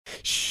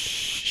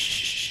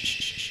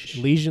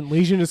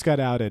Legion just got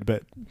outed,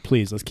 but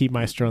please, let's keep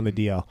Maestro on the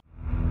DL.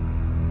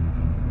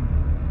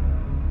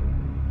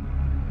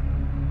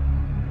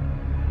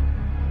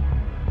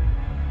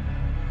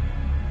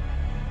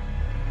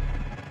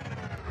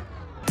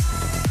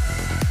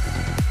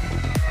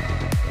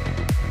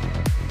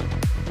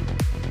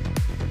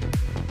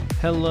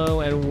 Hello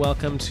and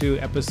welcome to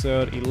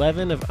episode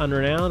 11 of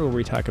Unrenowned, where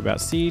we talk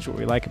about Siege, what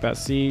we like about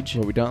Siege.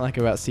 What we don't like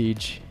about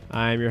Siege.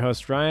 I'm your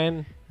host,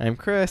 Ryan. I'm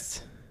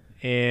Chris.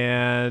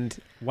 And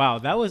wow,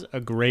 that was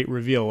a great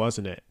reveal,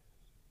 wasn't it?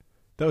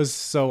 That was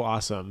so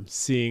awesome,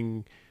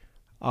 seeing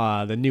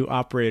the new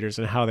operators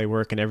and how they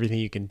work and everything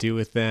you can do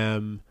with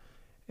them.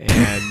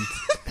 And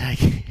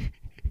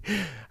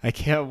I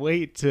can't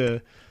wait to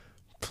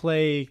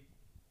play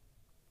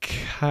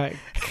Kaid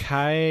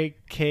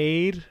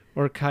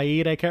or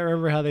Kaid. I can't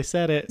remember how they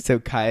said it. So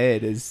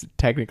Kaid is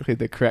technically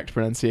the correct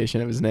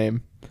pronunciation of his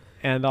name.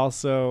 And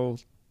also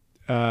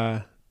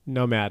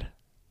Nomad.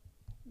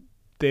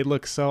 They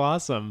look so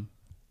awesome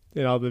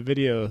in all the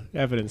video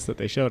evidence that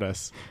they showed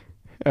us.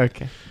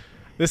 Okay.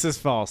 This is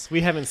false.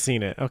 We haven't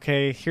seen it.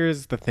 Okay,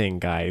 here's the thing,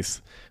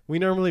 guys. We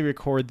normally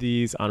record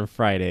these on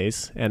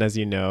Fridays, and as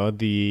you know,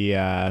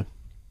 the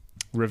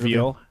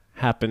reveal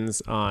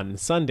happens on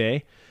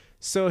Sunday.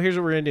 So here's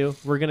what we're going to do.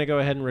 We're going to go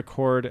ahead and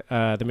record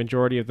the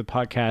majority of the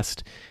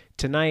podcast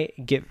tonight,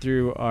 get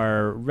through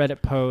our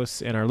Reddit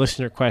posts and our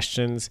listener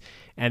questions,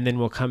 and then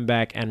we'll come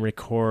back and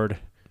record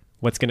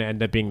what's going to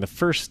end up being the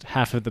first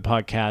half of the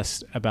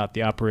podcast about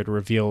the operator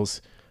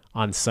reveals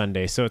on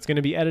Sunday. So it's going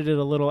to be edited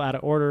a little out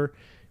of order.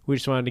 We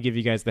just wanted to give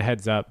you guys the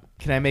heads up.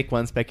 Can I make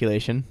one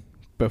speculation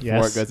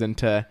before it goes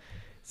into...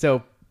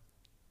 So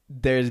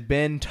there's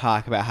been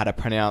talk about how to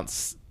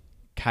pronounce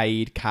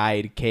Kaid,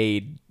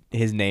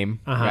 his name,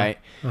 right?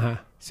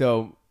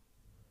 So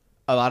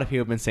a lot of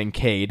people have been saying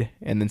Kaid,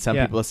 and then some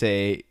people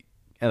say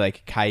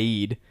like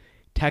Kaid.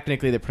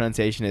 Technically, the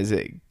pronunciation is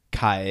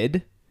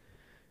Kaid,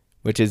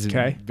 which is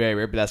very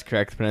weird, but that's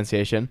correct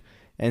pronunciation.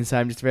 And so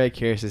I'm just very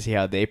curious to see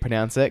how they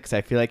pronounce it, because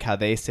I feel like how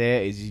they say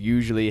it is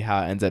usually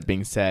how it ends up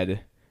being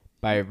said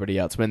by everybody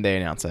else when they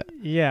announce it.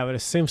 Yeah, I would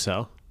assume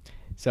so.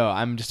 So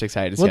I'm just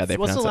excited to see how they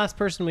pronounce it. What's the last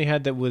person we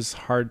had that was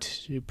hard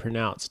to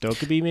pronounce?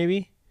 Dokkaebi,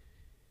 maybe?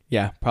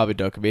 Yeah, probably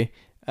Dokkaebi.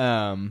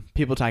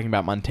 People talking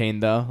about Montaigne,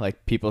 though.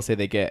 Like, people say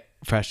they get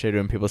frustrated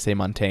when people say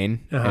Montaigne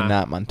and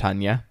not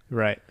Montagne.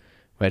 Right.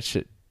 Which,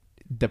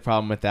 the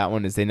problem with that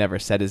one is they never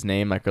said his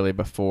name, like, really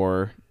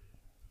before...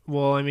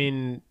 Well, I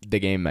mean... The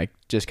game, like,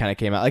 just kind of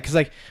came out. Like, because,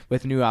 like,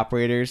 with new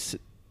operators,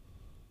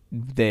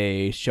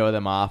 they show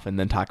them off and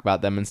then talk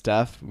about them and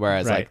stuff.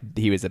 Whereas, like,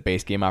 he was a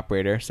base game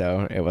operator,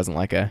 so it wasn't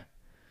like a...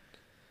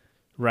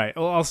 Right.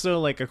 Well, also,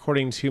 like,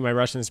 according to my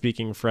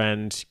Russian-speaking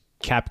friend...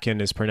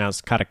 Kapkan is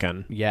pronounced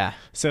Katakan. Yeah.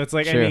 So it's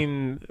like, I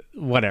mean,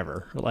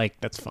 whatever. Like,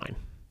 that's fine.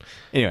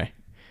 Anyway,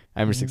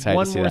 I'm just excited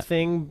to see that. One more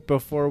thing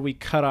before we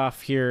cut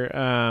off here.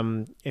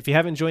 If you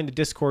haven't joined the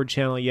Discord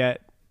channel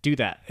yet, do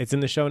that. It's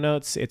in the show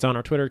notes. It's on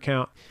our Twitter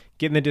account.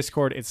 Get in the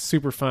Discord. It's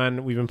super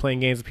fun. We've been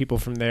playing games with people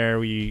from there.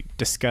 We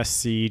discuss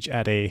Siege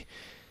at a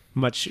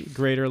much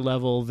greater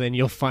level than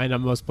you'll find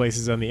on most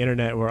places on the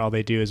internet, where all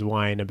they do is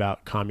whine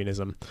about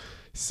communism.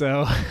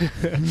 So,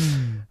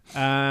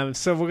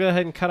 so we'll go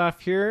ahead and cut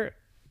off here.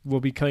 We'll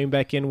be coming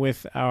back in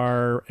with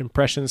our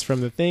impressions from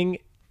the thing,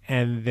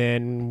 and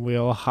then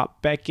we'll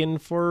hop back in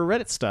for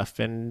Reddit stuff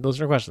and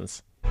listener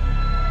questions.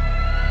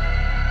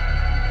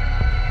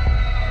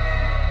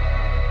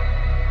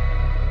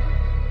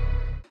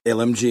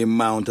 LMG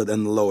mounted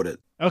and loaded.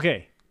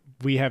 Okay,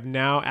 we have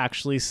now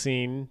actually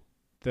seen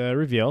the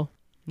reveal.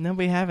 No,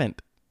 we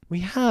haven't.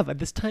 We have. At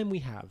this time, we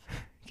have.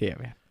 Okay, yeah,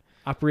 we have.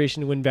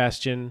 Operation Wind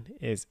Bastion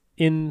is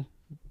in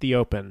the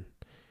open.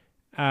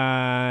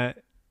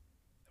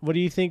 What do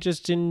you think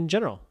just in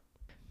general?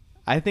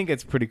 I think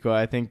it's pretty cool.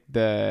 I think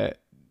the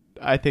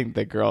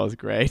girl is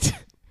great.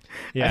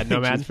 Yeah,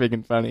 Nomad. She's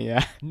freaking funny,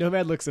 yeah.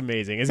 Nomad looks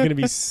amazing. It's going to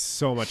be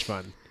so much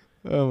fun.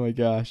 Oh my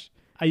gosh.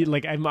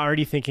 I'm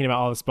already thinking about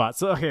all the spots.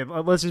 So, okay,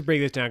 let's just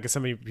break this down because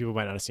so many people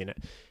might not have seen it.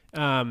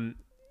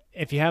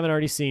 If you haven't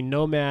already seen,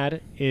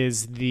 Nomad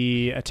is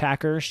the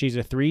attacker. She's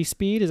a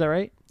 3-speed, is that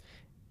right?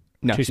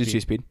 No, she's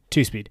 2-speed.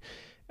 2-speed.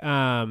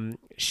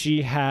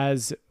 She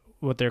has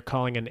what they're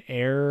calling an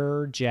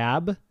air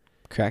jab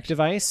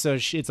device. So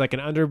it's like an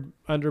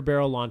under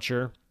barrel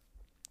launcher.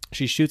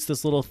 She shoots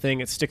this little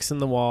thing. It sticks in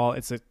the wall.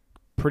 It's a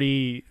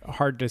pretty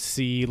hard to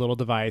see little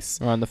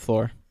device. Or on the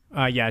floor.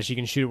 Yeah, she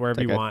can shoot it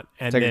wherever you want.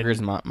 And it's like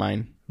hers,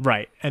 mine.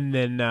 Right. And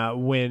then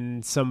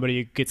when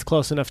somebody gets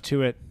close enough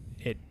to it,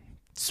 it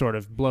sort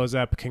of blows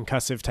up,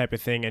 concussive type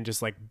of thing, and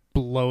just like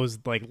blows,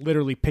 like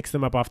literally picks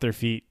them up off their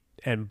feet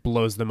and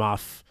blows them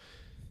off.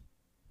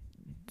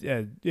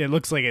 It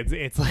looks like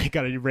it's like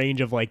got a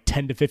range of like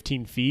 10 to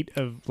 15 feet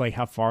of like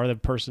how far the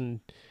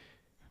person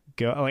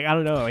go. Like, I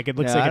don't know. Like, it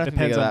looks like it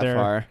depends on their...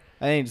 Far.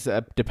 I think it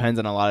just depends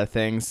on a lot of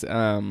things.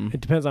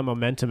 It depends on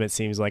momentum, it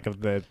seems like,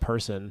 of the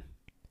person.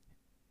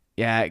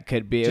 Yeah, it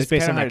could be. Just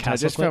based on that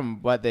castle just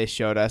from what they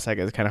showed us, like,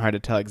 it's kind of hard to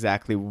tell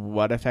exactly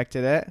what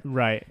affected it.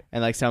 Right.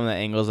 And like some of the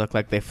angles look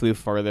like they flew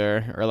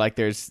further, or like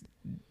there's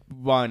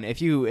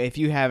if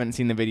you haven't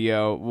seen the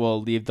video,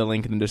 we'll leave the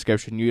link in the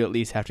description. You at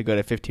least have to go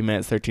to 15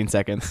 minutes 13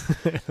 seconds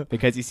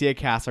because you see a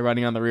castle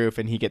running on the roof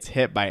and he gets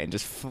hit by it and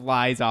just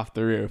flies off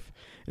the roof.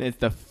 And it's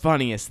the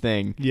funniest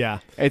thing. Yeah,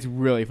 it's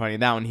really funny.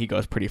 That one he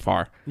goes pretty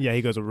far. Yeah,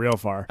 he goes real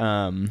far.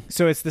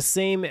 So it's the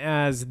same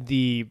as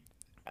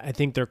I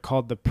think they're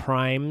called the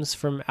primes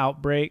from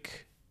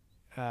Outbreak,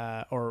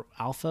 or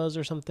alphas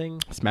or something.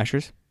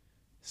 Smashers.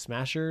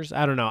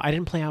 I don't know. I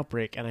didn't play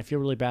Outbreak, and I feel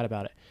really bad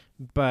about it.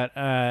 But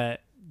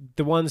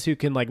the ones who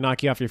can like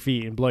knock you off your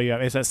feet and blow you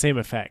up, it's that same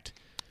effect.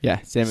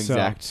 Yeah, same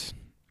exact.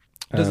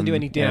 It doesn't do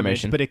any damage,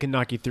 animation. But it can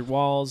knock you through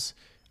walls.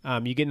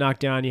 You get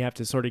knocked down, you have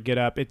to sort of get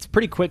up. It's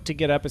pretty quick to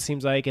get up, it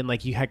seems like, and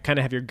like you kind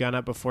of have your gun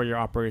up before your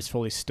operator's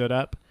fully stood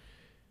up.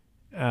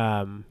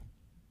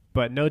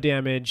 But no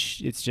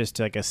damage. It's just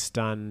like a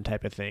stun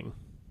type of thing.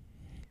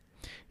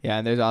 Yeah,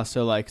 and there's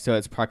also so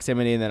it's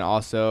proximity, and then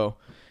also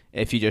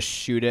if you just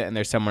shoot it and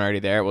there's someone already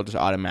there, it will just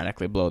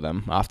automatically blow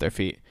them off their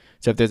feet.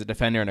 So if there's a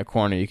defender in a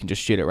corner, you can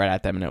just shoot it right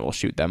at them and it will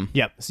shoot them.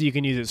 Yep. So you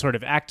can use it sort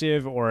of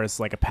active or as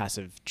like a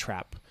passive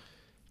trap.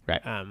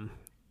 Right.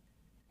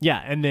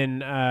 Yeah, and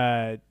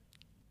then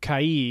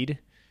Kaid,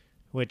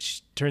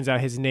 which turns out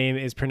his name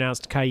is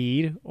pronounced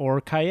Kaid or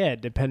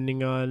Kayed,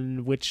 depending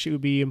on which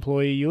Ubi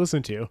employee you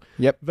listen to.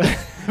 Yep.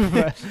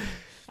 But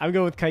I'm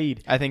going with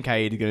Kaid. I think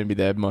Kaid is going to be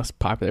the most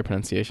popular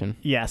pronunciation.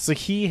 Yeah, so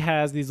he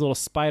has these little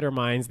spider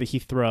mines that he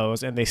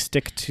throws, and they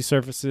stick to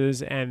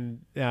surfaces, and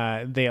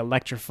they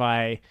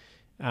electrify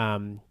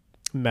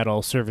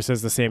metal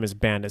surfaces the same as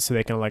bandits, so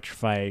they can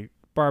electrify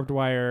barbed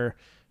wire,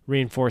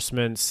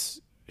 reinforcements,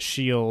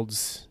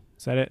 shields.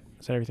 Is that it?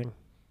 Is that everything?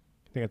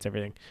 I think that's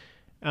everything.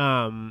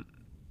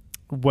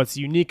 What's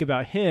unique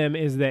about him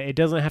is that it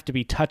doesn't have to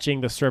be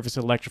touching the surface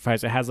it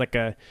electrifies. It has like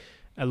a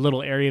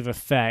little area of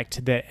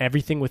effect that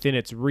everything within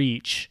its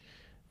reach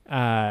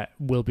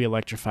will be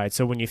electrified.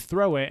 So when you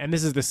throw it, and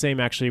this is the same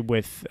actually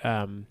with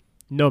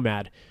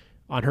Nomad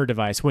on her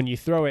device, when you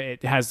throw it,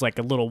 it has like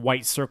a little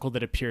white circle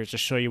that appears to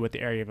show you what the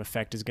area of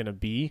effect is going to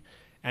be.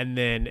 And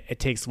then it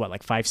takes,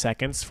 5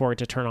 seconds for it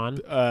to turn on?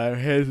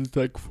 His is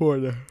like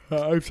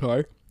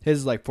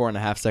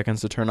 4.5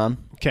 seconds to turn on.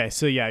 Okay,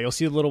 so yeah, you'll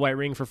see the little white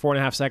ring for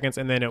 4.5 seconds,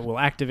 and then it will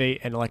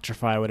activate and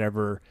electrify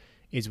whatever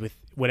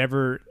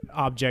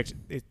object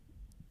it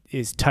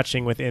is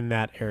touching within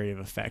that area of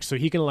effect. So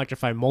he can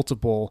electrify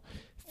multiple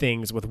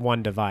things with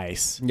one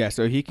device. Yeah,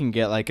 so he can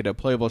get like a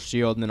deployable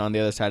shield, and then on the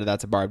other side of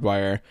that's a barbed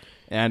wire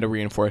and a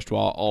reinforced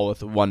wall, all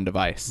with one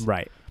device.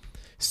 Right.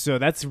 So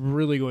that's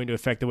really going to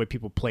affect the way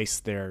people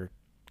place their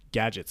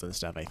gadgets and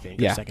stuff, I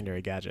think. Yeah.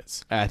 Secondary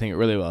gadgets. I think it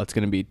really will. It's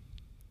going to be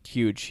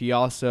huge. He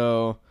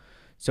also...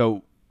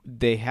 So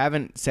they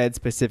haven't said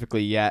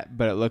specifically yet,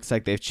 but it looks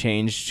like they've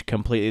changed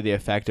completely the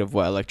effect of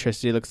what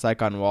electricity looks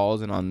like on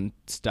walls and on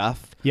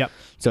stuff. Yep.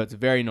 So it's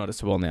very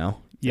noticeable now.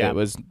 Yeah. It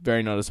was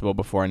very noticeable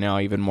before, now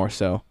even more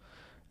so.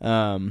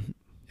 And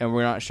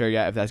we're not sure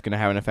yet if that's going to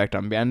have an effect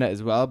on Bandit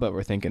as well, but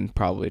we're thinking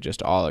probably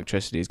just all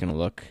electricity is going to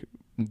look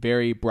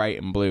very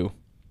bright and blue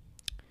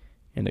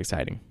and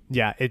exciting.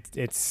 Yeah,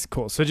 it's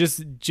cool. So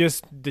just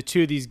the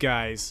two of these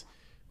guys,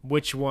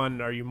 which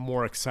one are you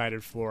more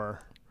excited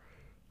for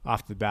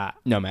off the bat?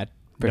 Nomad.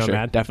 For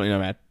sure. Definitely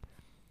Nomad.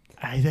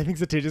 I think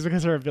so too, just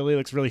because her ability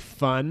looks really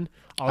fun.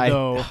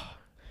 Although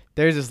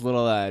there's this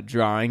little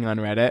drawing on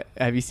Reddit.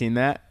 Have you seen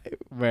that?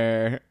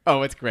 Where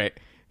it's great.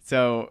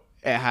 So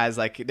it has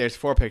there's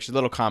 4 pictures,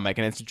 little comic,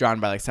 and it's drawn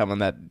by someone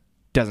that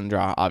doesn't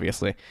draw,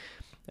 obviously.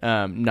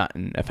 Not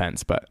an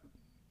offense, but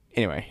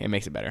anyway, it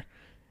makes it better.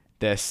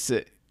 There's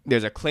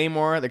a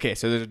claymore. Okay,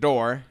 so there's a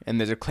door, and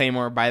there's a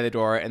claymore by the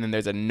door, and then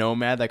there's a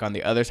nomad on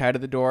the other side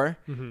of the door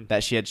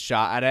that she had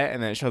shot at it,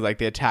 and then it shows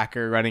the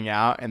attacker running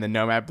out, and the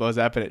nomad blows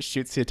up, and it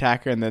shoots the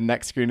attacker, and the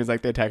next screen is the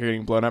attacker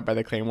getting blown up by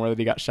the claymore that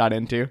he got shot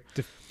into.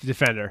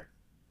 Defender.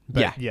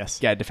 But yes.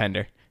 Yeah,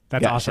 defender.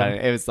 That's awesome.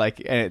 It was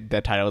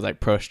the title was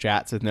Pro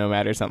Strats with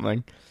Nomad or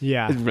something.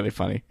 Yeah. It's really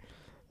funny.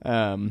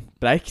 But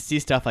I see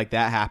stuff like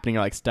that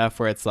happening, stuff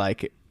where it's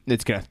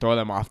it's going to throw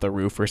them off the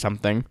roof or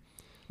something.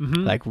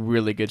 Mm-hmm.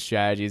 Really good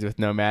strategies with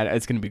Nomad.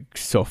 It's going to be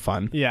so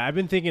fun. Yeah, I've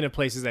been thinking of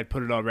places I'd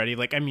put it already.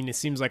 It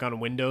seems like on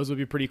Windows would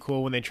be pretty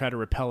cool when they try to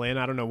rappel in.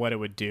 I don't know what it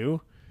would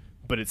do,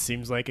 but it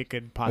seems like it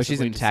could possibly... Well,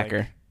 she's an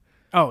attacker.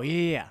 Oh,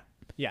 yeah.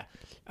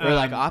 Or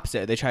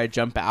opposite. They try to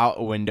jump out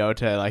a window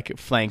to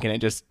flank, and it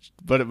just...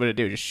 What would it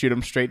do? Just shoot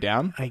them straight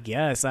down? I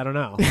guess. I don't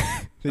know.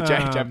 They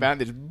try to jump out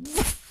and they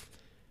just...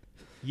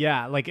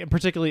 Yeah,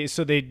 particularly,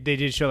 so they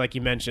did show, like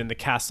you mentioned, the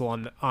castle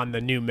on the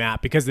new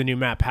map, because the new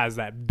map has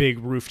that big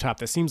rooftop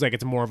that seems like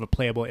it's more of a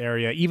playable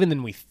area, even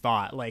than we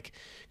thought.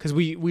 Because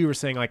we were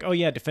saying, oh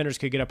yeah, defenders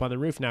could get up on the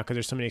roof now because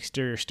there's so many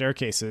exterior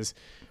staircases,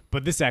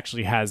 but this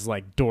actually has,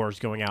 doors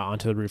going out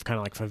onto the roof, kind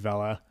of like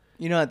Favela.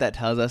 You know what that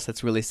tells us?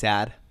 That's really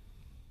sad.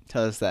 It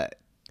tells us that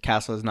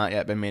castle has not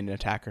yet been made an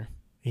attacker.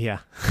 Yeah.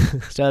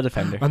 Still a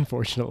defender.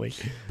 Unfortunately.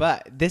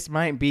 But this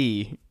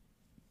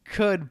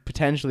could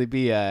potentially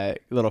be a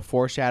little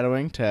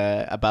foreshadowing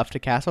to a buff to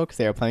Castle because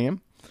they were playing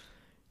him.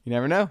 You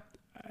never know.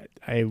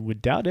 I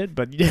would doubt it,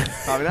 but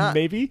probably not.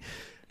 Maybe.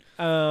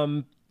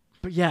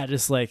 But yeah,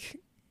 just like,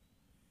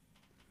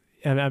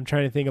 and I'm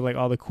trying to think of like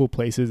all the cool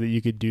places that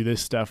you could do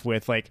this stuff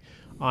with, like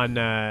on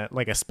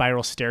like a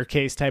spiral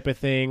staircase type of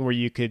thing where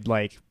you could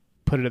like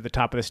put it at the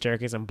top of the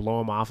staircase and blow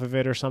them off of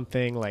it or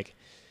something. Like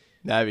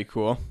that'd be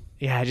cool.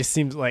 Yeah, it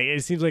seems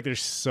like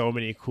there's so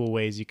many cool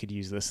ways you could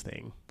use this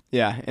thing.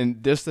 Yeah,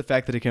 and just the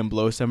fact that it can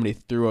blow somebody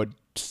through a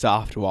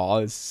soft wall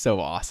is so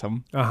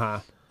awesome.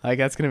 Like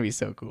that's gonna be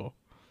so cool.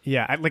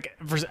 Yeah,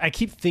 I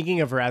keep thinking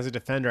of her as a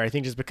defender. I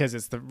think just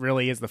because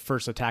really is the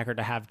first attacker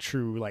to have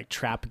true like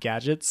trap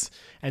gadgets,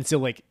 and so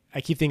like I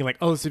keep thinking like,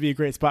 oh, this would be a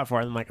great spot for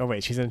her. And I'm like, oh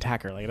wait, she's an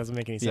attacker. Like it doesn't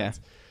make any sense.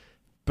 Yeah.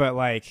 But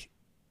like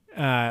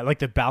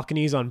the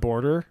balconies on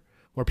Border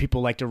where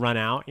people like to run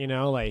out, you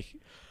know, like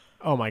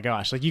oh my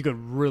gosh, like you could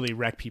really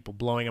wreck people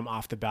blowing them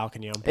off the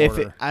balcony on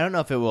Border. I don't know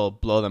if it will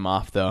blow them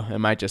off though. It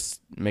might just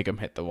make them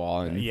hit the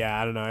wall. And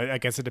yeah, I don't know. I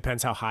guess it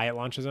depends how high it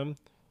launches them.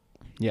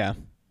 Yeah.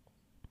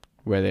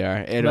 Where they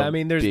are. But, I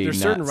mean, there's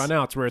certain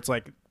runouts where it's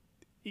like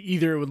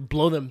either it would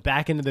blow them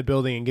back into the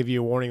building and give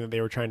you a warning that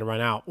they were trying to run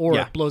out, or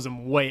it blows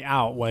them way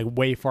out, like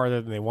way farther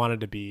than they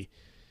wanted to be.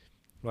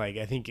 Like,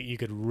 I think you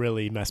could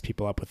really mess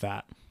people up with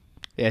that.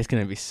 Yeah, it's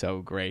going to be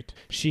so great.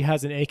 She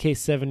has an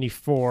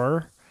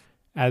AK-74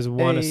 as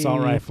one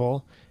assault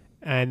rifle,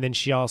 and then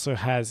she also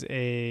has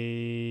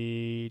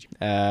a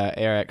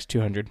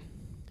ARX-200.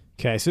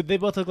 Okay, so they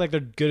both look like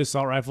they're good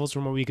assault rifles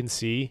from what we can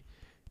see.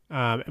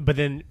 But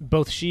then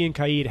both she and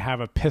Kaid have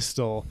a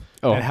pistol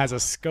that has a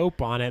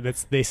scope on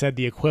it. They said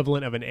the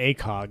equivalent of an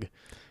ACOG.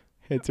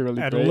 It's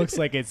really and great. It looks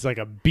like it's like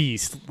a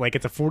beast. Like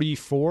it's a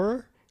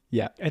 44.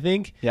 Yeah, I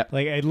think. Yeah,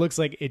 like it looks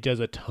like it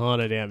does a ton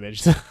of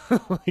damage.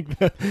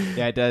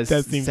 Yeah, it does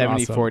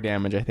 74 awesome.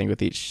 Damage, I think,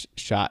 with each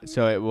shot.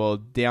 So it will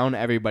down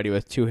everybody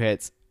with 2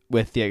 hits,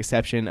 with the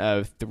exception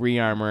of 3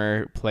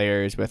 armor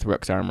players with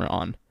Rook's armor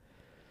on.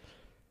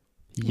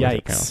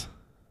 Yikes!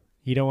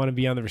 You don't want to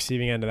be on the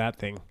receiving end of that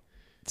thing.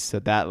 So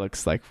that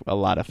looks like a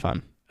lot of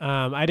fun.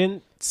 I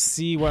didn't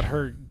see what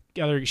her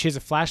other. She has a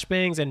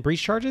flashbangs and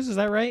breach charges. Is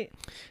that right?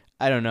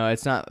 I don't know.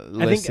 It's not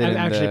listed. I'm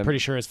actually pretty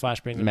sure it's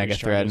flashbangs and mega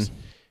breach thread. Charges.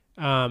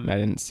 I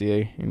didn't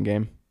see in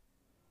game.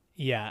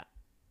 Yeah.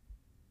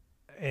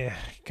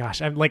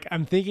 Gosh,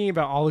 I'm thinking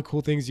about all the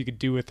cool things you could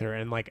do with her,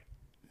 and like,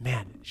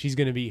 man, she's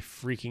gonna be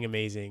freaking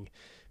amazing.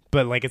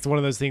 But like, it's one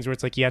of those things where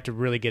it's like you have to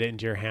really get it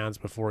into your hands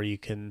before you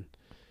can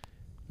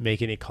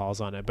make any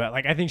calls on it. But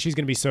like, I think she's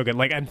gonna be so good.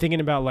 Like, I'm thinking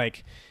about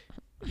like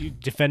you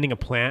defending a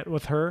plant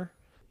with her.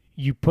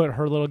 You put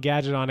her little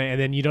gadget on it,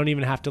 and then you don't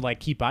even have to like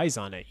keep eyes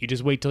on it. You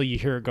just wait till you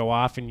hear it go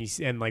off,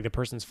 and like the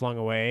person's flung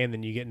away, and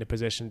then you get into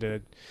position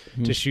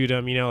to shoot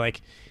them. You know,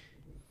 like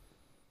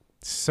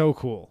so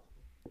cool.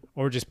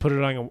 Or just put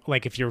it on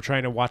like if you're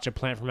trying to watch a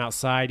plant from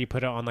outside, you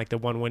put it on like the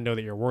one window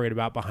that you're worried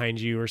about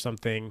behind you or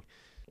something.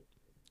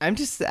 I'm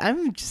just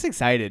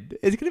excited.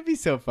 It's gonna be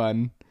so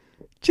fun.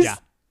 She's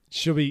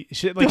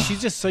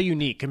just so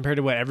unique compared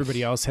to what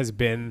everybody else has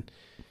been.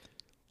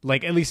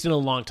 Like, at least in a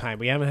long time.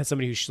 We haven't had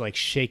somebody who's like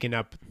shaken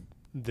up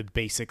the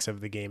basics of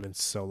the game in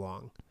so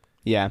long.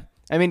 Yeah.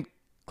 I mean,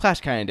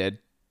 Clash kind of did.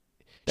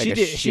 Like she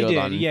did. Shield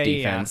on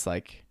defense. Yeah.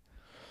 Like,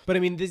 but I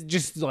mean, this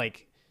just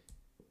like,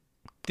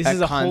 this is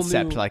a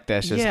concept whole new, like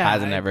this just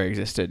hasn't ever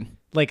existed.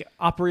 Like,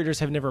 operators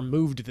have never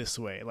moved this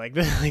way. Like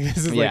this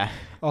is like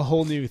a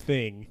whole new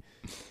thing.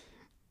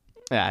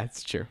 Yeah,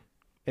 it's true.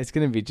 It's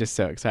going to be just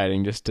so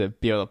exciting just to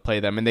be able to play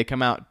them. And they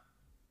come out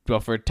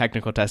for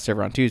technical test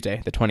server on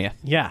Tuesday, the 20th.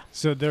 Yeah,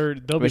 so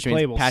they'll be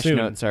playable patch soon.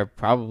 Notes are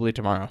probably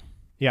tomorrow.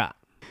 Yeah.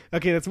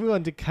 Okay, let's move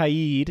on to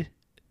Kaid.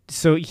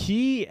 So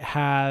he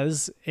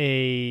has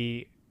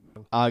a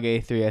AUG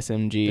A3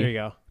 SMG. There you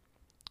go.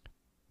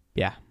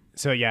 Yeah.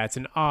 So yeah, it's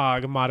an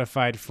AUG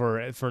modified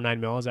for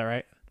 9mm. Is that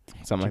right?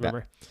 Something like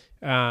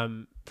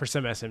that. For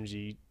some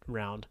SMG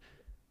round.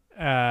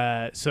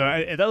 So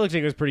that looked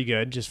like it was pretty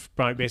good, just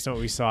based on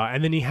what we saw.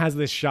 And then he has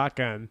this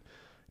shotgun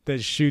that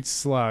shoots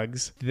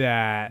slugs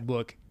that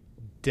look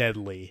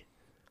deadly.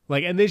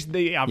 Like, and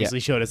they obviously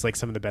showed us like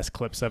some of the best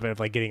clips of it,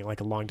 of like getting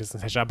like a long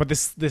distance headshot. But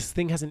this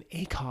thing has an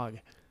ACOG.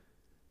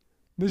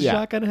 This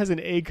shotgun has an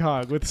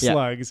ACOG with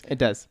slugs. It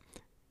does.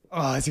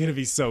 Oh, it's gonna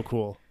be so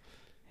cool.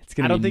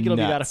 I don't think it'll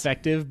be that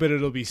effective, but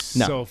it'll be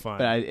so fun.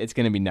 But it's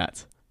gonna be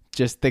nuts.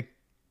 Just the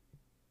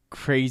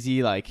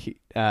crazy like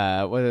what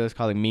are those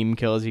called, like meme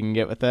kills you can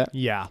get with it.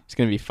 Yeah, it's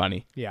gonna be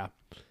funny. Yeah.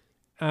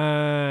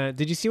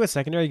 Did you see what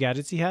secondary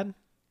gadgets he had?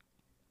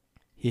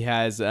 He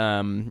has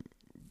the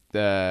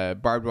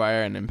barbed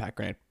wire and impact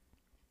grenade.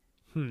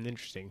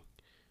 Interesting.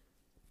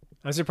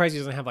 I'm surprised he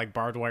doesn't have like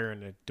barbed wire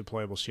and a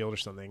deployable shield or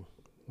something.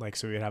 Like,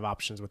 so we'd have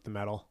options with the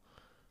metal.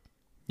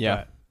 Yeah.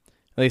 But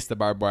at least the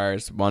barbed wire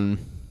is one.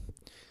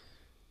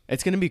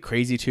 It's going to be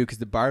crazy too, because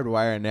the barbed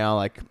wire now,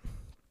 like,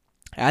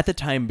 at the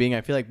time being,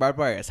 I feel like barbed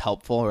wire is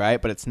helpful,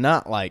 right? But it's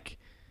not like,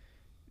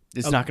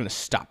 it's not going to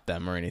stop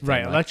them or anything.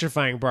 Right. Like,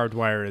 electrifying barbed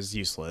wire is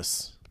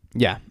useless.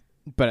 Yeah.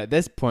 But at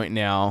this point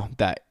now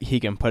that he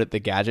can put the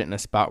gadget in a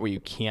spot where you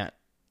can't,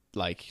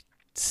 like,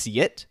 see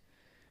it,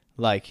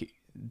 like,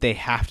 they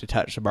have to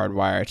touch the barbed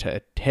wire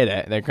to hit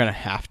it. They're going to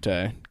have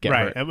to get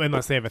hurt.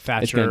 Unless they have a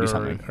Thatcher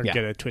or get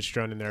a Twitch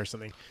drone in there or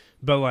something.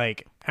 But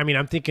like, I mean,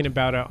 I'm thinking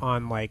about it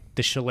on like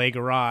the Chalet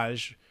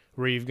garage,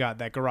 where you've got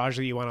that garage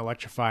that you want to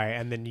electrify,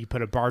 and then you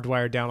put a barbed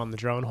wire down on the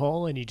drone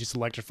hole, and you just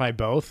electrify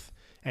both,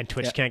 and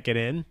Twitch can't get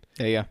in.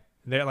 There you go.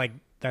 They're like,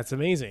 that's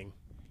amazing.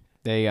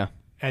 There you go.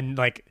 And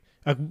like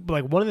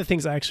one of the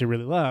things I actually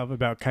really love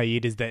about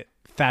Kaid is that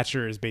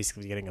Thatcher is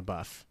basically getting a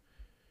buff,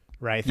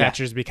 right? Yeah.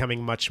 Thatcher is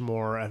becoming much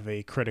more of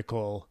a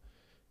critical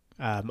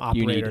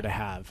operator to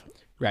have.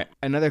 Right.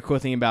 Another cool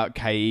thing about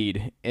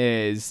Kaid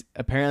is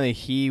apparently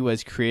he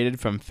was created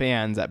from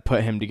fans that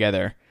put him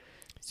together.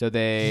 So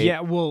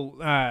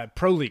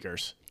pro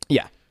leaguers.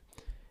 Yeah.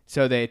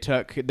 So they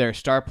took their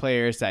star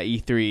players at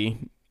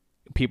E3,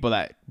 people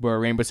that were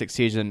Rainbow Six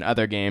Siege and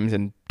other games,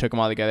 and took them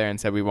all together and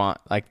said, we want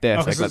like this.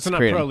 Okay, so it's not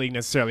pro league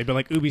necessarily, but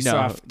like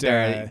Ubisoft. No,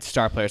 they're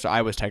star players. So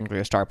I was technically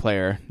a star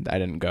player. I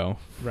didn't go.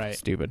 Right.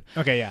 Stupid.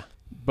 Okay, yeah.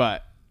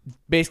 But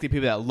basically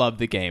people that love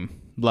the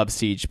game, love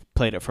Siege,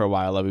 played it for a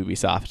while, love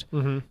Ubisoft.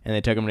 Mm-hmm. And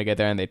they took them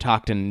together and they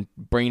talked and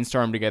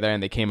brainstormed together,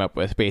 and they came up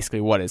with basically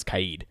what is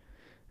Kaid.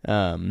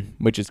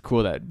 Which is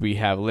cool that we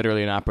have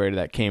literally an operator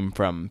that came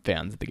from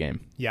fans of the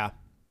game. Yeah.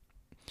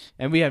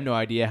 And we have no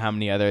idea how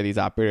many other of these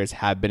operators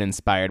have been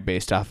inspired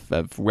based off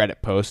of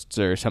Reddit posts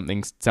or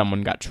something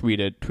someone got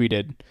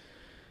tweeted.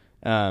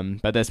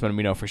 But this one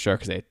we know for sure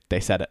because they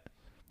said it.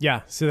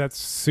 Yeah, so that's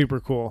super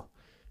cool.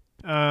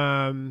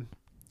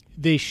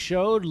 They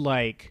showed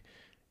like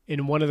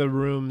in one of the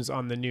rooms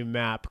on the new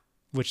map,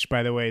 which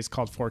by the way is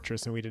called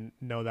Fortress, and we didn't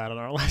know that on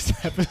our last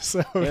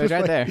episode. It was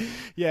right there.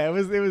 Yeah, it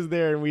was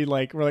there, and we're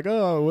like,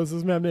 oh, what's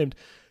this map named?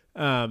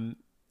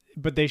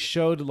 But they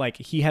showed like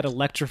he had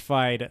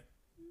electrified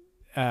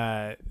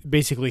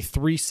basically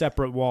 3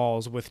 separate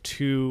walls with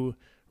 2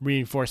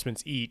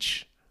 reinforcements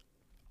each.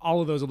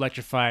 All of those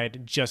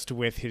electrified just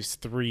with his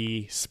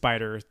 3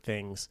 spider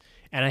things.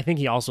 And I think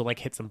he also like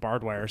hit some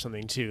barbed wire or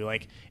something too.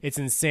 Like it's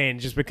insane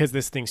just because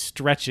this thing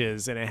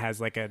stretches and it has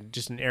like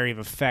just an area of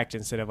effect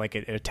instead of like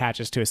it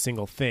attaches to a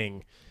single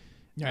thing.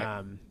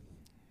 Right.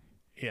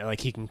 Yeah,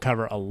 like he can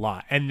cover a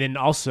lot. And then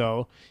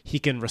also he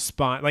can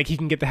respond, like he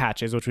can get the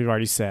hatches, which we've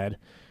already said,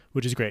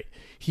 which is great.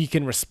 He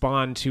can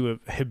respond to a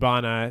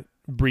Hibana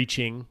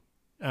breaching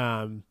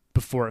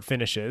before it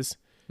finishes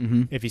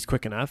if he's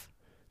quick enough.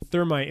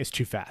 Thermite is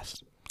too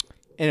fast.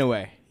 In a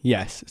way,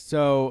 yes.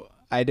 So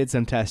I did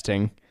some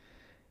testing.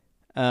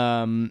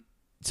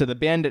 So the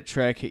bandit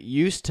trick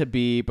used to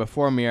be,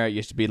 before Mira, it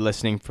used to be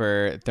listening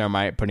for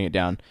Thermite, putting it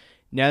down.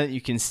 Now that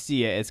you can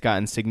see it, it's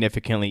gotten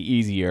significantly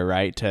easier,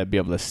 right, to be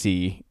able to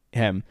see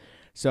him.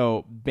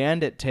 So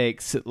bandit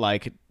takes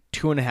like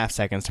 2.5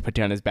 seconds to put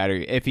down his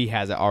battery if he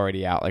has it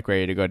already out, like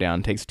ready to go down.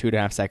 It takes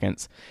 2.5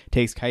 seconds. It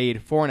takes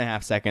Kaid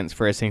 4.5 seconds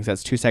for his thing, so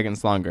that's 2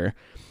 seconds longer.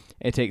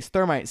 It takes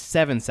Thermite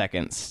 7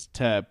 seconds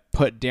to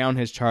put down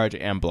his charge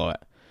and blow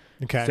it.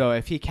 Okay. So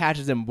if he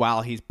catches him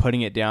while he's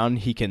putting it down,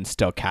 he can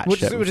still catch it.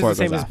 Which is the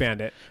same as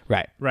Bandit.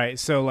 Right. Right.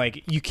 So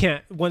like you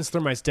can't, once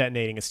Thermite's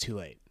detonating, it's too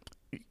late.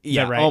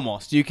 Yeah, right?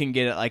 Almost. You can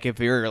get it like if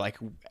you're like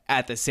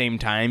at the same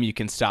time, you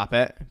can stop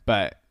it,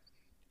 but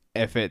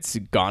if it's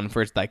gone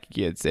first, like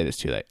it is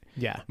too late.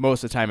 Yeah.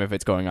 Most of the time, if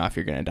it's going off,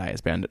 you're going to die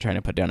as Bandit trying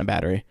to put down a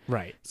battery.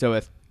 Right. So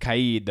with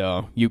Kaid,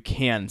 though, you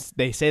can.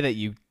 They say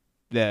that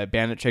the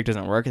Bandit trick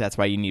doesn't work. That's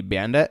why you need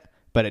Bandit,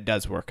 but it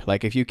does work.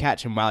 Like if you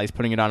catch him while he's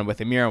putting it on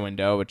with a mirror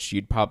window, which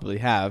you'd probably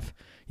have,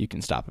 you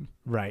can stop him.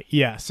 Right.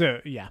 Yeah. So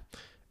yeah,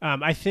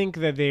 I think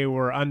that they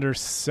were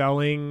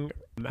underselling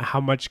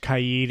how much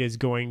Kaid is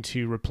going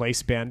to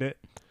replace Bandit.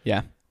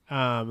 Yeah.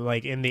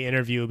 Like in the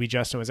interview,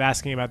 Justin was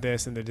asking about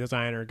this, and the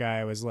designer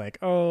guy was like,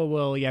 "Oh,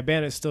 well, yeah,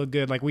 Bandit's still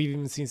good. Like we've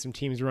even seen some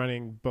teams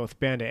running both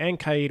Bandit and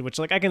Kaid, which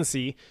like I can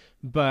see,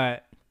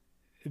 but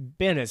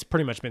Bandit's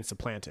pretty much been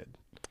supplanted."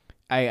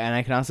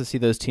 I can also see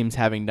those teams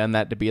having done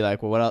that to be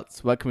like, well, what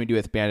else? What can we do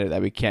with Bandit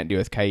that we can't do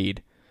with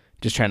Kaid?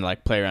 Just trying to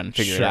like play around and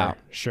figure it out.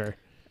 Sure.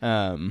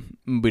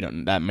 We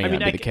don't. That may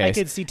not be the case.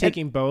 I could see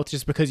taking both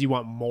just because you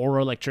want more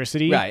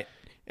electricity, right?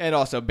 And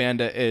also,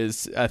 Bandit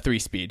is a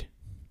 3-speed.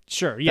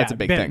 Sure, yeah, that's a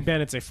big thing.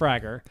 Bandit's a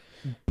fragger,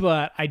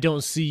 but I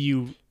don't see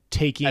you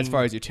taking as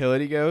far as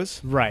utility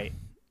goes. Right.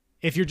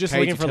 If you're just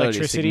Kaid's looking for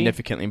electricity,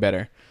 significantly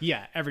better.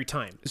 Yeah, every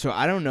time. So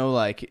I don't know,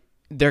 like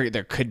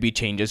there could be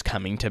changes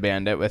coming to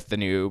Bandit with the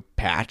new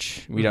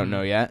patch. We don't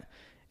know yet,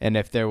 and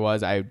if there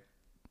was, I'm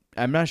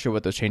not sure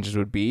what those changes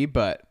would be,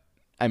 but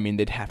I mean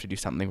they'd have to do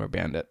something for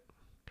Bandit.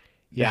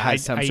 Yeah, it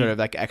has some sort of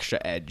like extra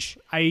edge.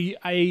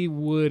 I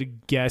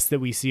would guess that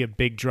we see a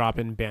big drop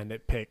in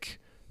Bandit pick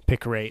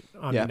rate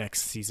on the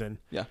next season.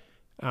 Yeah.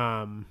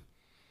 I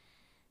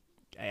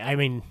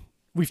mean,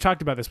 we've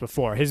talked about this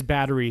before. His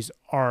batteries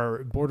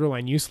are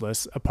borderline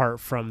useless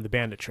apart from the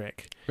Bandit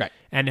trick. Right.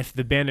 And if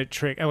the Bandit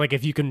trick, like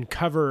if you can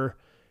cover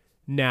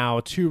now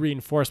 2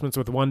 reinforcements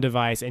with 1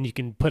 device and you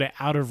can put it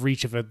out of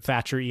reach of a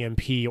Thatcher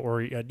EMP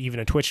or even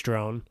a Twitch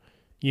drone,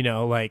 you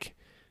know, like,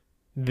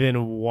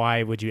 then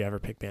why would you ever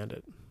pick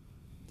Bandit?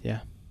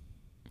 Yeah.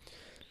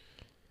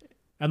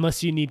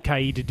 Unless you need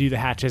Kaid to do the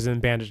hatches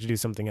and Bandit to do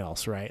something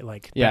else, right?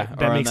 Like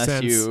that or makes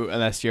sense.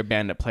 Unless your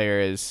Bandit player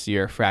is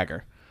your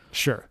fragger.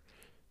 Sure.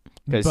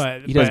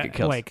 Because he does get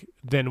kills. Like,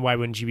 then why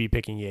wouldn't you be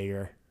picking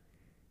Jaeger?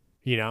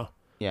 You know?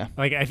 Yeah.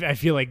 Like, I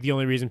feel like the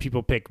only reason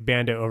people pick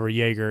Bandit over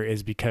Jaeger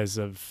is because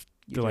of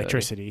the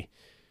electricity.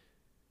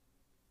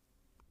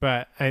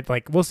 But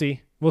we'll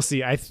see. We'll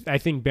see. I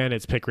think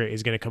Bandit's pick rate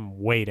is going to come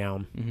way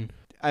down. Mm-hmm.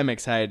 I'm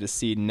excited to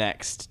see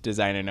next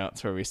designer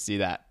notes where we see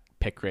that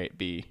pick rate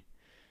be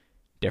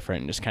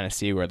different and just kind of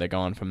see where they're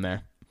going from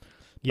there.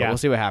 But we'll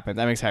see what happens.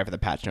 I'm excited for the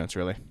patch notes,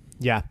 really.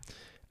 Yeah.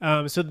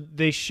 So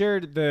they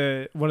shared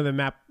one of the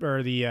map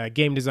or the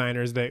game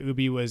designers that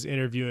Ubi was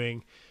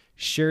interviewing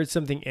shared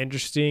something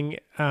interesting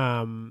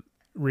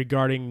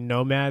regarding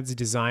Nomad's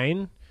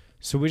design.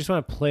 So we just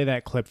want to play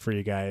that clip for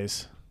you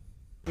guys.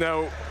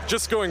 Now,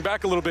 just going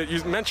back a little bit,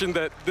 you mentioned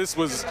that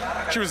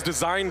she was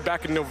designed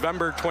back in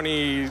November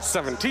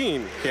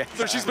 2017. Yeah.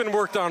 So she's been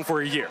worked on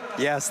for a year.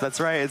 Yes, that's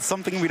right. It's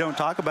something we don't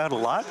talk about a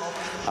lot.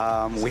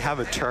 We have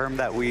a term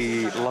that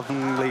we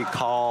lovingly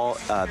call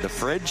the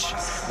fridge,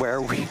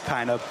 where we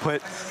kind of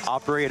put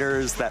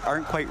operators that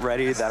aren't quite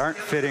ready, that aren't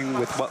fitting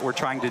with what we're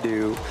trying to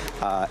do,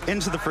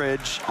 into the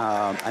fridge,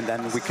 and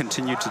then we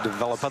continue to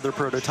develop other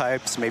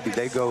prototypes. Maybe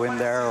they go in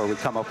there, or we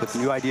come up with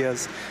new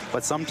ideas.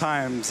 But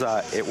sometimes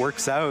it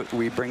works out,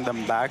 we bring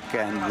them back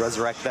and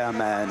resurrect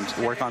them and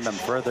work on them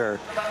further,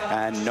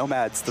 and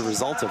Nomad's the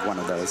result of one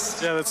of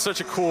those. Yeah, that's such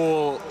a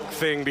cool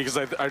thing, because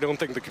I don't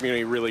think the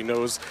community really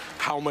knows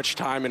how much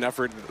time and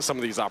effort some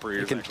of these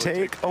operators can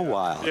take a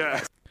while.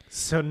 Yeah.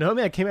 So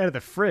Nomad came out of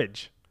the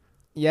fridge.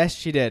 Yes,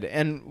 she did.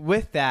 And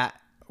with that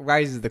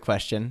rises the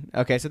question.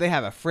 Okay, so they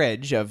have a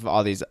fridge of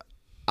all these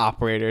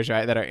operators,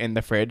 right, that are in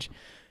the fridge.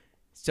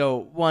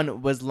 So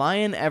 1, was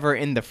Lion ever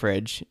in the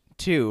fridge?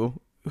 2,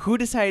 who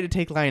decided to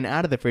take Lion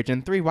out of the fridge?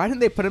 And 3, why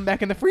didn't they put him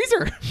back in the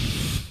freezer?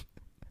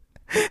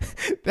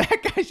 That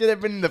guy should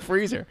have been in the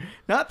freezer,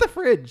 not the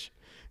fridge.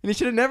 And he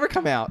should have never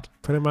come out.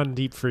 Put him on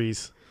deep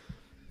freeze.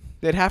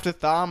 They'd have to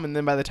thaw him, and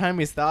then by the time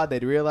he's thawed,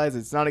 they'd realize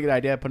it's not a good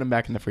idea to put him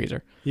back in the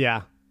freezer.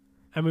 Yeah.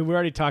 I mean, we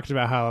already talked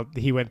about how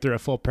he went through a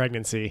full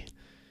pregnancy,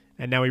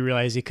 and now we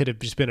realize he could have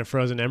just been a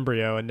frozen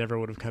embryo and never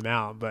would have come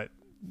out, but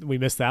we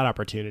missed that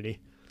opportunity.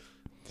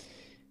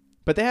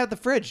 But they have the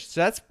fridge,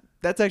 so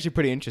that's actually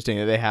pretty interesting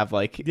that they have,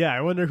 like... Yeah, I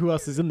wonder who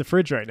else is in the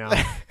fridge right now.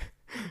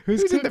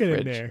 Who's cooking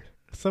in there?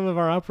 Some of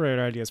our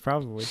operator ideas,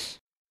 probably.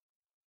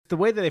 The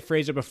way that they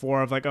phrased it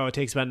before of like, oh, it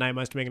takes about 9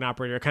 months to make an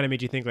operator, it kind of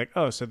made you think like,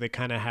 oh, so they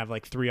kind of have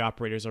like 3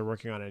 operators are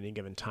working on it at any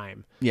given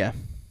time. Yeah.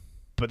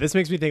 But this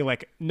makes me think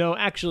like, no,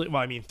 actually,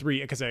 well, I mean 3,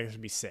 because there would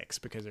be 6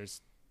 because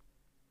there's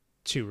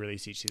 2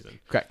 released each season.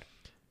 Correct.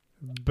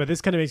 But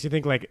this kind of makes you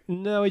think like,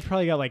 no, he's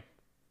probably got like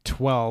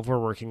 12 we're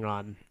working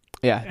on.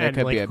 Yeah, there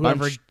could be a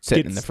bunch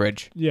sitting in the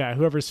fridge. Yeah,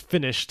 whoever's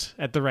finished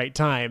at the right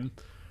time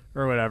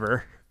or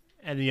whatever.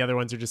 And the other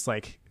ones are just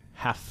like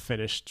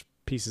half-finished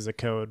pieces of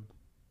code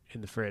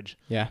in the fridge.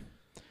 Yeah.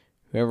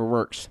 Whoever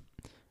works.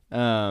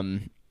 Yeah,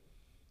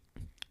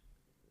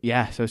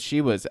 so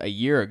she was a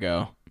year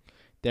ago.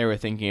 They were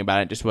thinking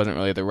about it. Just wasn't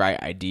really the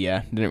right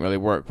idea. Didn't really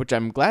work, which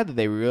I'm glad that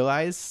they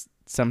realize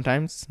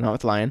sometimes, not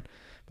with Lion,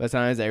 but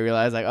sometimes they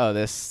realize like, oh,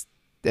 this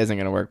isn't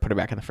going to work. Put it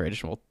back in the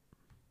fridge and we'll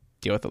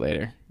deal with it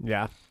later.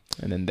 Yeah.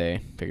 And then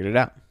they figured it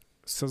out.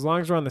 So as long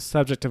as we're on the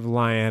subject of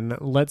Lion,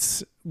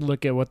 let's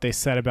look at what they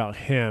said about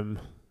him.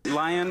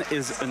 Lion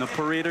is an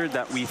operator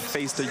that we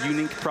faced a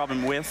unique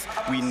problem with.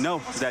 We know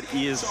that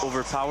he is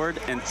overpowered,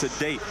 and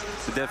today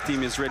the dev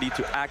team is ready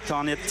to act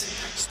on it.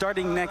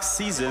 Starting next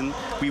season,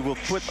 we will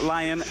put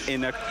Lion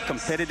in a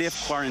competitive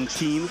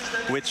quarantine,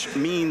 which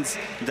means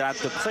that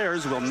the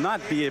players will not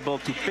be able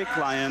to pick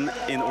Lion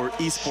in our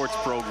esports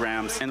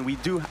programs. And we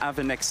do have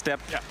a next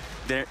step. Yeah.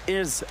 There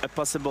is a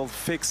possible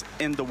fix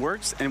in the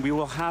works, and we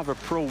will have a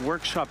pro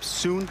workshop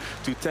soon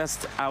to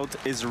test out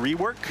his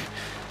rework.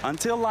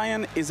 Until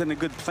Lion is in a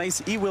good place,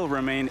 he will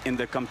remain in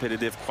the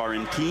competitive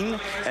quarantine.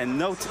 And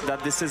note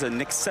that this is an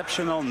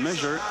exceptional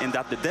measure in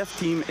that the dev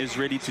team is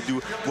ready to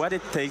do what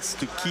it takes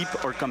to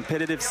keep our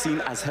competitive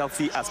scene as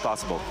healthy as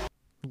possible.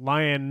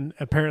 Lion,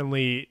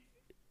 apparently,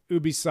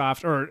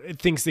 Ubisoft or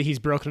thinks that he's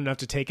broken enough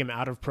to take him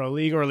out of Pro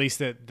League, or at least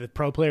that the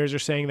pro players are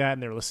saying that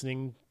and they're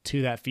listening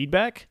to that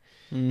feedback.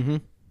 Mm-hmm.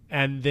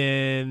 And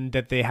then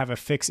that they have a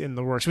fix in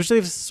the works, which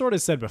they've sort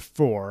of said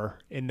before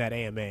in that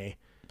AMA.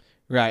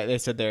 Right, they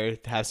said they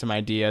have some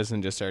ideas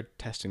and just are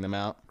testing them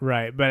out.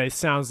 Right, but it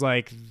sounds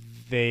like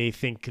they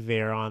think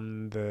they're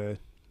on the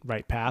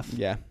right path.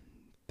 Yeah,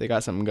 they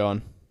got something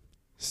going.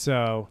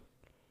 So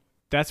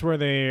that's where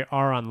they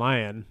are on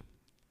Lion.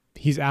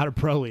 He's out of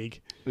Pro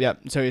League.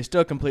 Yep, so he's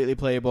still completely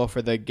playable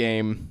for the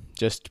game,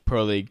 just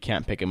Pro League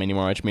can't pick him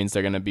anymore, which means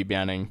they're going to be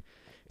banning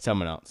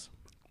someone else.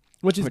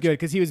 Which is good,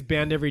 because he was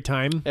banned every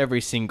time.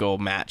 Every single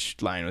match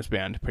Lion was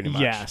banned, pretty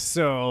much. Yeah,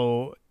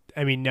 so...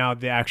 I mean, now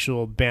the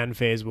actual ban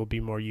phase will be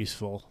more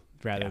useful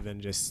rather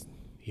than just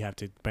you have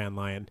to ban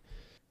Lion.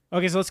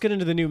 Okay, so let's get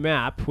into the new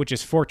map, which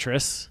is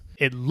Fortress.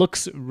 It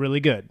looks really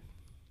good.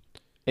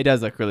 It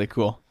does look really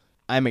cool.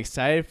 I'm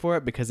excited for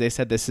it because they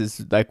said this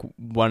is like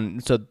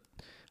one... So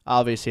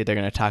Obviously, they're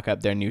going to talk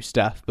up their new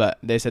stuff, but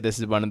they said this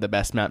is one of the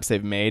best maps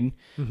they've made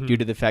due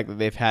to the fact that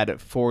they've had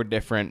 4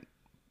 different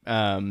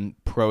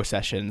pro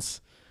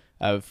sessions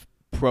of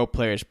pro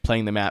players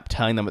playing the map,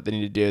 telling them what they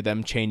need to do,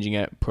 them changing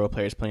it, pro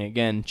players playing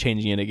again,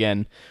 changing it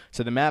again.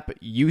 So the map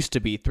used to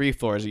be 3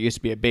 floors. It used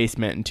to be a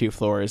basement and 2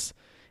 floors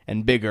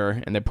and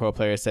bigger, and the pro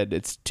players said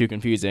it's too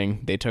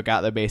confusing. They took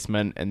out the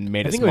basement and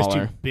made it smaller. I think it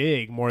was too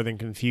big more than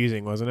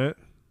confusing, wasn't it?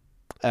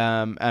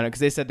 I don't know, because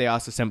they said they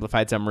also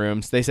simplified some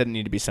rooms. They said it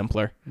needed to be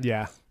simpler.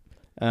 Yeah.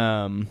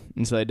 And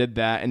so they did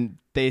that, and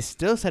they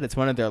still said it's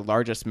one of their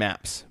largest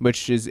maps,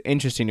 which is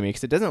interesting to me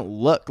because it doesn't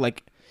look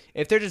like,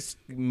 if they're just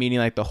meaning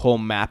like the whole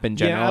map in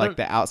general, like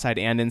the outside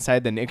and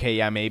inside, then okay,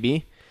 yeah,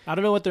 maybe. I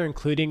don't know what they're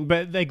including,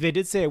 but like they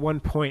did say at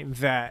one point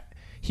that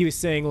he was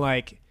saying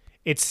like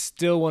it's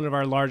still one of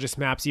our largest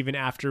maps even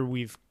after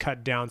we've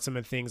cut down some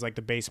of the things like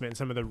the basement and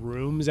some of the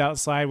rooms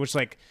outside, which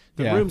like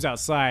the rooms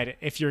outside,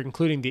 if you're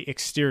including the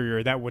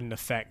exterior, that wouldn't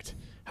affect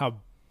how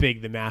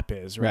big the map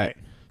is, right?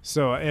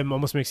 So it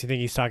almost makes you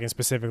think he's talking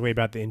specifically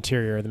about the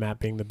interior of the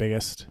map being the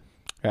biggest.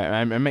 Right,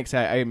 I'm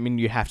excited. I mean,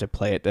 you have to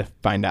play it to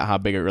find out how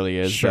big it really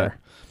is. Sure.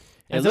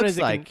 It looks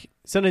like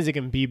sometimes it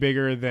can be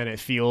bigger than it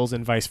feels,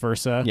 and vice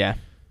versa. Yeah.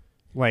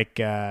 Like,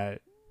 I'm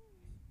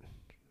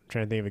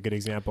trying to think of a good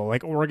example.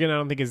 Like Oregon, I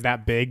don't think is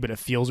that big, but it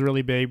feels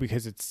really big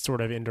because it's sort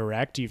of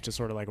indirect. You have to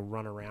sort of like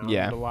run around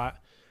a lot.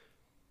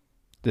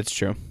 That's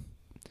true.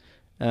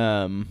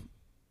 And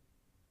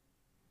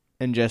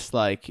just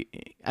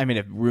like, I mean,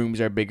 if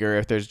rooms are bigger,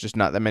 if there's just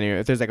not that many,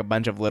 if there's like a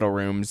bunch of little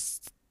rooms,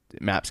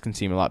 maps can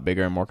seem a lot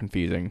bigger and more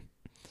confusing.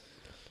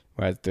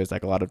 Whereas there's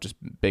like a lot of just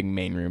big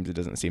main rooms, it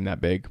doesn't seem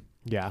that big.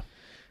 Yeah.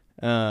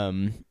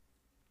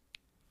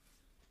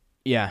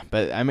 Yeah,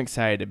 but I'm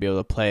excited to be able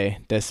to play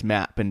this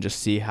map and just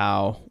see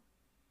how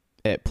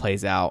it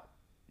plays out.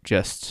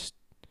 Just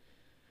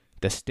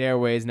the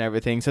stairways and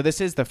everything. So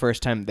this is the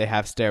first time they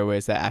have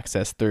stairways that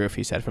access the roof,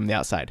 he said, from the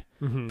outside,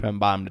 from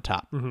bottom to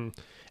top.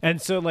 And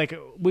so like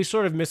we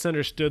sort of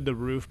misunderstood the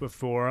roof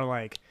before.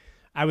 Like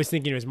I was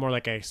thinking it was more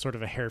like a sort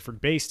of a Hereford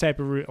base type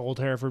of roof, old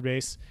Hereford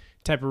base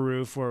type of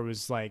roof, where it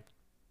was like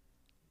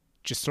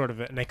just sort of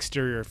an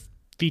exterior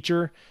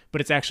feature,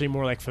 but it's actually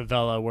more like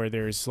Favela, where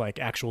there's like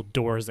actual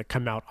doors that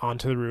come out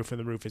onto the roof, and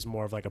the roof is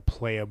more of like a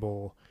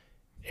playable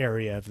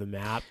area of the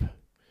map.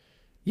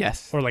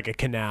 Yes. Or like a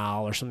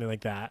canal or something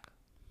like that.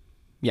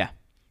 Yeah.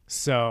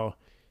 So,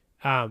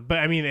 but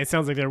I mean, it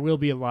sounds like there will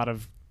be a lot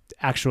of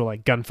actual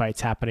like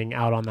gunfights happening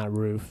out on that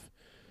roof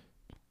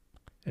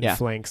and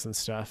flanks and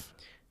stuff.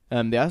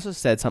 They also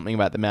said something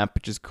about the map,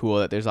 which is cool,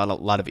 that there's a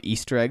lot of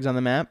Easter eggs on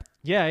the map.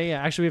 Yeah.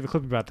 Actually, we have a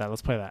clip about that.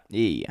 Let's play that.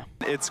 Yeah.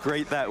 It's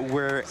great that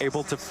we're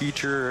able to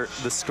feature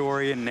the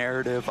story and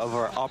narrative of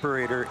our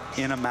operator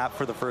in a map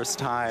for the first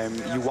time.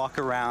 You walk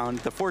around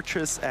the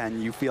fortress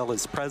and you feel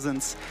his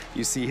presence.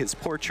 You see his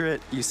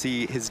portrait. You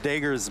see his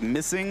dagger is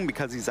missing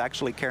because he's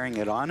actually carrying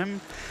it on him.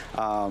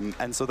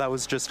 And so that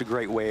was just a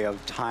great way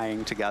of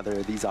tying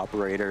together these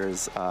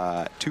operators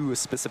to a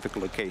specific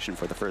location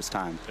for the first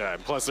time. Yeah,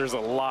 and plus there's a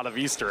lot of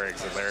Easter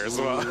eggs in there as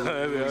well.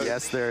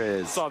 Yes, there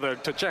is. Saw the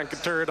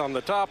Tachanka turret on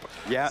the top.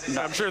 Yeah,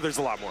 no, I'm sure there's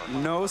a lot more.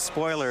 No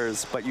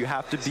spoilers, but you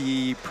have to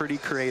be pretty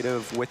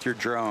creative with your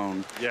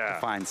drone to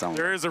find something.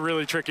 There is a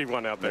really tricky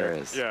one out there.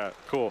 There is. Yeah,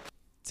 cool.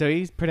 So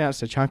he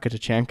pronounced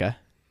Tachanka.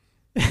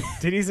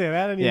 Did he say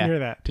that? I didn't even hear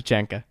that.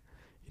 Tachanka.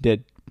 He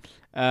did.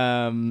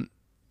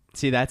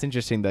 See, that's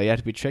interesting, though. You have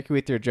to be tricky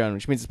with your drone,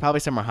 which means it's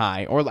probably somewhere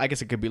high, or I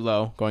guess it could be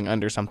low, going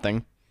under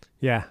something.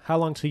 Yeah. How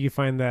long till you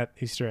find that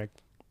Easter egg?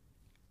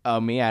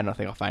 Oh, me? I don't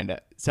think I'll find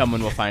it.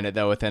 Someone will find it,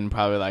 though, within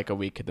probably like a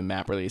week of the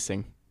map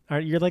releasing.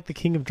 You're like the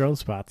king of drone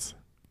spots.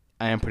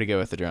 I am pretty good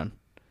with the drone,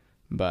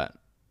 but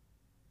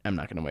I'm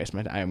not going to waste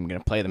my time. I'm going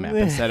to play the map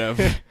instead of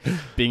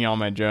being on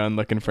my drone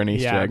looking for an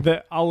Easter egg.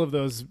 All of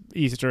those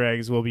Easter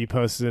eggs will be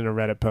posted in a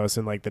Reddit post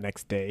in like the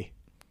next day.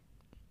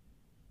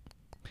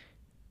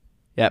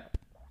 Yep.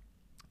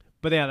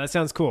 But yeah, that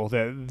sounds cool.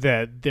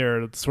 That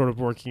they're sort of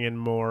working in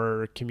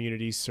more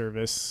community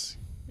service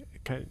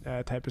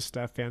type of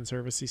stuff, fan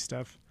servicey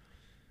stuff.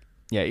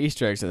 Yeah,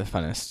 Easter eggs are the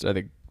funnest.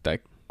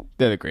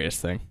 They're the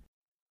greatest thing.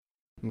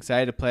 I'm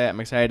excited to play it. I'm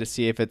excited to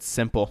see if it's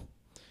simple,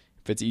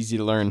 if it's easy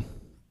to learn.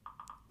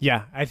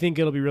 Yeah, I think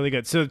it'll be really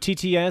good. So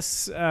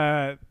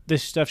TTS,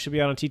 this stuff should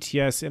be out on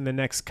TTS in the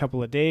next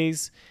couple of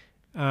days.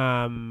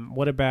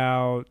 What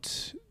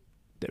about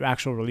the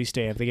actual release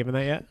date? Have they given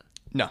that yet?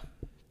 No.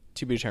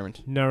 To be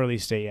determined. No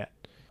release date yet.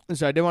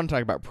 So I did want to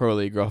talk about Pro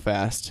League real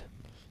fast.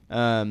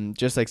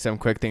 Just like some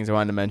quick things I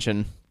wanted to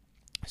mention.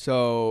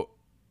 So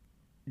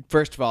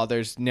first of all,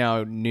 there's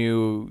now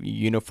new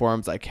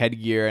uniforms, like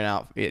headgear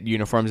and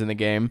uniforms in the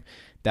game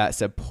that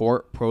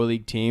support Pro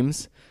League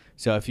teams.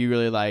 So if you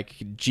really like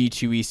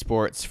G2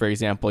 Esports, for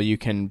example, you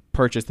can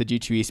purchase the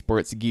G2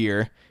 Esports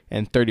gear,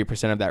 and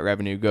 30% of that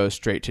revenue goes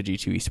straight to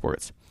G2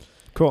 Esports.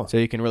 Cool. So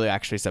you can really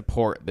actually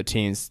support the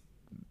teams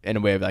in a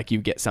way of like you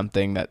get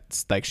something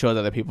that's like shows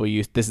other people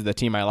this is the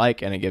team I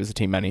like, and it gives the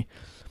team money.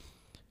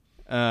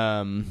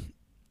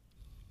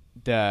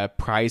 The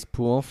prize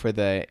pool for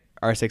the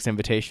R6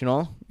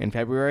 Invitational in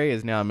February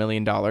is now $1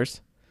 million.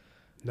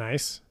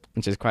 Nice.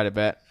 Which is quite a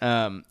bit.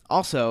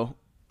 Also,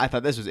 I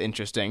thought this was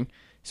interesting.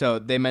 So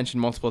they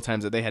mentioned multiple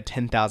times that they had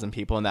 10,000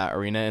 people in that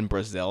arena in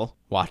Brazil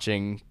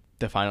watching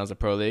the finals of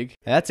Pro League.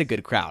 And that's a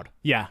good crowd.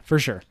 Yeah, for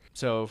sure.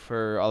 So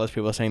for all those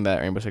people saying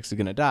that Rainbow Six is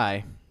going to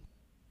die,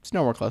 it's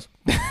nowhere close.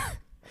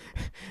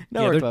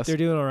 Nowhere close. They're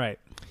doing all right.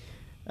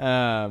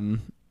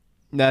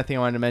 Another thing I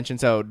wanted to mention,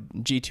 so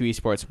G2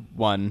 Esports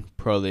won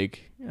Pro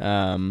League.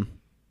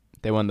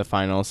 They won the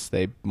finals.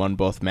 They won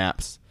both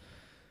maps.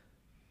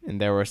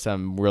 And there were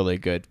some really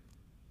good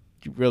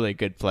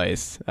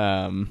plays.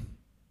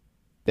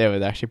 It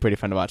was actually pretty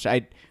fun to watch.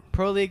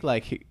 Pro League,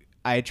 like,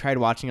 I tried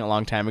watching it a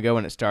long time ago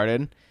when it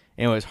started, and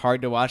it was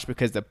hard to watch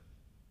because the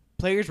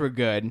players were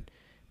good,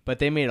 but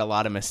they made a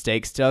lot of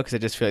mistakes still, because I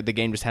just feel like the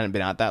game just hadn't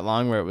been out that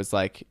long, where it was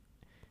like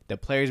the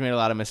players made a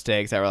lot of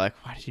mistakes that were like,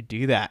 why did you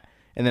do that?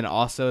 And then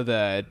also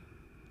the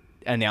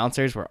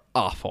announcers were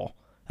awful.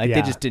 Like,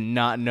 they just did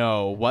not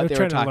know what they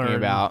were talking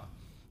about.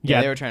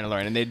 Yeah, they were trying to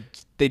learn,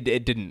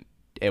 and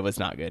it was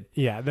not good.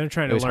 Yeah, they're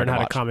trying to learn how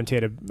to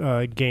commentate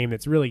a game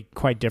that's really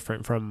quite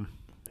different from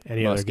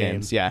any other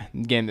game. Yeah,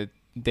 game that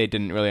they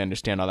didn't really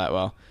understand all that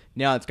well.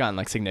 Now it's gotten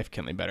like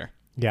significantly better.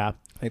 Yeah,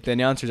 like the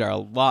announcers are a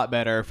lot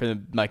better for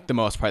the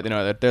most part. They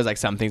know that there's like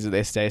some things that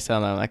they say, so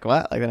I'm like,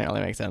 what? Like, that doesn't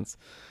really make sense.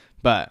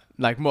 But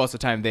like most of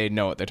the time, they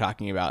know what they're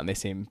talking about, and they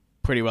seem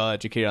pretty well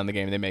educated on the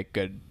game. They make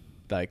good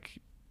like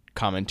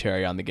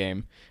commentary on the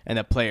game, and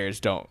the players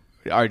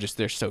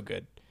they're so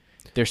good.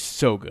 They're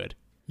so good.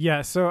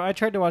 Yeah, so I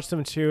tried to watch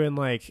them too, and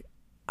like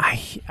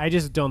I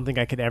just don't think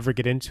I could ever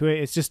get into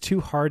it. It's just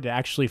too hard to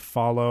actually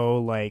follow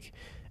like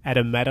at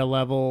a meta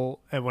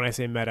level. And when I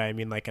say meta, I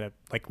mean like at a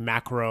like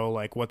macro,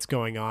 like what's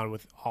going on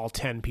with all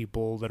 10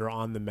 people that are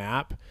on the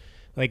map.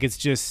 Like, it's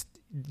just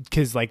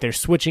because like they're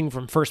switching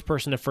from first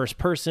person to first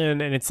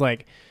person, and it's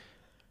like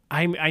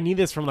I need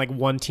this from like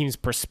one team's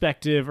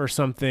perspective or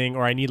something,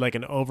 or I need like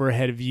an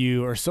overhead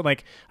view, or so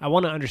like I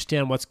want to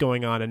understand what's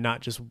going on and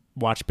not just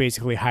watch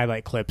basically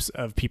highlight clips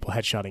of people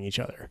headshotting each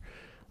other.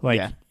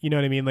 Like, you know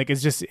what I mean? Like,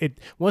 it's just,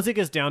 once it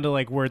gets down to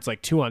like where it's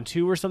like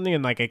 2-on-2 or something,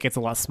 and like it gets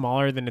a lot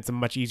smaller, then it's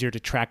much easier to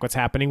track what's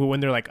happening. But when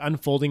they're like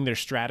unfolding their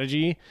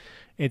strategy,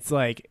 it's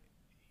like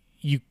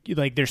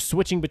they're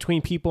switching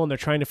between people, and they're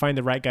trying to find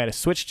the right guy to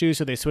switch to.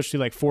 So they switch to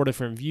like 4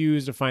 different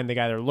views to find the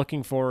guy they're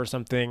looking for or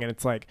something. And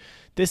it's like,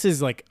 this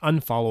is like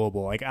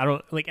unfollowable. Like, I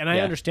don't like, and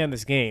I understand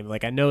this game.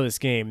 Like, I know this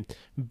game,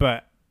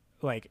 but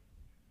like,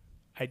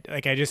 I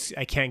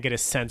can't get a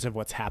sense of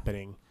what's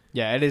happening.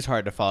 Yeah, it is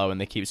hard to follow when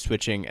they keep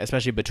switching,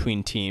 especially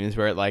between teams,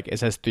 where it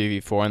says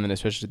 3v4 and then it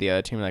switches to the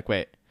other team. Like,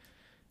 wait,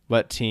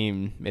 what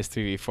team is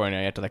 3v4 now?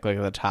 You have to like look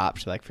at the top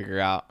to like figure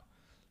out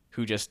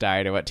who just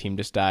died or what team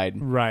just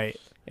died. Right.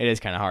 It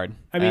is kind of hard.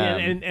 I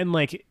mean, and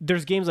like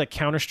there's games like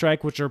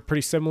Counter-Strike which are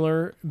pretty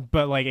similar,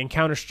 but like in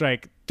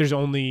Counter-Strike there's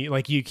only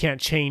like you can't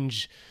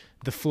change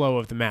the flow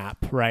of the map,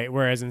 right?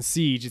 Whereas in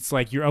Siege it's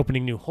like you're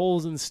opening new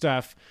holes and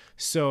stuff,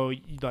 so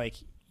like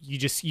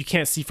you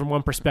can't see from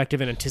one perspective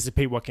and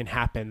anticipate what can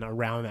happen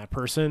around that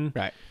person.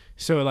 Right.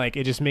 So like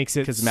it just makes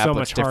it the map so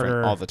looks much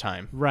harder all the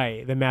time.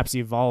 Right. The map's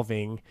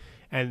evolving,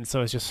 and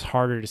so it's just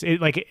harder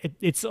to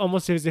it's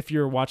almost as if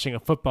you're watching a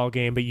football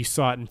game but you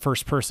saw it in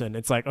first person.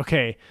 It's like,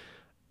 okay,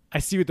 I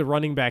see what the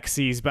running back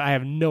sees, but I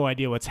have no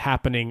idea what's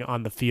happening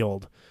on the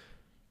field.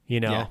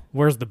 You know,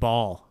 where's the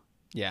ball?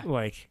 Yeah.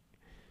 Like,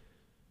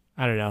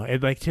 I don't know.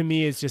 It like, to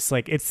me, it's just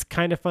like, it's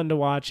kind of fun to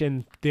watch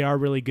and they are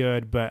really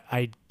good, but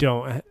I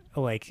don't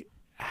like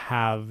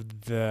have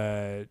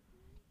I'm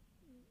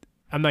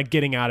not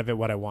getting out of it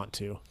what I want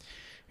to.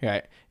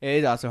 Right. It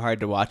is also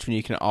hard to watch when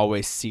you can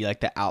always see like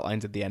the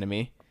outlines of the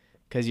enemy.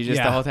 Because you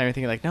just the whole time you're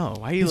thinking like, no,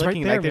 why are you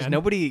looking? Right there, like, there's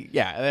nobody.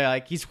 Yeah, they're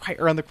like, he's right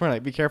around the corner.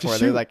 Like, be careful.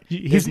 They're like,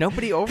 there's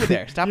nobody over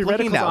there. Stop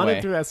looking that way.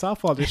 Through that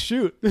softball, just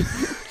shoot.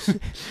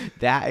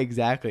 That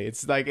exactly.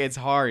 It's like it's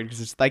hard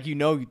because it's like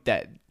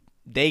that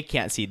they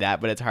can't see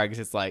that, but it's hard because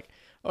it's like,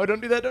 oh,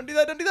 don't do that, don't do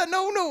that, don't do that.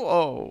 No.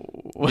 Oh.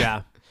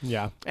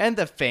 Yeah. And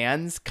the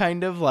fans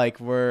kind of like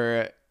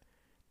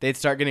they'd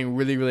start getting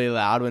really, really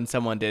loud when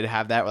someone did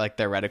have that, where like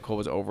their reticle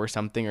was over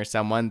something or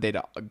someone. They'd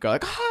go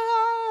like, ah.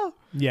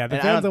 Yeah, the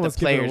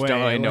players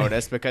don't really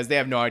notice because they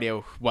have no idea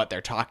what they're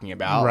talking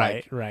about.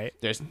 Right.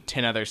 There's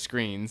 10 other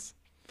screens.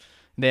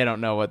 They don't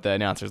know what the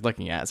announcer's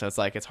looking at, so it's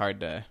like it's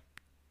hard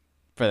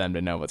for them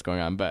to know what's going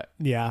on. But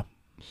yeah.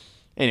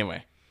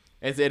 Anyway,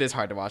 it is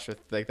hard to watch with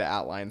like the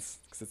outlines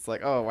because it's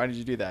like, oh, why did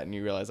you do that? And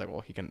you realize like,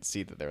 well, he couldn't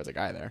see that there was a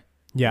guy there.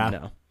 Yeah.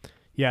 No.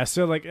 Yeah,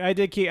 so like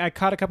I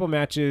caught a couple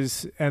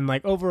matches, and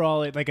like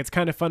overall it's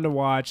kind of fun to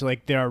watch.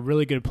 Like there are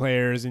really good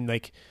players, and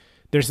like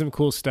there's some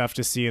cool stuff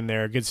to see in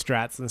there, good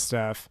strats and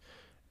stuff.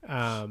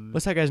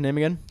 What's that guy's name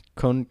again?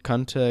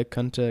 Kanta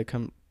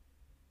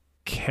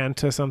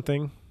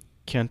something.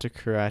 Kanta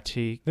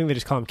Karate. I think they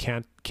just call him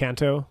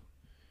Kanto.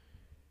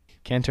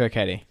 Kanto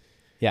Arcade.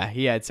 Yeah,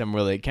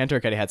 Kanto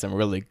Arcade had some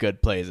really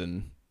good plays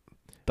in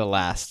the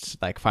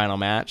last like final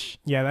match.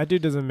 Yeah, that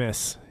dude doesn't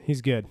miss.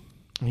 He's good.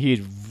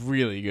 He's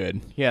really good.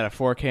 He had a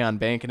 4K on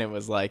bank, and it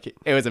was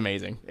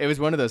amazing. It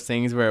was one of those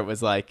things where it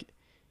was like,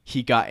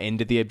 he got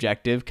into the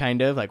objective,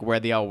 kind of like where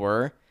they all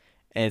were,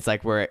 and it's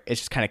like where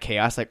it's just kind of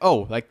chaos. Like,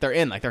 oh, like they're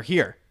in, like they're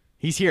here.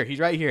 He's here. He's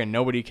right here, and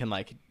nobody can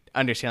like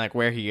understand like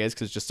where he is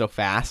because it's just so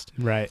fast.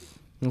 Right.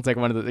 It's like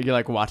one of the you're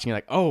like watching, you're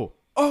like, oh.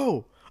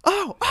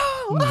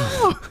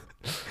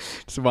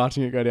 Just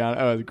watching it go down.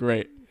 Oh, it was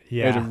great.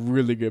 Yeah. It was a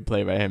really good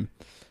play by him.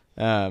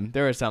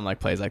 There were some like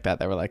plays like that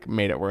were like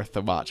made it worth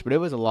the watch, but it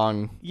was a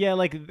long. Yeah,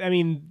 like I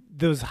mean,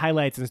 those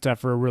highlights and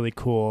stuff are really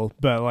cool,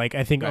 but like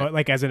I think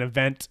like as an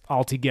event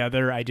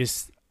altogether, I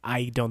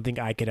don't think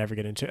I could ever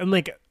get into it. And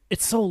like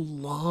it's so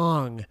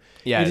long.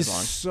 Yeah, it is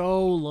long.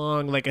 So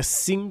long. Like a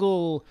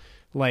single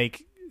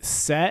like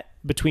set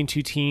between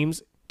two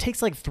teams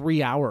takes like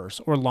 3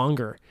 hours or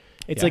longer.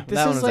 It's like this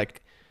that is one was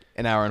like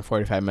an hour and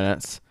 45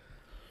 minutes.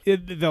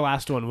 The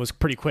last one was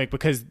pretty quick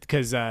because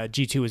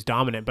G2 was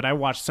dominant, but I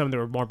watched some that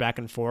were more back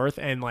and forth,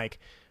 and like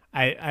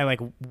I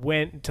like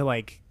went to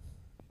like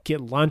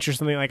get lunch or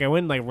something. Like I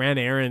went and like ran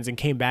errands and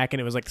came back,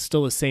 and it was like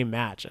still the same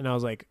match, and I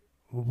was like,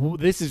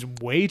 this is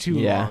way too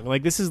long.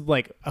 Like this is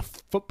like a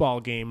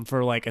football game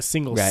for like a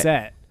single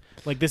set.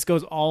 Like this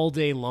goes all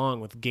day long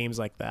with games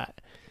like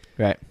that.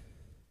 Right.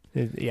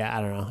 I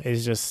don't know.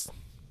 It's just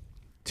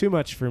too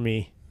much for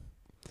me.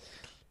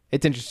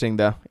 It's interesting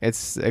though.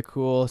 It's a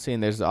cool scene.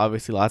 There's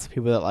obviously lots of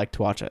people that like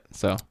to watch it.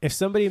 So if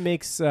somebody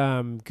makes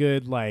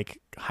good like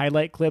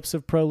highlight clips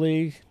of Pro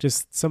League,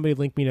 just somebody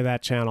link me to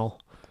that channel.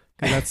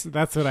 'Cause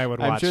that's what I would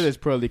watch. I'm sure there's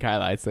Pro League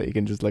highlights that you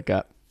can just look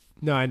up.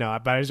 No, I know,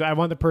 but I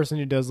want the person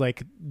who does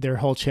like their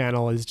whole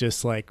channel is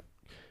just like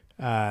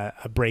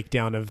a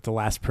breakdown of the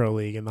last Pro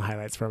League and the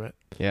highlights from it.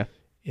 Yeah,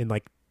 in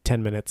like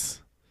 10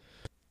 minutes.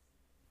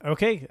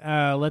 Okay,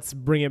 let's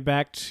bring it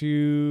back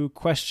to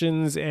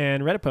questions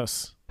and Reddit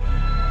posts.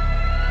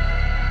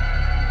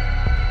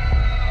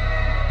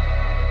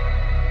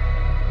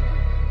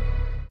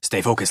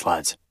 Stay focused,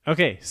 lads.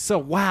 Okay, so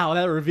wow,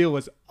 that reveal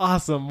was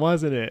awesome,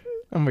 wasn't it?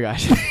 Oh my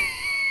gosh.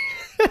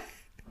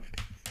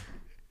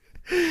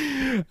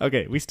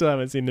 Okay, we still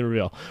haven't seen the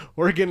reveal.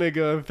 We're going to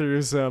go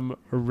through some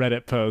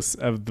Reddit posts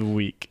of the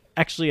week.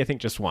 Actually, I think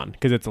just one,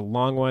 because it's a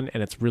long one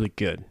and it's really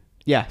good.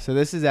 Yeah, so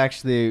this is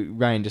actually,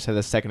 Ryan just said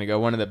this a second ago,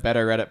 one of the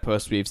better Reddit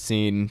posts we've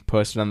seen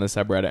posted on the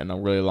subreddit in a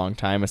really long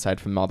time,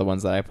 aside from all the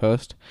ones that I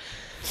post.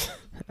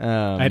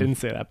 I didn't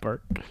say that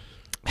part.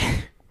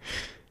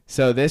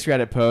 So this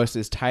Reddit post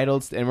is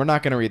titled, and we're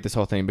not going to read this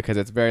whole thing because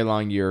it's very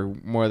long. You're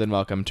more than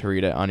welcome to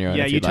read it on your own.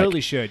 Yeah, if you you'd totally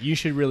like. should. You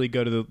should really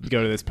go to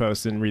this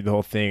post and read the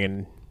whole thing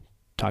and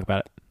talk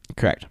about it.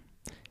 Correct.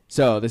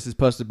 So this is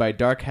posted by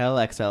Dark Hell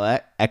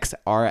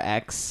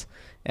XRX,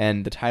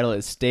 and the title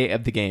is State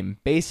of the Game.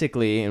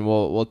 Basically, and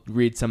we'll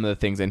read some of the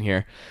things in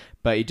here,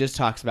 but he just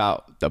talks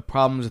about the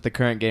problems with the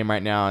current game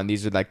right now, and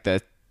these are like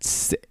the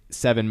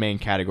 7 main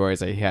categories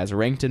that he has: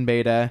 ranked in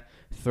beta,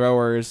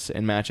 throwers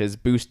in matches,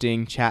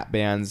 boosting, chat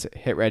bans,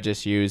 hit reg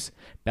issues,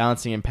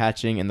 balancing and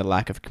patching, and the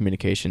lack of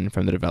communication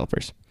from the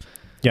developers.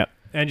 Yep.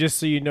 And just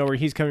so you know where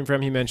he's coming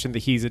from, he mentioned that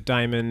he's a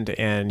diamond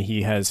and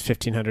he has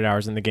 1,500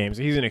 hours in the game,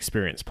 so he's an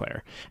experienced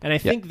player. And I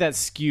think that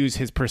skews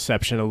his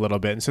perception a little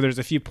bit. And so there's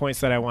a few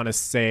points that I want to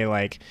say,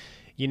 like,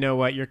 you know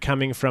what, you're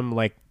coming from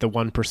like the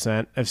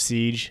 1% of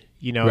Siege,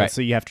 you know,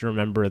 so you have to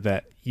remember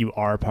that you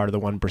are part of the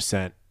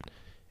 1%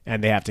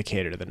 and they have to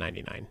cater to the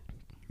 99.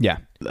 Yeah.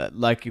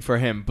 Like for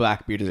him,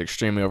 Blackbeard is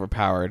extremely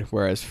overpowered,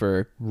 whereas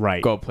for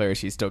gold players,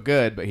 he's still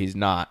good, but he's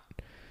not.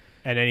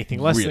 And anything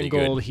less really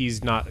than gold,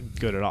 he's not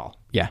good at all.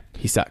 Yeah,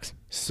 he sucks.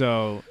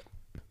 So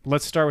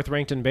let's start with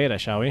ranked in beta,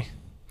 shall we?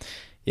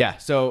 Yeah,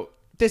 so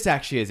this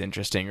actually is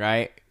interesting,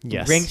 right?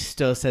 Yes. Ranked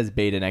still says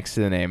beta next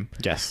to the name.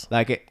 Yes.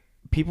 Like,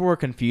 people were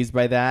confused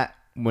by that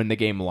when the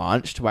game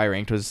launched, why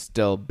ranked was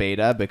still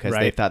beta, because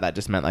they thought that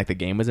just meant like the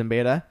game was in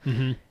beta.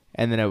 Mm-hmm.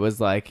 And then it was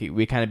like,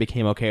 we kind of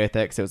became okay with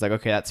it, because it was like,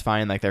 okay, that's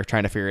fine. Like, they're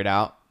trying to figure it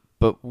out.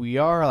 But we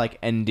are like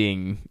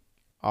ending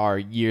our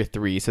year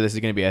 3. So this is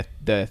going to be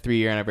the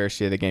 3-year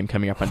anniversary of the game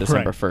coming up on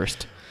December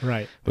 1st.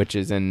 Right. Which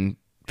is in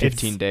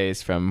 15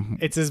 days from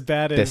It's as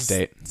bad this as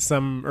date.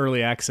 Some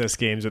early access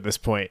games at this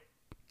point.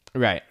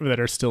 Right. That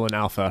are still in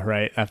alpha,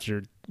 right?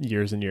 After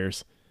years and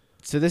years.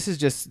 So this is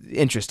just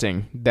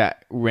interesting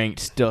that ranked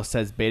still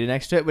says beta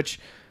next to it, which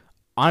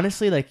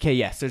honestly, like, okay,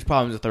 yes, there's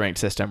problems with the ranked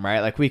system,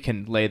 right? Like, we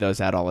can lay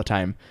those out all the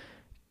time.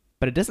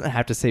 But it doesn't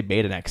have to say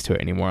beta next to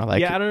it anymore.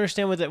 Like, yeah, I don't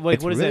understand what that.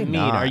 Like, what does really that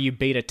mean? not. Are you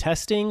beta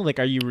testing? Like,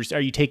 are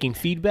you taking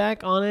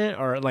feedback on it,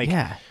 or like,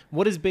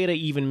 what does beta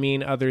even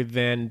mean other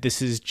than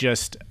this is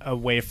just a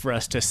way for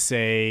us to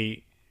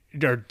say,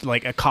 or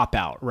like a cop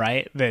out,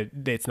 right?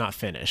 That it's not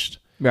finished,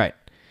 right?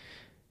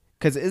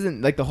 Because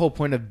isn't like the whole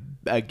point of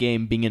a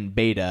game being in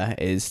beta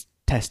is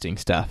testing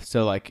stuff.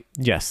 So like,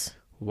 yes,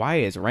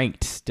 why is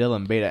ranked still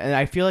in beta? And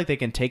I feel like they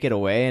can take it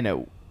away, and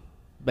it.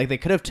 Like, they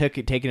could have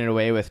taken it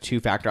away with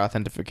 2-factor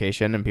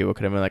authentication, and people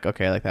could have been like,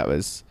 okay, like, that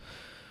was,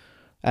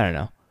 I don't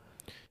know.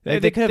 They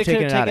could have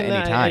taken it out at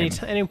any time.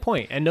 At any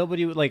point. And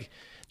nobody would, like,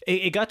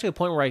 it got to a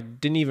point where I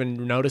didn't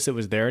even notice it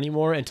was there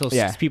anymore until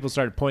people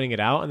started pointing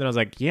it out. And then I was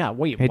like, yeah,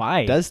 wait,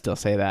 why? It does still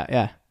say that,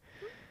 yeah.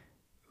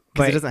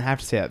 Because it doesn't have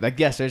to say that. Like,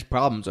 yes, there's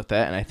problems with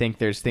it, and I think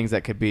there's things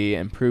that could be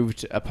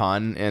improved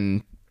upon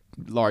in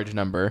large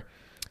number.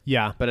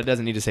 Yeah. But it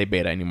doesn't need to say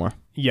beta anymore.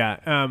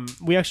 Yeah.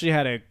 We actually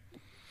had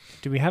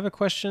do we have a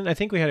question? I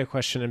think we had a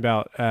question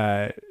about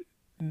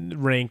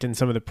ranked and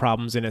some of the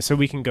problems in it, so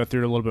we can go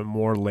through it a little bit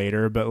more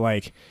later, but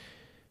like,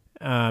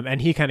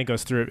 and he kind of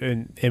goes through it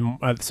in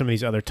some of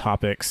these other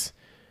topics.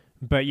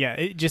 But yeah,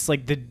 it just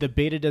like the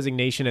beta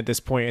designation at this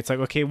point, it's like,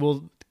 okay,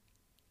 well,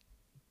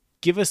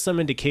 give us some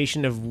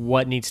indication of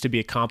what needs to be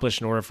accomplished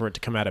in order for it to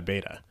come out of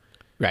beta.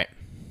 Right.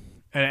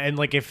 And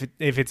like, if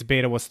it's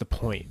beta, what's the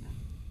point?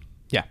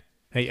 Yeah.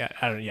 I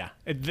don't. Yeah,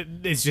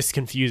 it's just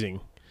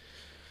confusing.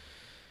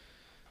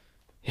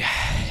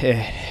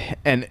 Yeah,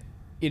 and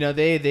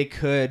they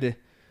could.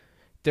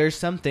 There's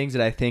some things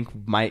that I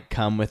think might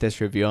come with this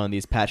reveal and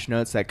these patch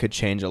notes that could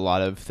change a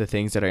lot of the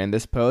things that are in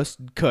this post.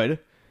 Could,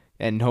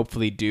 and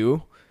hopefully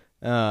do.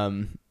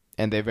 And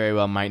they very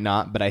well might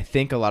not. But I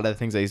think a lot of the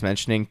things that he's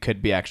mentioning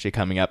could be actually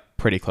coming up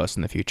pretty close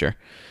in the future.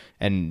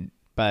 And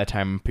by the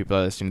time people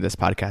are listening to this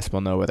podcast,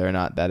 we'll know whether or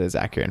not that is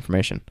accurate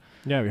information.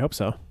 Yeah, we hope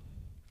so.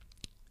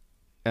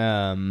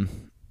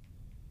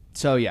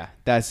 So yeah,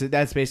 that's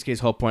basically his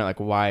whole point. Like,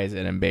 why is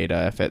it in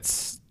beta if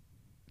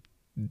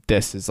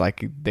this is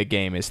like the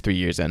game is 3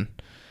 years in?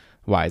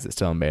 Why is it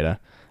still in beta?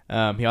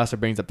 He also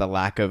brings up the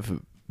lack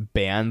of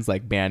bans,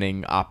 like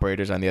banning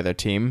operators on the other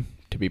team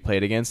to be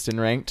played against in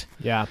ranked.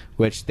 Yeah,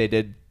 which they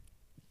did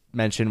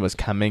mention was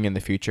coming in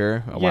the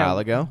future a while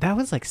ago. That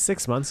was like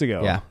 6 months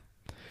ago. Yeah.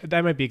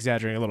 That might be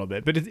exaggerating a little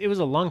bit, but it was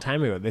a long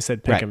time ago. They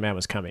said Pick and Ban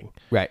was coming.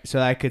 Right. So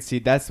I could see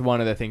that's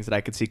one of the things that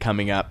I could see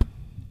coming up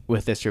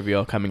with this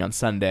reveal coming on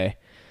Sunday.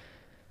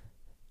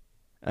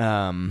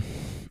 And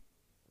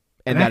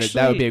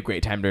that would be a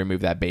great time to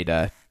remove that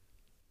beta.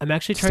 I'm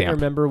actually trying to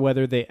remember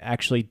whether they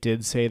actually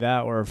did say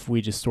that or if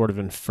we just sort of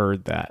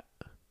inferred that.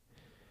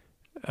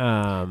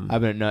 I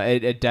don't know.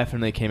 It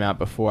definitely came out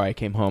before I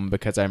came home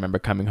because I remember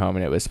coming home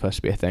and it was supposed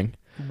to be a thing.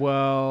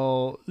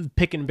 Well,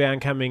 Pick and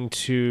Ban coming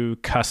to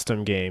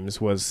custom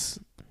games was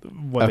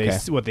what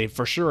they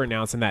for sure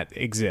announced, and that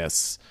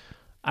exists.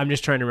 I'm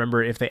just trying to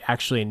remember if they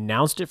actually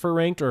announced it for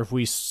ranked or if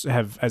we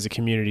have, as a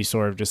community,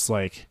 sort of just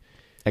like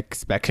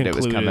expected it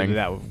was coming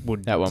that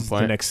would at one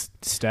point. The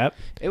next step.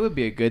 It would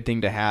be a good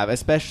thing to have,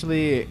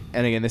 especially,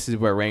 and again, this is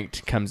where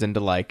ranked comes into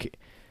like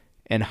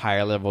in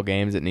higher level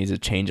games. It needs to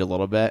change a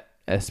little bit,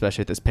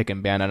 especially with this Pick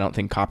and Ban. I don't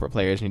think copper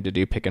players need to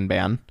do Pick and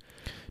Ban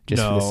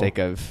just for the sake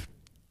of.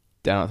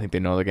 I don't think they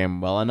know the game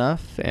well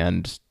enough,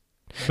 and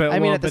I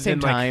mean at the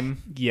same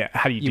time,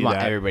 how do you want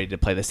everybody to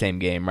play the same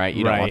game, right?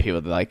 You don't want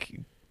people to like.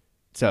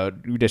 So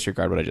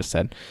disregard what I just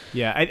said.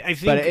 Yeah, I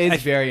think, but it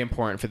is very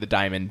important for the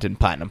diamond and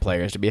platinum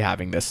players to be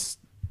having this.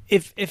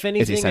 If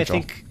anything, I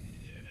think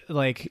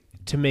like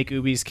to make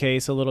Ubi's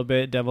case a little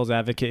bit, devil's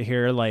advocate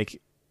here,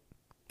 like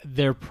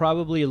they're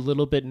probably a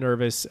little bit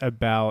nervous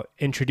about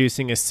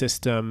introducing a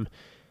system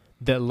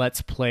that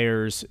lets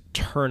players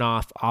turn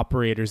off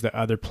operators that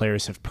other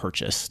players have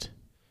purchased.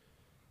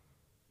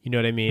 You know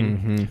what I mean?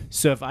 Mm-hmm.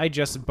 So if I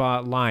just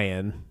bought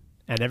Lion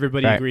and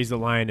everybody agrees the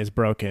Lion is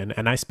broken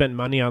and I spent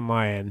money on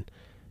Lion,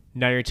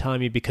 now you're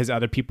telling me because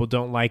other people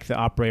don't like the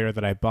operator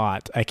that I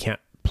bought, I can't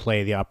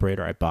play the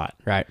operator I bought.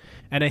 Right.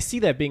 And I see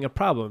that being a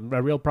problem,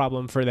 a real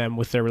problem for them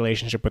with their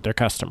relationship with their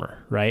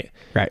customer, right?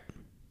 Right.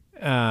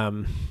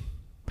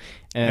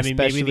 And I mean,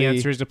 maybe the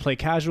answer is to play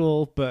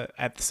casual, but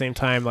at the same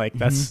time, like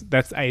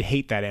that's I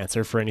hate that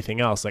answer for anything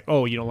else. Like,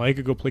 oh, you don't like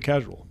it, go play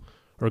casual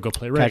or go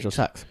play ranked. Casual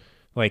sucks.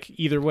 Like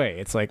either way,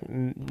 it's like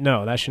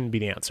no, that shouldn't be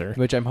the answer.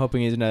 Which I'm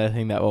hoping is another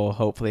thing that will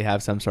hopefully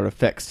have some sort of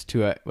fix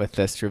to it with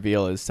this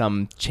reveal, is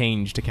some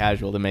change to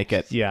casual to make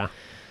it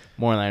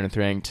more in line with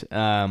ranked.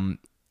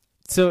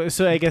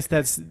 So I guess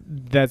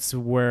that's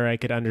where I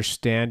could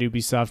understand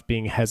Ubisoft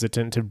being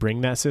hesitant to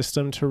bring that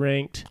system to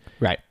ranked.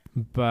 Right.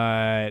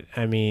 But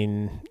I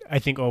mean, I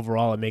think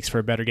overall it makes for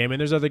a better game, and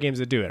there's other games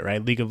that do it,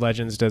 right? League of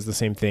Legends does the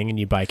same thing, and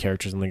you buy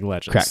characters in League of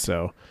Legends. Correct.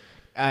 So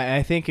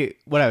I think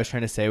what I was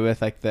trying to say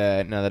with like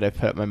now that I've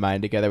put my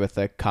mind together with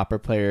the copper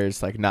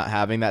players like not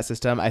having that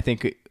system, I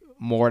think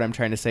more what I'm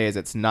trying to say is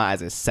it's not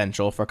as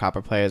essential for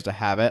copper players to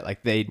have it.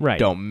 Like they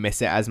don't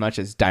miss it as much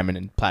as diamond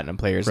and platinum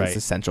players. It's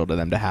essential to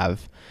them to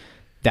have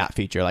that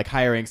feature. Like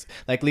higher ranks,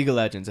 like League of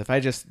Legends. If I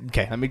just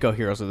let me go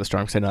Heroes of the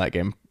Storm because I know that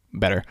game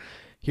better.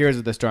 Heroes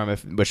of the Storm,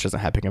 which doesn't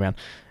have Pick and Ban.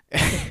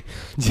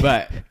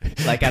 But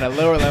like at a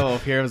lower level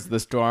of Heroes of the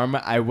Storm,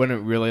 I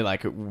wouldn't really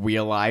like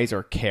realize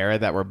or care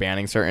that we're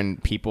banning certain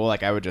people.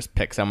 Like I would just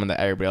pick someone that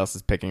everybody else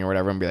is picking or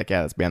whatever and be like,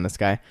 yeah, let's ban this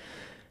guy.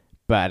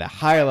 But at a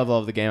higher level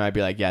of the game, I'd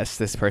be like, yes,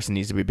 this person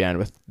needs to be banned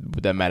with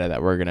the meta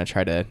that we're going to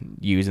try to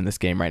use in this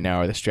game right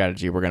now, or the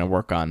strategy we're going to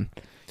work on.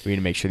 We need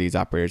to make sure these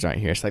operators aren't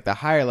here. So like the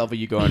higher level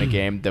you go in a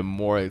game, the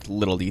more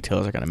little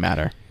details are going to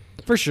matter.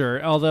 For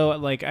sure. Although,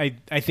 like,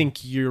 I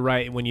think you're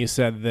right when you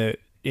said that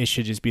it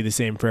should just be the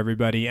same for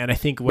everybody. And I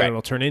think what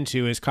it'll turn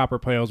into is copper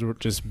players will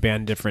just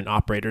ban different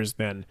operators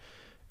than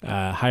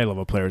high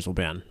level players will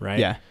ban, right?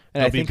 Yeah.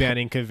 And they'll be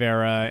banning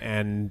Kavera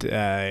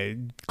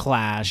and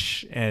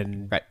Clash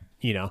and,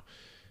 you know,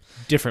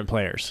 different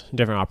players,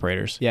 different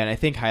operators. Yeah, and I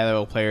think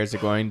high-level players are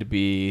going to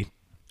be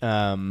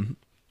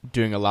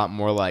doing a lot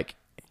more like...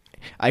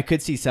 I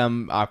could see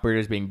some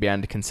operators being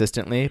banned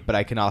consistently, but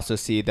I can also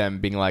see them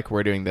being like,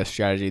 we're doing this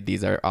strategy.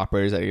 These are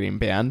operators that are getting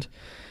banned.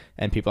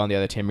 And people on the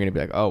other team are going to be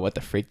like, oh, what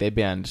the freak? They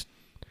banned,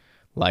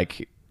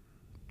 like,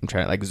 I'm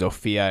trying to, like,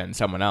 Zofia and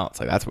someone else.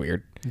 Like, that's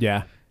weird.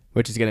 Yeah.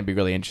 Which is going to be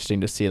really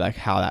interesting to see, like,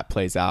 how that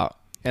plays out.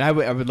 And I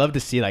would love to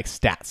see, like,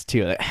 stats,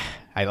 too. Like,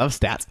 I love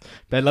stats.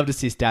 But I'd love to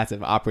see stats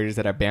of operators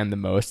that are banned the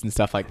most and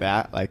stuff like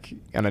that, like,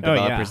 on a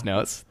developer's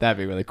notes. That'd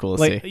be really cool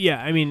to see.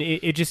 Yeah, I mean,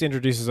 it just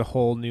introduces a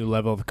whole new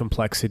level of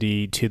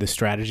complexity to the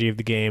strategy of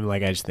the game.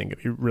 Like, I just think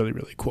it'd be really,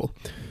 really cool.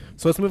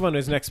 So let's move on to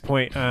his next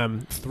point,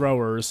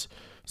 throwers.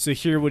 So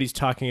here what he's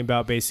talking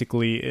about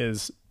basically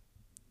is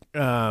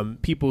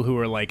people who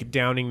are like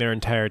downing their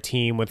entire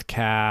team with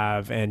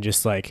Cav and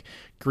just like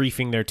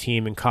griefing their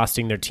team and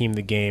costing their team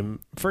the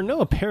game for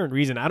no apparent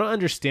reason. I don't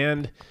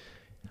understand.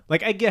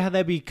 Like, I get how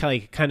that'd be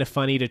like kind of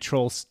funny to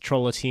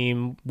troll a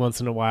team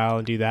once in a while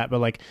and do that, but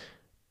like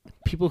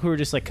people who are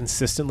just like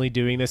consistently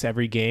doing this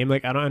every game,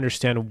 like I don't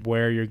understand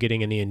where you're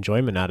getting any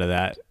enjoyment out of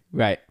that.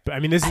 Right. But I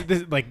mean, this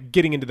like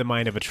getting into the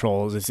mind of a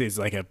troll is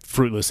like a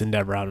fruitless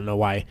endeavor. I don't know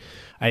why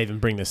I even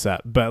bring this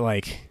up, but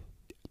like,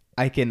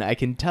 I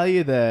can tell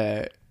you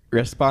the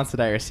response that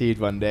I received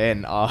one day,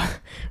 and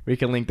we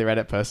can link the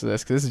Reddit post to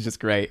this because this is just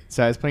great.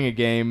 So I was playing a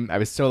game. I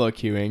was solo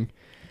queuing,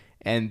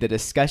 and the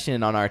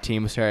discussion on our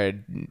team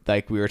started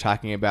like we were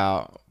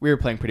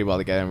playing pretty well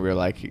together, and we were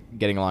like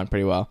getting along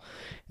pretty well.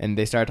 And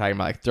they started talking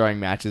about like throwing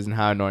matches and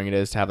how annoying it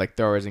is to have like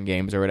throwers in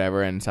games or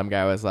whatever. And some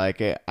guy was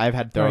like, I've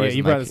had throwers. Oh, yeah,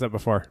 you brought this up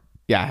before.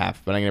 Yeah, I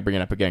have, but I'm going to bring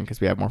it up again because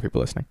we have more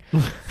people listening.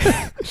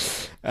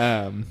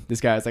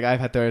 This guy was like, I've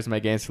had throwers in my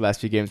games for the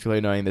last few games, really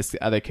annoying. This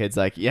other kid's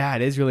like, yeah,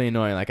 it is really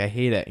annoying. Like, I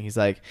hate it. And he's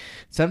like,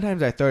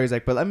 sometimes I throw. He's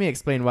like, but let me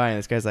explain why. And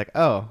this guy's like,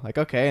 oh, like,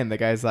 okay. And the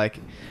guy's like,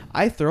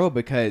 I throw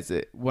because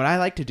what I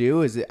like to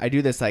do is I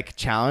do this like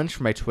challenge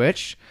for my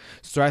Twitch.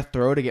 So I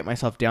throw to get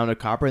myself down to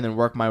copper and then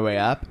work my way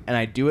up. And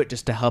I do it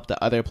just to help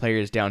the other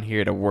players down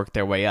here to work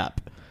their way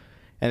up.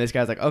 And this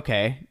guy's like,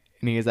 okay.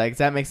 And he's like, does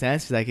that make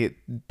sense? He's like,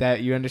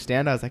 that you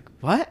understand? I was like,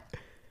 what?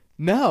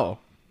 No,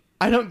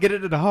 I don't get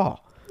it at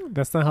all.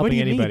 That's not helping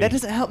anybody. That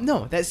doesn't help.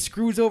 No, that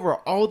screws over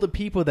all the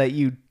people that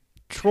you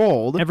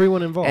trolled.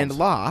 Everyone involved. And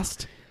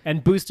lost.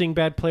 And boosting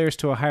bad players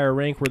to a higher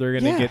rank where they're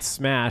going to get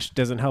smashed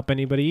doesn't help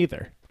anybody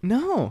either.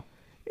 No.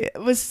 It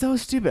was so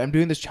stupid. I'm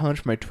doing this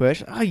challenge for my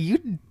Twitch. Oh,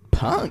 you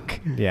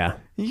punk. Yeah.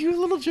 You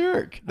little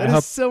jerk. That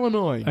is so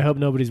annoying. I hope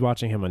nobody's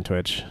watching him on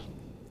Twitch.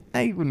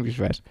 I wouldn't be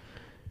surprised.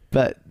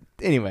 But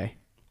anyway,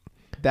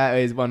 that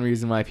is one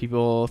reason why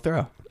people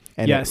throw.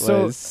 And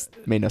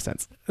made no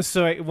sense.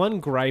 So one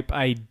gripe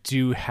I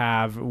do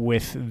have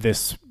with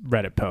this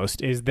Reddit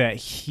post is that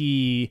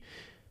he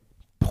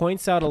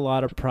points out a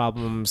lot of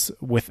problems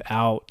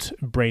without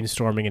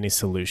brainstorming any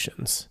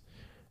solutions.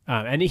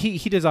 And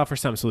he does offer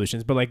some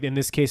solutions, but like in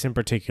this case in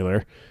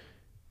particular,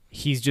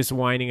 he's just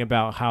whining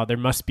about how there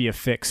must be a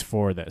fix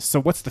for this. So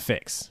what's the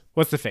fix?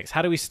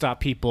 How do we stop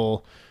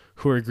people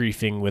who are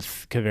griefing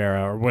with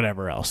Caveira or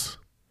whatever else?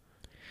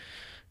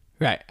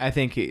 Right. I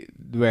think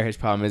where his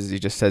problem is he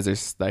just says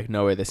there's like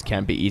no way this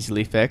can be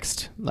easily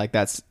fixed. Like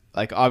that's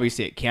like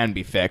obviously it can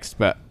be fixed,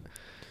 but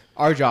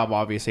our job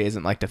obviously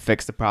isn't like to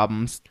fix the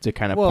problems, to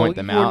kind of point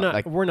them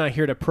out. We're not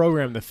here to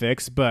program the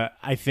fix, but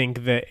I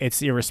think that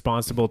it's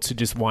irresponsible to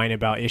just whine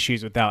about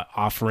issues without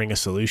offering a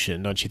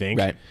solution, don't you think?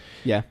 Right.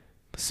 Yeah.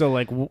 So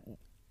like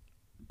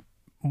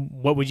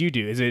what would you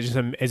do? Is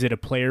it a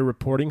player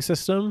reporting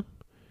system?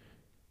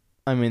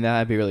 I mean,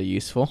 that'd be really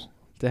useful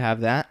to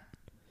have that.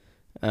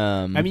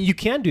 I mean, you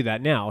can do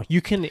that now. You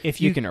can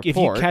if you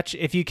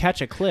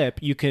catch a clip,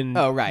 you can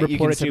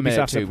report it to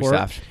Ubisoft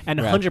support, and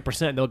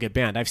 100% they'll get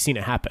banned. I've seen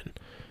it happen.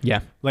 Yeah,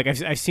 like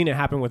I've seen it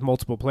happen with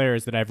multiple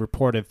players that I've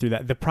reported through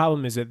that. The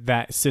problem is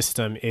that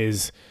system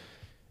is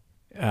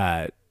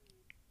kind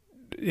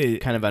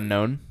of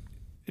unknown.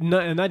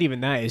 Not even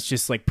that. It's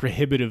just like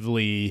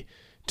prohibitively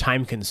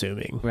time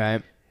consuming.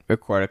 Right.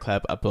 Record a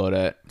clip, upload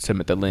it,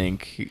 submit the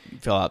link,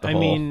 fill out the whole... I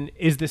mean,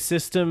 is the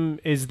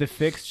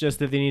fix just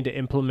that they need to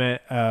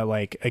implement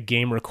like a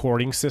game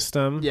recording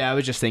system? Yeah, I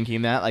was just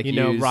thinking that. Like,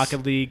 know,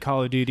 Rocket League,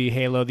 Call of Duty,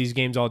 Halo, these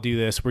games all do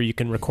this where you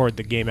can record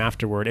the game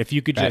afterward. If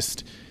you could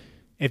just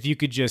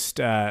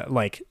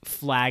like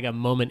flag a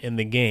moment in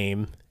the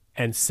game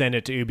and send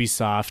it to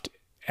Ubisoft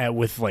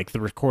with like the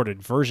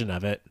recorded version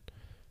of it,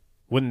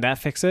 wouldn't that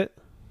fix it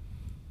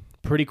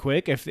pretty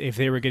quick if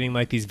they were getting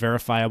like these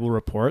verifiable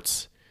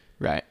reports?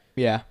 Right.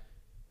 Yeah.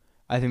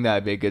 I think that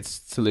would be a good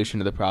solution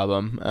to the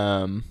problem.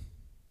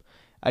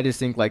 I just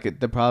think like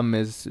the problem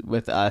is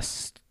with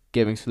us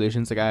giving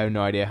solutions. Like I have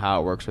no idea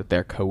how it works with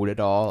their code at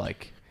all.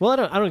 Like, well,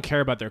 I don't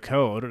care about their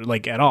code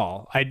like at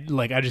all. I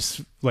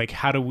just like,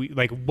 how do we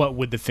like, what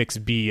would the fix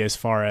be as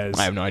far as,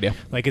 I have no idea.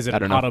 Like, is it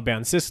an auto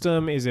ban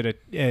system? Is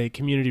it a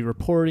community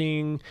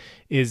reporting?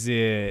 Is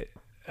it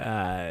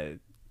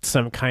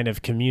some kind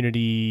of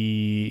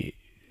community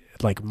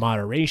like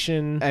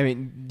moderation? I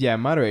mean, yeah,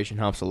 moderation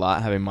helps a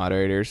lot, having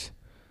moderators.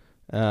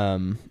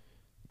 Because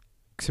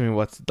I mean,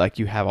 what's like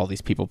you have all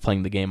these people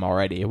playing the game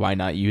already. Why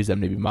not use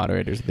them to be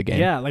moderators of the game?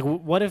 Yeah, like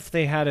what if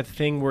they had a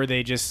thing where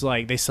they just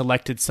like they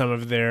selected some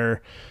of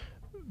their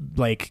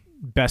like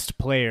best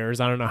players.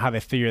 I don't know how they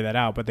figure that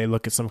out, but they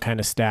look at some kind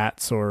of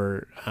stats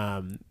or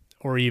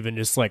even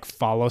just like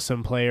follow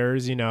some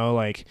players, you know,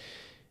 like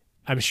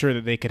I'm sure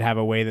that they could have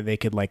a way that they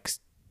could like,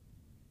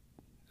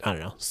 I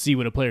don't know, see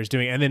what a player's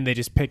doing. And then they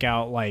just pick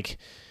out like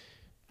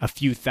a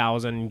few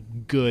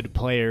thousand good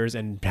players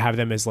and have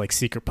them as like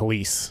secret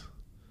police.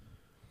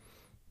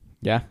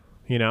 Yeah.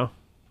 You know,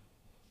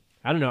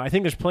 I don't know. I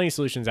think there's plenty of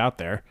solutions out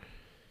there.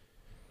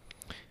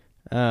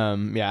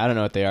 Yeah, I don't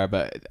know what they are,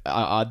 but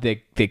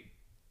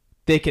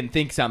they can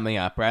think something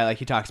up, right? Like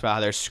he talks about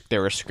how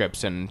there were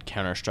scripts in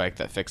Counter-Strike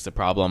that fixed the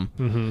problem.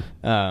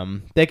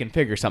 Mm-hmm. They can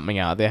figure something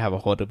out. They have a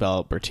whole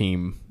developer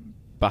team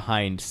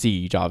behind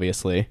Siege,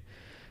 obviously.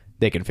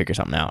 They can figure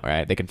something out,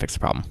 right? They can fix the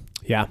problem.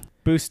 Yeah.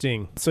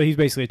 Boosting. So he's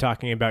basically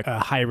talking about a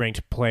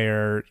high-ranked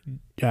player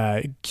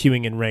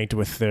queuing in ranked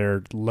with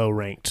their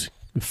low-ranked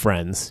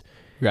friends.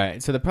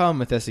 Right. So the problem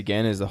with this,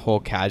 again, is the whole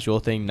casual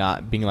thing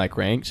not being like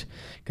ranked.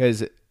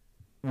 Because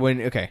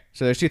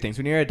so there's two things.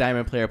 When you're a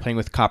diamond player playing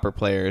with copper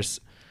players,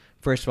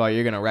 first of all,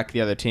 you're going to wreck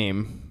the other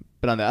team.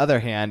 But on the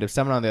other hand, if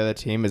someone on the other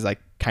team is like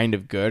kind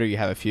of good, or you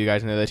have a few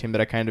guys on the other team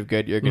that are kind of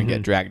good, you're going to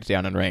get dragged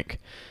down in rank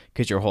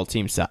because your whole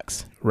team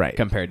sucks, right,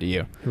 compared to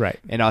you. Right.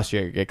 And also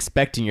you're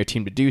expecting your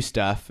team to do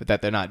stuff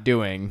that they're not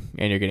doing,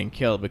 and you're getting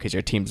killed because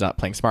your team's not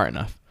playing smart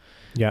enough.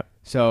 Yep.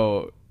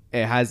 So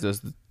it has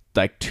those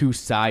like two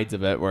sides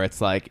of it where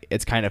it's like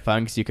it's kind of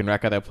fun because you can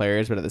wreck other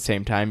players, but at the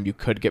same time you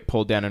could get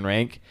pulled down in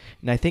rank.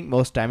 And I think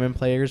most diamond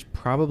players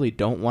probably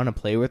don't want to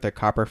play with their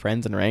copper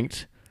friends in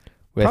ranked.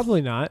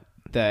 Probably not.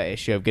 The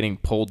issue of getting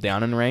pulled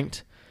down in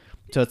ranked.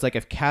 So it's like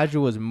if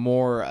casual was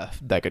more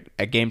like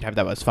a game type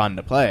that was fun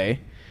to play,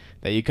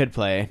 that you could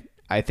play,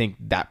 I think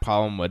that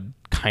problem would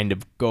kind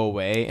of go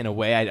away. In a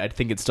way, I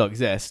think it still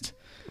exists,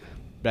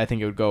 but I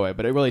think it would go away.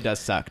 But it really does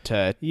suck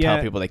to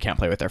tell people they can't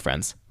play with their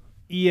friends.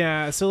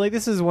 Yeah, so like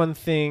this is one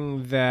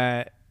thing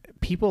that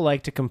people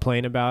like to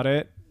complain about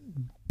it,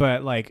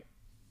 but like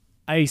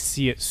I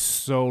see it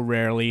so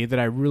rarely that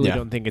I really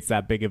don't think it's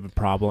that big of a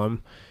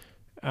problem.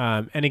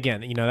 And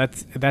again, you know,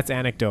 that's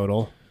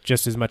anecdotal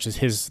just as much as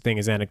his thing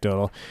is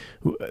anecdotal.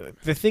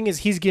 The thing is,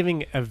 he's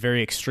giving a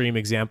very extreme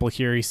example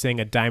here. He's saying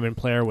a diamond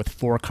player with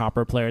 4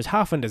 copper players.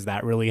 How often does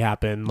that really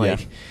happen?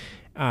 Like,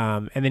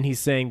 and then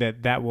he's saying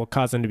that will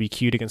cause them to be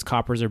queued against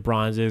coppers or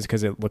bronzes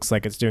because it looks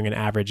like it's doing an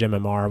average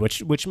MMR,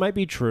 which might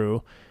be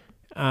true.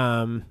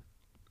 I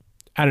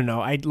don't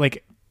know. I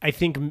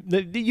think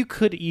you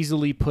could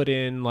easily put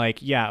in like,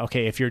 yeah,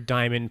 okay, if you're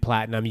diamond,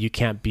 platinum, you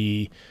can't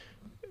be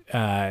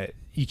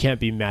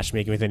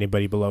matchmaking with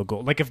anybody below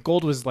gold. Like if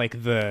gold was like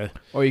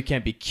or you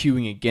can't be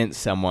queuing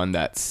against someone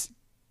that's,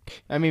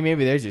 I mean,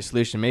 maybe there's your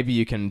solution. Maybe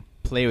you can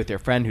play with your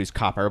friend who's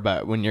copper,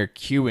 but when you're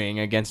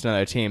queuing against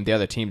another team, the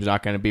other team's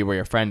not going to be where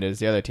your friend is.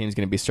 The other team's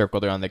going to be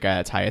circled around the guy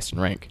that's highest in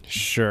rank.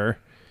 Sure.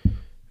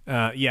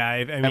 Yeah,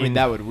 I mean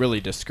that would really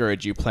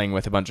discourage you playing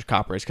with a bunch of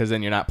coppers, because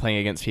then you're not playing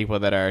against people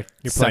that are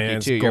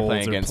sucky too. You're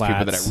playing against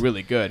people that are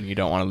really good, and you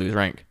don't want to lose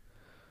rank.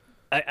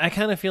 I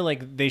kind of feel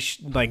like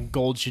like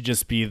gold should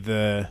just be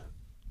the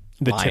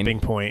tipping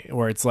point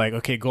where it's like,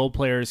 okay, gold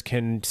players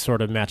can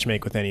sort of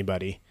matchmake with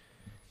anybody,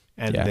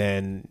 and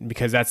then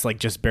because that's like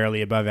just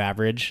barely above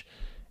average,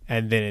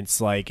 and then it's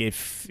like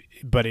if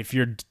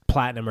you're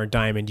platinum or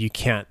diamond, you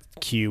can't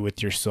queue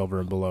with your silver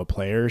and below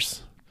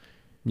players.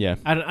 Yeah,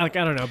 I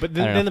don't know, but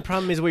then the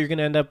problem is what you're going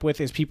to end up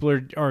with is people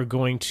are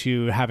going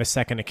to have a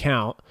second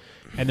account,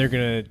 and they're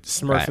going to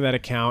smurf for that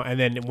account, and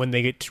then when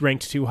they get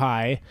ranked too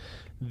high,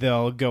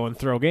 they'll go and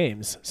throw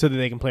games so that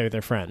they can play with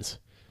their friends.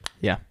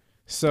 Yeah.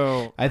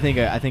 So I think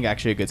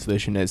actually a good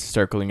solution is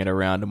circling it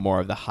around more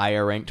of the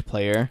higher ranked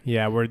player.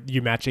 Yeah, where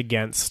you match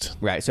against.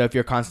 Right. So if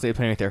you're constantly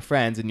playing with your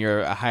friends and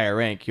you're a higher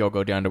rank, you'll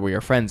go down to where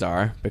your friends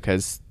are,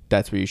 because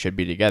that's where you should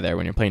be together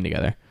when you're playing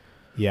together.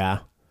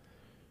 Yeah.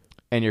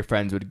 And your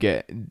friends would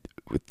get,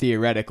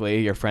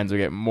 theoretically,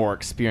 more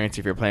experience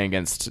if you're playing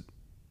against,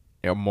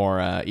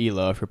 more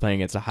ELO. If you're playing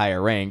against a higher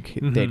rank,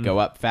 they'd go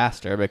up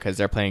faster because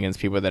they're playing against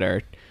people that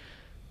are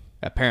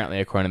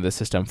apparently, according to the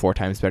system, 4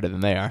 times better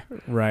than they are.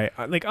 Right.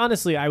 Like,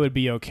 honestly, I would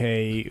be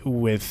okay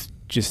with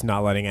just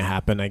not letting it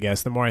happen, I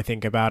guess. The more I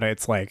think about it,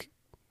 it's like,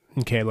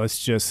 okay, let's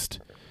just,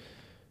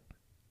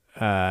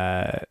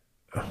 I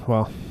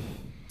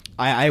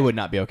would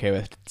not be okay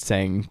with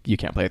saying you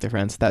can't play with your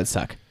friends. That would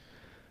suck.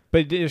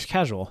 But there's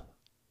casual.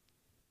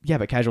 Yeah,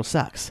 but casual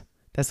sucks.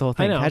 That's the whole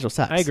thing. I know. Casual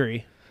sucks. I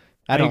agree.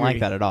 I don't like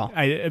that at all.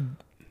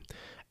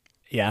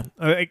 Yeah.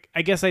 I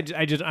guess I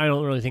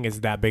don't really think it's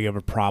that big of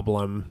a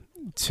problem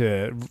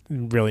to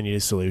really need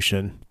a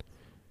solution.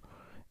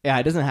 Yeah,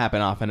 it doesn't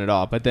happen often at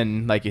all. But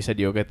then, like you said,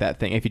 you'll get that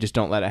thing. If you just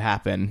don't let it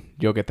happen,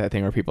 you'll get that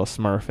thing where people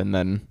smurf, and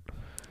then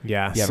you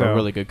have a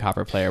really good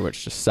copper player,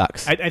 which just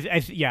sucks.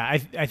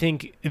 I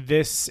think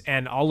this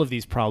and all of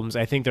these problems,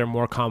 I think they're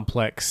more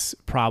complex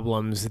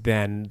problems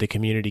than the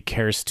community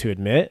cares to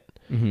admit.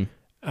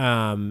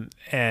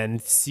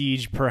 And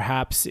Siege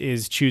perhaps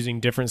is choosing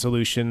different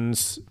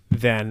solutions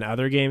than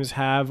other games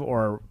have,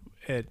 or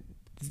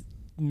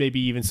maybe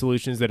even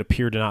solutions that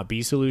appear to not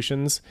be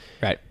solutions.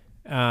 Right.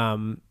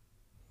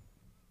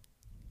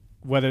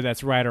 Whether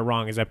that's right or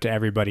wrong is up to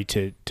everybody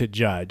to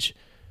judge.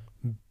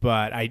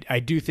 But I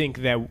do think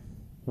that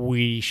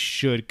we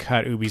should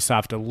cut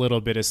Ubisoft a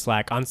little bit of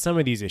slack on some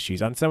of these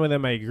issues. On some of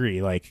them, I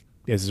agree, like,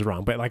 this is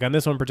wrong. But like on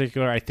this one in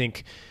particular, I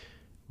think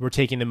we're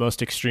taking the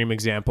most extreme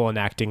example and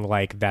acting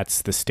like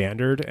that's the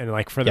standard. And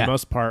like for the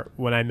most part,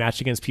 when I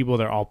match against people,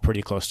 they're all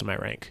pretty close to my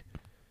rank.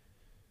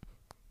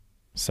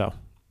 So.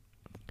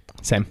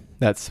 Same.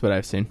 That's what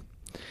I've seen.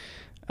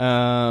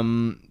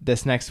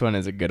 This next one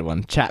is a good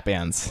one. Chat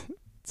bans.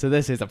 So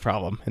this is a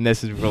problem, and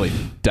this is really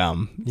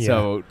dumb. Yeah.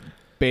 So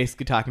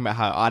basically talking about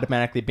how it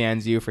automatically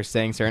bans you for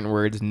saying certain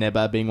words,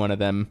 Nibba being one of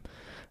them.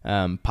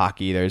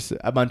 Pocky, there's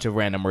a bunch of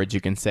random words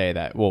you can say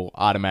that will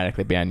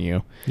automatically ban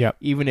you. Yep.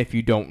 Even if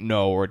you don't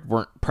know or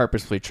weren't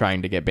purposefully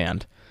trying to get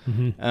banned.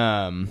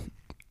 Mm-hmm.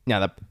 Now,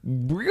 the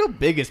real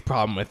biggest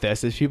problem with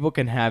this is people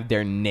can have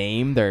their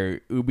name, their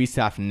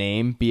Ubisoft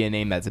name, be a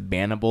name that's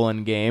bannable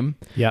in game.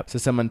 Yep. So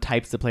someone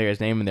types the player's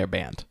name and they're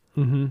banned.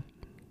 Mm-hmm.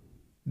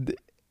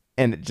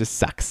 And it just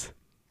sucks.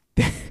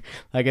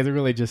 Like, it's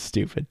really just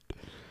stupid.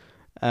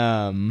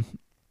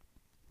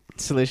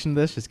 Solution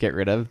to this, just get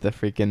rid of the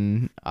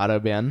freaking auto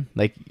ban.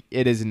 Like,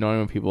 it is annoying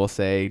when people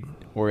say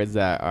words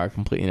that are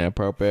completely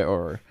inappropriate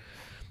or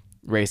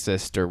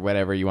racist or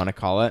whatever you want to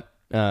call it,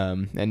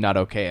 and not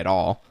okay at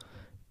all.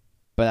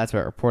 But that's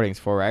what reporting's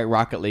for, right?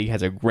 Rocket League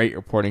has a great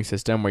reporting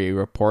system where you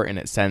report and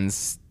it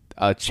sends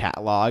a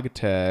chat log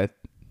to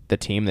the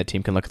team. The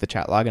team can look at the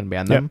chat log and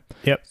ban them.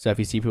 Yep. So if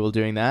you see people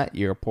doing that,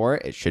 you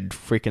report. It should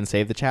freaking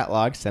save the chat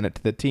log, send it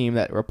to the team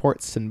that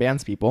reports and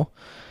bans people,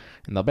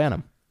 and they'll ban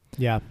them.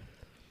 Yeah.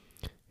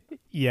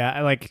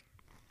 Yeah,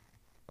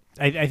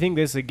 I think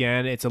this,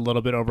 again, it's a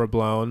little bit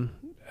overblown.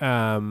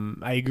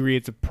 I agree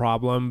it's a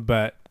problem,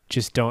 but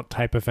just don't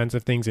type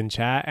offensive things in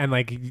chat. And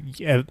like,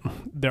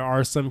 there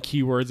are some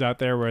keywords out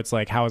there where it's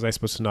like, how was I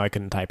supposed to know I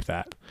couldn't type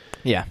that?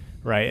 Yeah.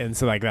 Right. And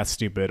so like, that's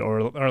stupid.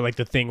 Or like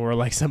the thing where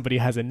like somebody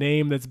has a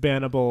name that's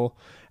bannable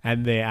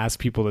and they ask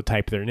people to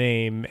type their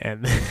name,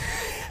 and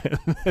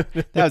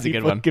that was a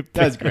good one.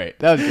 That was great.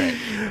 That was great.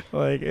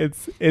 Like,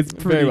 it's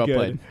pretty very well good.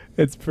 Played.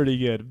 It's pretty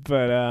good.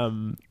 But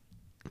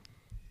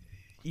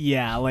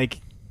yeah,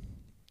 like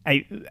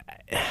they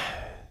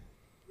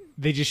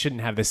just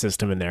shouldn't have the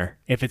system in there.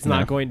 If it's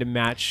not going to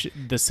match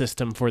the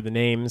system for the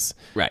names,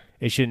 right,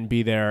 it shouldn't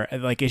be there.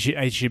 Like, it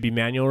should be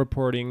manual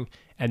reporting,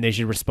 and they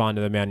should respond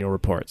to the manual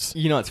reports.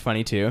 You know what's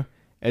funny too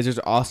is there's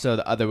also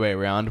the other way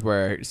around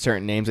where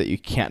certain names that you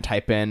can't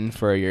type in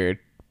for your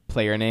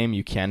player name,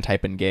 you can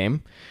type in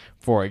game.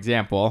 For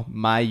example,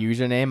 my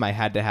username, I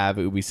had to have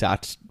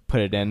Ubisoft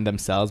put it in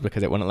themselves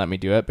because it wouldn't let me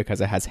do it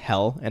because it has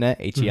hell in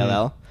it,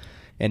 Hell,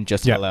 and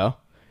just hello.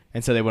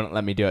 And so they wouldn't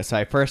let me do it. So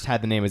I first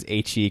had the name as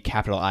HE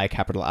capital I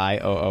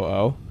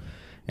OOO.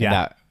 And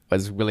that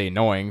was really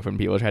annoying when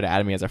people tried to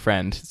add me as a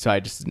friend. So I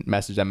just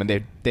messaged them,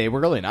 and they were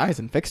really nice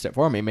and fixed it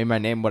for me, made my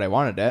name what I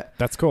wanted it.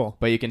 That's cool.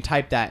 But you can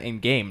type that in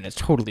game, and it's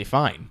totally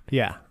fine.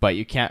 Yeah. But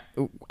you can't.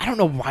 I don't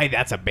know why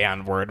that's a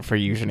banned word for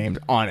usernames,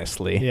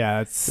 honestly. Yeah,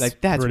 it's like,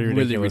 that's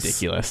really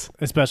ridiculous.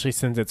 Especially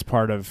since it's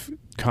part of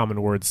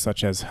common words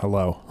such as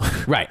hello.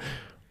 Right.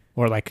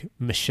 Or like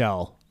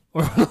Michelle.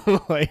 Or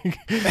like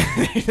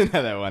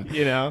another one.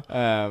 You know?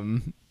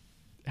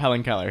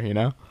 Helen Keller, you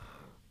know?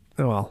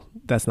 Well,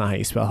 that's not how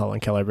you spell Helen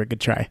Keller, but good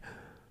try.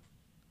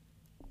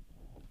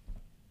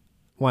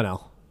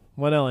 1L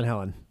in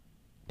Helen.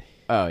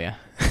 Oh yeah.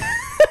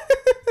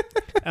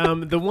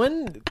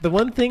 The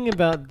one thing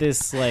about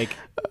this, like,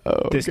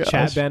 this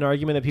chat ban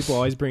argument that people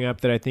always bring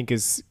up that I think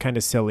is kind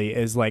of silly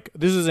is like,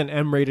 this is an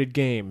M-rated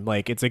game,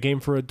 like it's a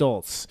game for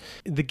adults.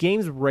 The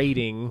game's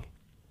rating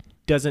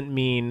doesn't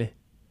mean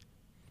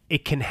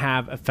it can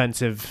have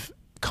offensive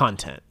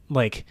content.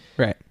 Like,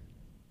 right.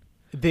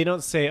 They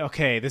don't say,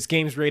 okay, this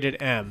game's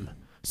rated M,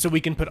 so we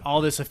can put all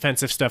this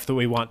offensive stuff that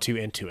we want to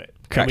into it.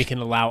 Correct. And we can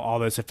allow all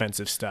this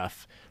offensive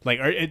stuff.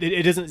 Like, or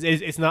it doesn't.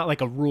 It's not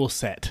like a rule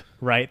set,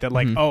 right? That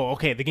like, oh,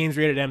 okay, the game's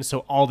rated M, so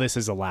all this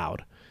is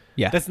allowed.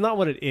 Yeah, that's not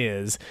what it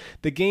is.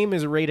 The game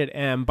is rated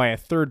M by a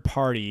third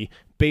party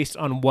based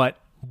on what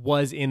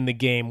was in the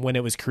game when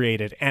it was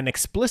created, and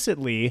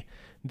explicitly,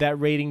 that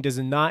rating does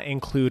not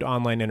include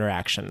online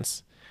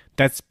interactions.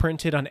 That's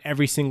printed on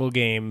every single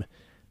game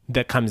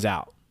that comes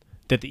out.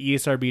 That the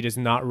ESRB does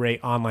not rate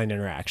online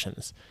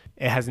interactions.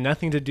 It has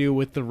nothing to do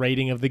with the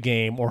rating of the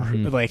game or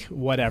like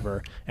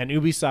whatever. And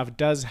Ubisoft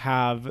does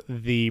have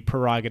the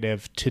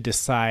prerogative to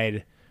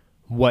decide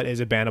what is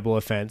a bannable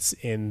offense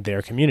in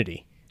their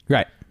community.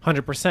 Right.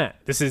 100%.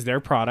 This is their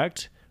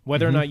product.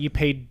 Whether or not you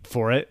paid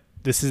for it,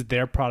 this is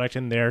their product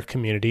in their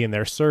community and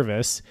their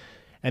service.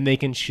 And they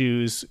can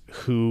choose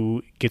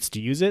who gets to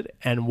use it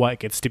and what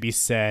gets to be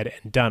said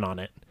and done on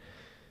it.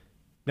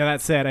 Now,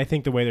 that said, I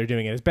think the way they're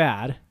doing it is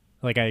bad.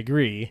 Like, I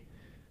agree.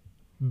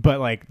 But,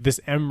 like, this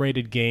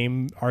M-rated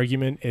game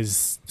argument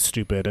is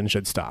stupid and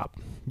should stop.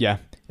 Yeah.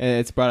 And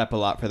it's brought up a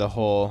lot for the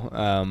whole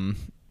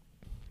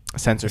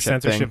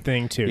censorship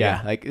thing too.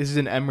 Yeah, like this is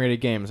an M-rated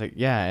game. It's like,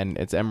 yeah, and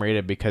it's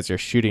M-rated because you're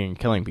shooting and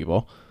killing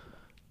people.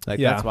 Like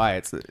that's why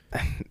it's I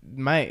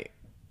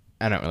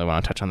don't really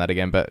want to touch on that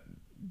again, but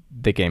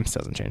the game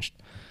still hasn't changed.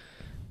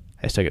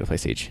 I still get to play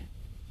Siege.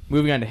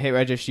 Moving on to hit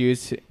reg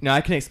issues. Now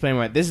I can explain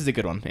why this is a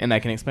good one, and I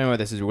can explain why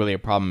this is really a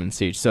problem in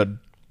Siege. So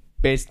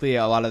basically,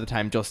 a lot of the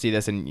time you'll see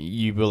this and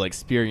you will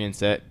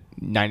experience it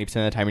 90% of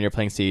the time when you're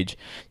playing Siege.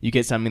 You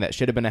get something that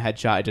should have been a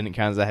headshot. It didn't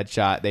count as a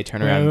headshot. They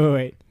turn around.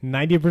 Wait.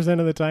 90%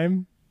 of the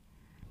time?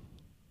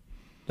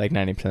 Like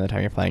 90% of the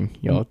time you're playing,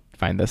 you'll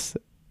find this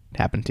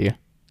happen to you.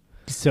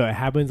 So it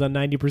happens on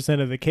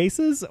 90% of the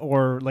cases?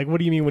 Or like, what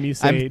do you mean when you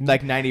say...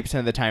 like 90%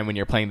 of the time when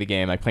you're playing the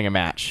game, like playing a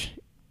match.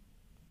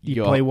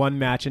 You play one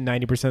match and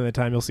 90% of the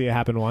time you'll see it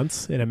happen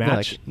once in a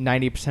match? Yeah,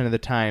 like 90% of the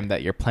time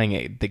that you're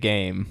playing the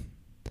game...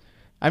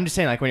 I'm just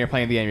saying, like, when you're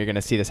playing the game, you're going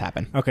to see this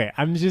happen. Okay,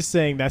 I'm just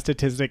saying that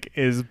statistic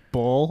is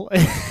bull.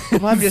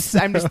 Well, I'm just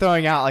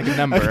throwing out, like, a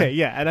number. Okay,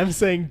 yeah, and I'm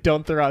saying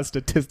don't throw out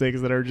statistics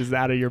that are just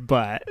out of your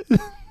butt.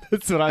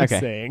 That's what I'm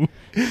saying.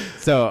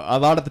 So, a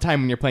lot of the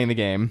time when you're playing the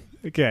game...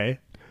 Okay.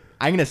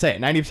 I'm going to say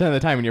it. 90% of the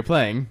time when you're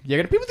playing,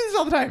 people do this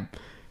all the time.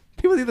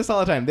 People do this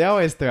all the time. They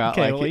always throw out,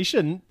 well, you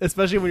shouldn't,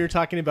 especially when you're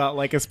talking about,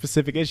 like, a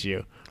specific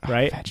issue,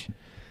 right?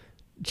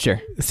 Sure.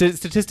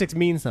 Statistics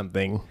mean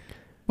something.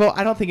 Well,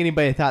 I don't think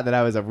anybody thought that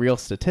I was a real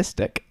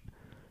statistic.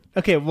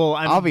 Okay, well,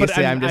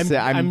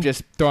 I'm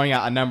just throwing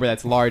out a number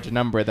that's large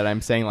number that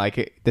I'm saying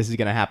like this is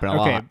going to happen a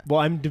lot. Okay, well,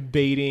 I'm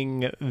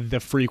debating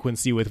the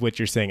frequency with which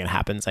you're saying it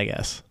happens, I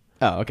guess.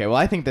 Oh, okay. Well,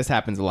 I think this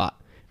happens a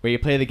lot. Where you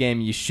play the game,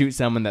 you shoot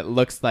someone that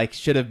looks like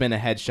should have been a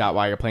headshot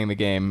while you're playing the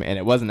game, and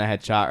it wasn't a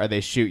headshot, or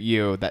they shoot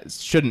you that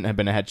shouldn't have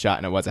been a headshot,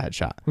 and it was a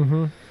headshot.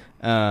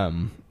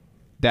 Mm-hmm.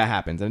 That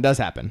happens, and it does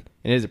happen.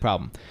 It is a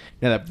problem.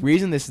 Now, the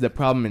reason this is a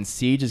problem in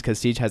Siege is because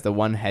Siege has the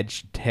one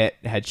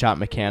headshot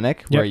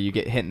mechanic where you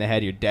get hit in the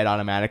head, you're dead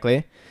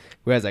automatically.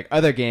 Whereas, like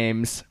other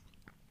games,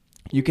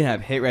 you can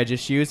have hit reg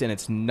issues, and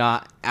it's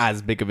not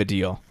as big of a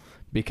deal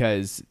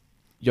because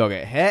you'll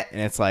get hit,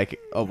 and it's like,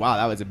 oh, wow,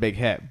 that was a big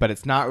hit. But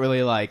it's not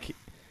really, like,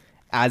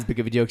 as big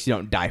of a deal because you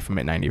don't die from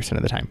it 90%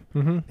 of the time.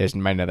 Mm-hmm. There's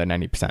another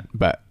 90%,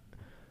 but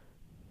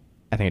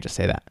I think I just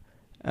say that.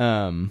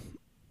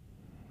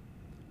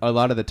 A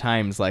lot of the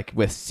times, like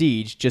with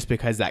Siege, just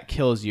because that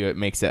kills you, it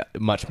makes it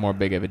much more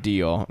big of a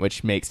deal,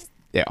 which makes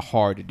it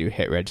hard to do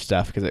hit reg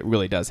stuff because it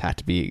really does have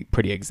to be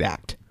pretty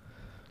exact.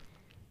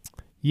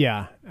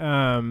 Yeah.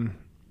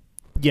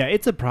 Yeah,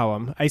 it's a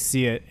problem. I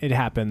see it. It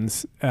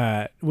happens.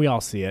 We all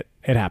see it.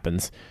 It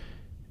happens.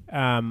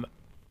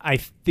 I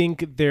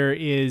think there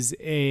is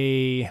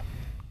there's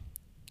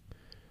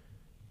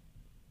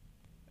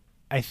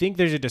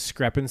a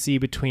discrepancy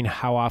between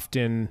how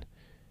often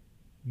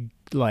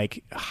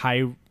like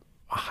high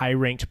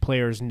ranked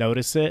players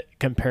notice it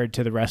compared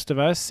to the rest of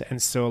us.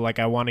 And so like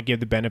I want to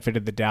give the benefit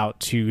of the doubt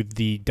to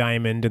the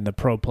diamond and the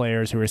pro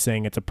players who are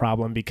saying it's a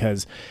problem,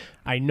 because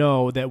I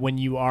know that when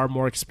you are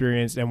more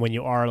experienced and when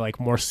you are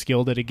like more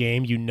skilled at a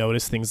game, you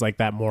notice things like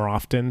that more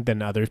often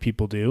than other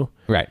people do.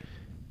 Right.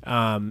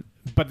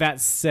 But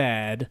that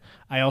said,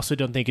 I also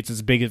don't think it's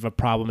as big of a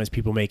problem as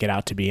people make it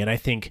out to be. And I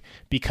think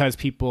because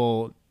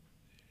people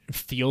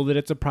feel that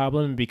it's a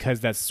problem, because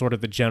that's sort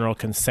of the general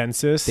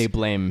consensus, they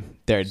blame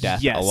their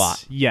death a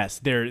lot. Yes,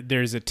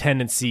 there's a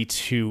tendency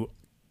to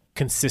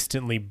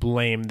consistently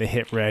blame the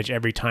hit reg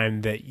every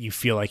time that you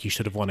feel like you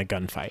should have won a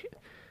gunfight.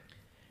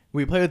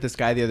 We played with this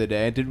guy the other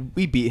day.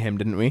 We beat him,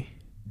 didn't we?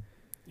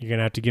 You're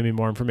gonna have to give me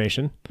more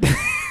information.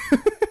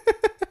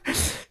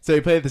 So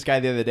we played with this guy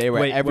the other day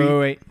where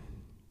wait.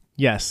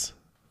 Yes,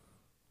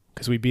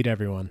 because we beat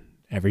everyone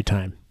every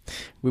time.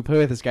 We played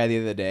with this guy the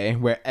other day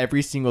where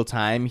every single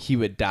time he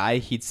would die,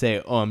 he'd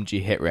say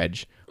OMG hit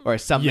reg or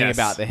something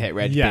about the hit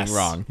reg being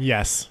wrong.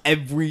 Yes.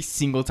 Every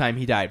single time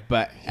he died.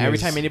 But every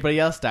time anybody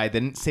else died, they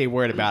didn't say a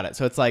word about it.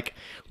 So it's like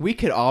we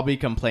could all be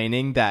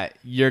complaining that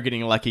you're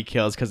getting lucky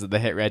kills because of the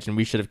hit reg and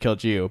we should have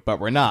killed you, but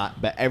we're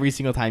not. But every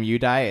single time you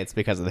die, it's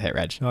because of the hit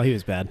reg. Oh, he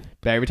was bad.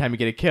 But every time you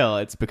get a kill,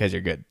 it's because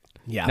you're good.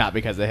 Yeah. Not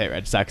because the hit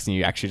reg sucks and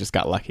you actually just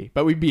got lucky.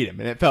 But we beat him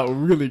and it felt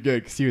really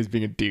good because he was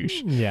being a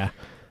douche. Yeah.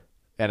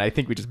 And I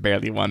think we just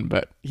barely won,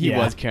 but he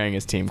was carrying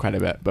his team quite a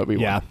bit, but we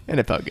won, and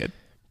it felt good.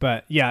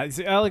 But yeah,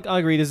 I'll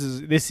agree. This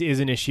is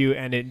an issue,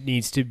 and it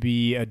needs to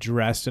be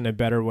addressed in a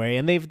better way.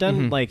 And they've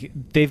done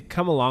they've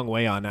come a long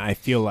way on it. I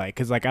feel like,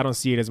 because like I don't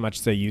see it as much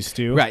as I used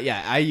to. Right?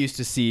 Yeah, I used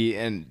to see,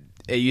 and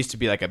it used to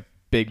be like a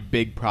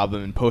big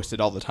problem and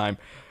posted all the time.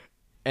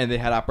 And they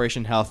had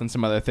Operation Health and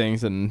some other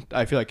things, and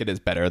I feel like it is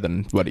better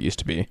than what it used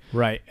to be.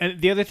 Right.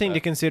 And the other thing to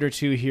consider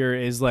too here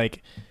is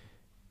like,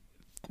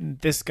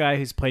 this guy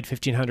who's played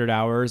 1,500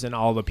 hours and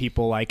all the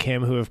people like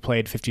him who have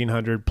played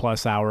 1,500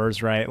 plus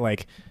hours, right?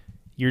 Like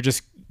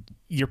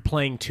you're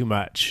playing too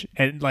much.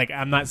 And like,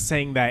 I'm not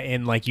saying that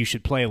in like you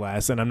should play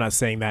less, and I'm not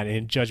saying that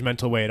in a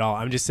judgmental way at all.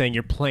 I'm just saying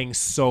you're playing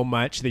so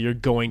much that you're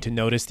going to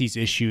notice these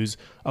issues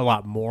a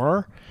lot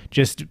more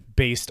just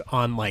based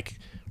on like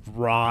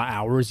raw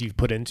hours you've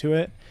put into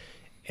it,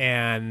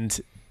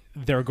 and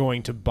they're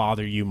going to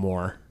bother you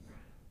more.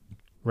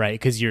 right?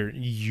 Because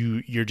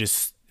you're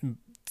just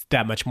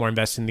that much more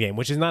invested in the game,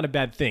 which is not a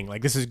bad thing.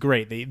 Like, this is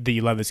great that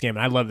you love this game,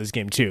 and I love this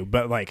game too.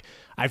 But like,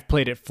 I've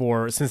played it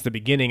since the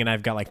beginning, and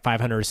I've got like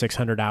 500 or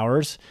 600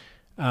 hours.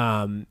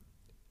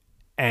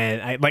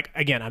 And I like,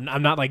 again,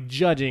 I'm not like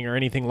judging or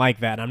anything like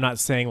that. I'm not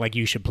saying like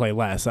you should play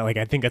less.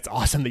 I think it's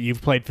awesome that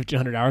you've played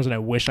 1,500 hours, and I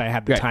wish I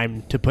had the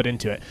time to put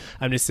into it.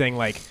 I'm just saying,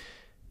 like,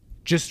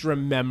 just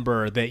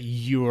remember that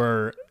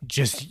you're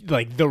just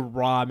like, the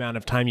raw amount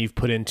of time you've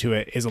put into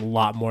it is a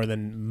lot more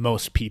than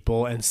most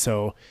people. And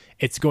so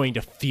it's going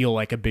to feel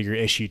like a bigger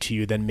issue to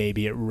you than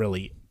maybe it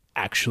really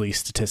actually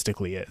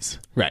statistically is.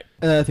 Right.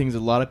 Another thing is, a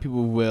lot of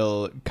people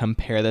will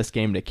compare this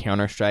game to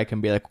Counter-Strike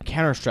and be like,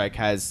 Counter-Strike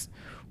has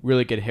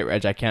really good hit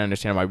reg. I can't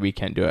understand why we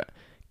can't do it.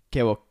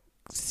 Okay, well,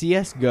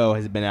 CSGO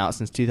has been out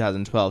since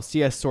 2012.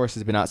 CS Source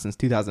has been out since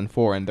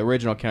 2004, and the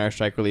original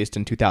Counter-Strike released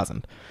in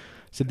 2000.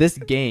 So this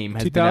game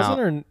has been out. 2000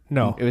 or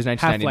no? It was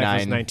 1999. Half-Life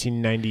was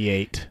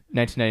 1998.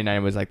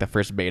 1999 was like the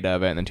first beta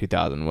of it, and then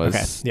 2000 was.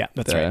 Okay, yeah,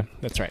 that's right.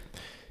 That's right.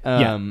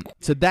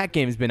 So that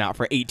game's been out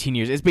for 18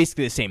 years. It's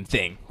basically the same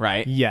thing,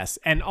 right? Yes,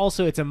 and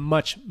also it's a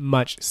much,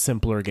 much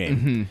simpler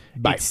game.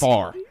 By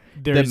far.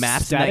 The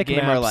maps in that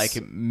game are like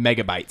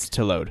megabytes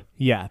to load.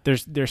 Yeah,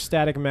 there's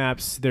static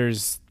maps.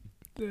 There's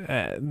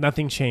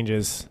nothing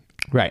changes.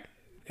 Right.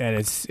 And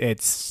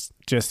it's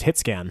just hit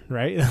scan,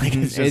 right? Like,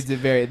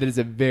 that is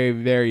a very,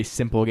 very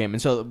simple game.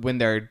 And so when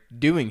they're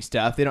doing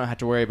stuff, they don't have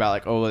to worry about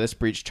like, oh, this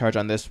breach charge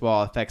on this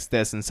wall affects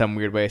this in some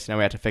weird way, so now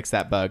we have to fix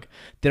that bug.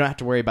 They don't have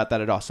to worry about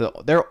that at all. So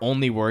their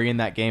only worry in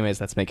that game is,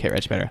 let's make hit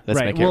reg better. Let's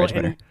make hit reg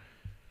better.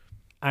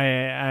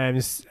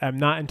 I'm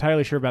not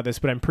entirely sure about this,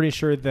 but I'm pretty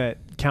sure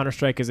that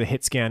Counter-Strike is a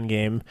hit scan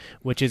game,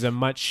 which is a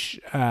much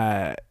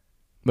what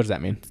does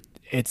that mean?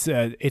 It's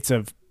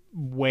a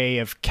way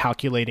of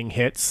calculating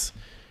hits,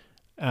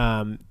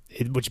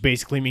 which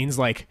basically means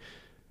like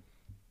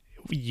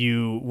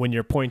when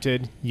you're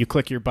pointed, you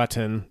click your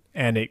button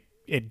and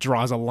it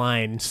draws a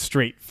line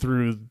straight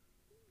through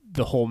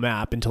the whole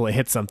map until it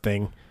hits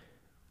something,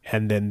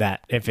 and then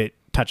that if it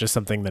touches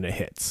something, then it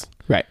hits.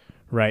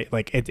 Right,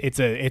 like it's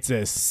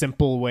a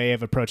simple way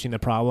of approaching the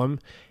problem.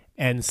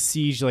 And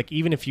Siege, like,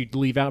 even if you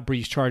leave out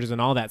breach charges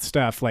and all that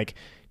stuff, like,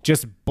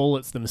 just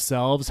bullets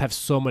themselves have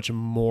so much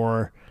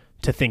more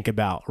to think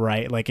about,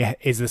 right? Like,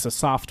 is this a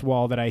soft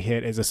wall that I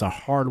hit? Is this a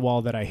hard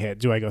wall that I hit?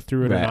 Do I go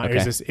through it or not? Okay.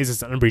 Is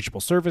this an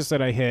unbreachable surface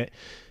that I hit?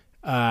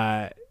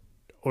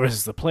 Or is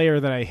this the player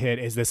that I hit?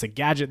 Is this a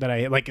gadget that I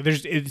hit? Like,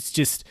 it's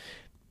just,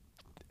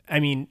 I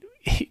mean,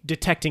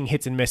 detecting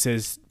hits and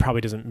misses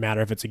probably doesn't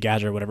matter if it's a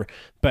gadget or whatever,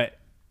 but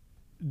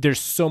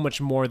there's so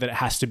much more that it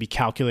has to be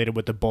calculated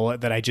with the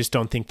bullet that I just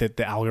don't think that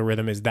the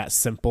algorithm is that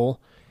simple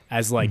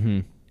as like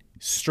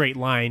straight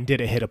line, did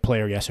it hit a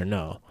player, yes or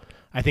no?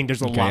 I think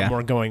there's a lot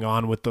more going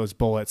on with those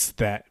bullets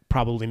that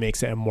probably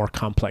makes it a more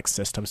complex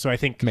system. So I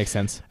think makes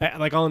sense.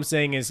 Like, all I'm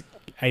saying is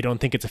I don't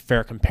think it's a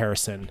fair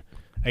comparison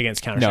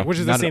against Counter-Strike, which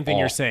is the same thing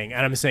you're saying.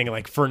 And I'm saying,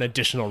 like, for an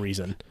additional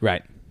reason.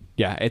 Right.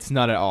 Yeah, it's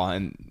not at all.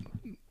 And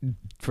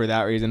for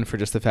that reason, for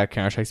just the fact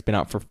Counter-Strike's been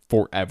out for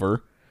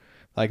forever,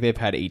 like, they've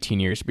had 18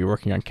 years to be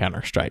working on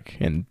Counter-Strike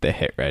and the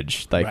hit reg.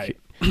 Like,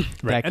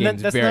 that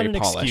game's that's very not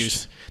an polished.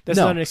 Excuse. That's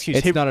not an excuse.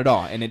 It's not at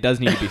all. And it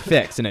does need to be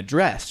fixed and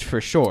addressed for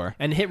sure.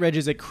 And hit reg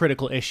is a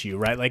critical issue,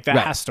 right? Like, that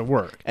has to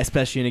work.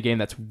 Especially in a game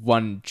that's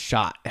one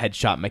shot,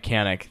 headshot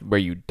mechanic where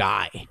you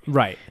die.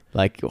 Right.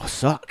 Like, it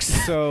sucks.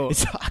 So it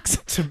sucks.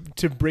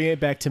 To bring it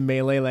back to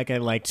Melee like I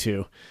like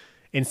to,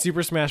 in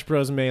Super Smash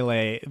Bros.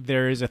 Melee,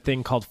 there is a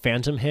thing called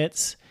phantom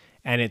hits.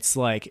 And it's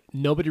like,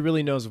 nobody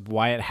really knows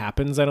why it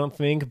happens, I don't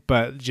think,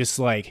 but just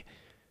like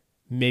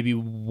maybe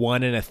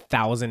 1 in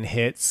 1,000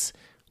 hits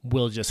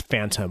will just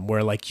phantom,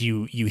 where like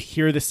you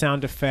hear the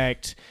sound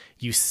effect,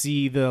 you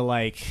see the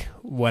like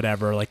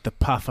whatever, like the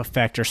puff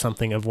effect or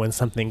something of when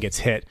something gets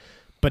hit,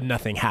 but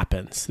nothing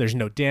happens. There's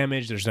no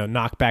damage, there's no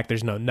knockback,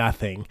 there's no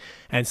nothing.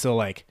 And so,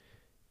 like,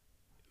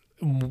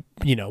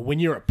 you know, when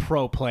you're a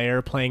pro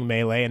player playing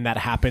Melee and that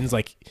happens,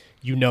 like,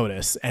 you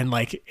notice, and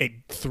like it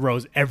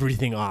throws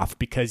everything off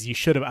because you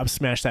should have up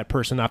smashed that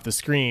person off the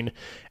screen,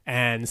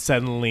 and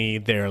suddenly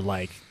they're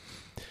like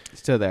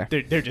still there.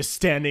 They're just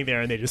standing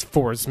there and they just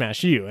forward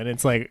smash you, and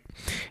it's like,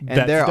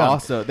 and they're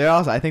also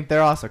I think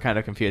they're also kind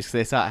of confused because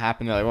they saw it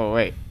happen. They're like, whoa,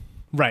 wait,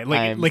 right?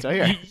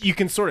 Like you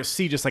can sort of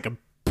see just like a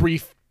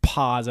brief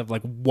pause of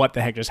like, what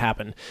the heck just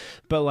happened,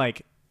 but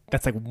like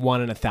that's like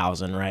 1 in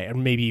 1,000, right? Or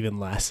maybe even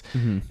less.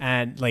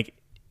 And like,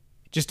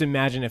 just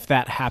imagine if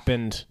that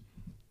happened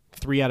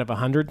 3 out of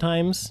 100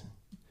 times,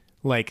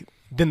 like,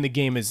 then the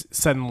game is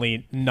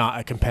suddenly not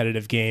a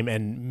competitive game,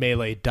 and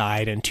Melee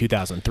died in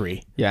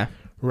 2003. Yeah.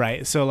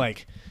 Right? So,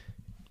 like,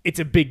 it's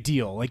a big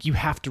deal. Like, you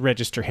have to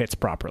register hits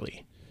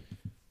properly.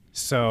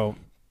 So,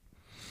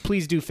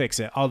 please do fix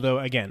it. Although,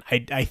 again,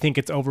 I think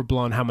it's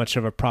overblown how much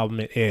of a problem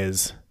it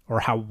is, or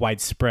how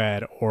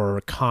widespread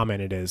or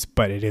common it is,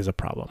 but it is a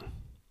problem.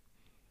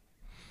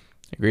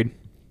 Agreed.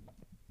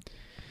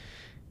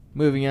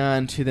 Moving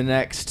on to the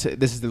next.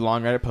 This is the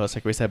long Reddit post,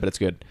 like we said, but it's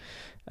good.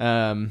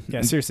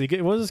 Yeah, seriously.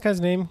 What was this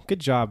guy's name? Good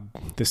job,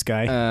 this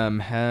guy.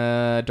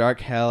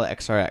 Dark Hell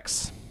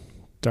XRX.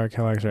 Dark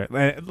Hell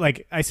XRX.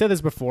 Like I said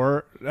this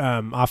before,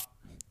 off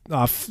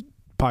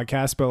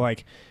podcast, but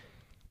like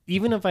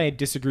even if I had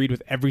disagreed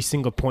with every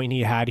single point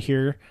he had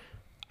here,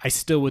 I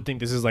still would think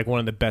this is like one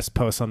of the best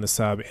posts on the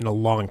sub in a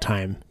long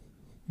time,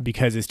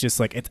 because it's just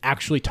like it's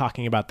actually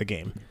talking about the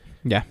game.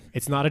 Yeah,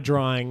 it's not a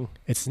drawing.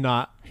 It's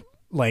not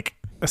like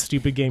a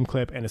stupid game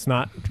clip, and it's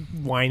not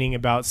whining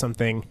about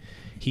something.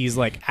 He's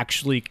like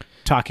actually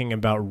talking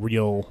about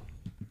real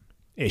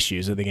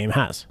issues that the game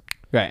has.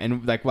 Right,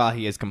 and like while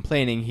he is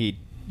complaining, he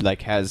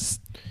like has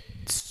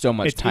so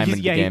much time in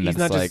the game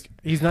that's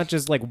he's not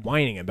just like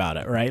whining about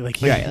it, right?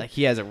 Like like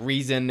he has a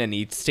reason and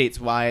he states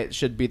why it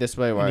should be this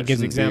way, or he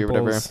gives examples.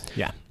 Or whatever.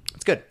 Yeah,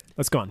 it's good.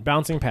 Let's go on.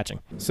 Balancing and patching.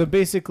 So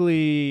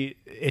basically,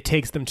 it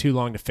takes them too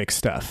long to fix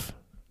stuff,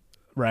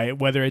 right?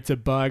 Whether it's a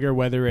bug or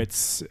whether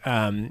it's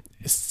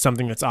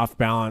something that's off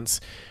balance,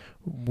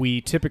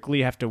 we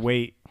typically have to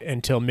wait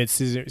until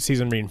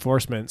mid-season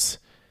reinforcements,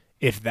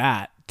 if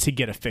that, to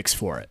get a fix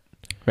for it.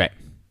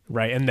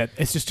 Right, and that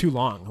it's just too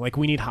long. Like,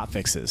 we need hot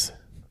fixes.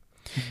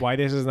 Why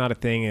this is not a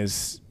thing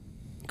is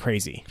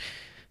crazy.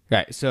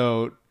 Right.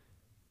 So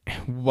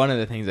one of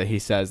the things that he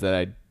says that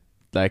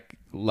I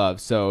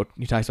love. So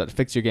he talks about to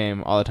fix your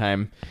game all the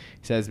time.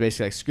 He says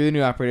basically like, screw the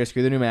new operator,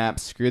 screw the new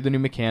maps, screw the new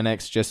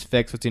mechanics, just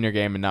fix what's in your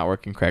game and not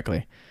working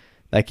correctly.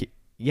 Like,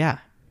 yeah,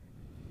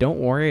 don't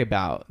worry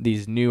about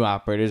these new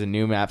operators and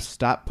new maps.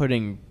 Stop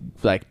putting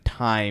like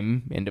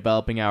time and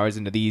developing hours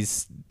into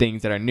these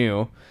things that are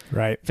new.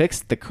 Right.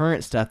 Fix the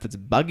current stuff that's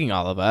bugging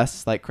all of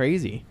us like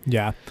crazy.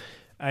 Yeah.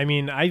 I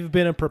mean, I've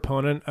been a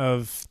proponent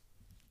of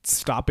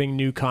stopping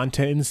new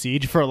content in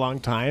Siege for a long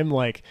time.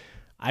 Like,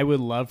 I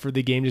would love for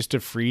the game just to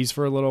freeze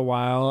for a little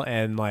while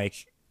and,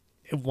 like,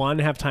 one,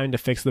 have time to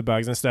fix the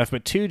bugs and stuff,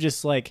 but two,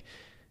 just, like,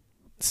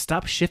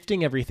 stop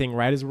shifting everything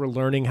right as we're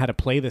learning how to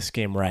play this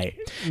game right.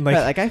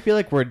 Like I feel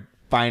like we're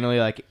finally,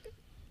 like,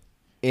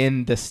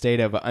 in the state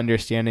of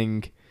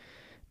understanding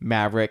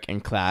Maverick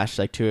and Clash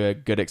like to a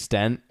good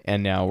extent,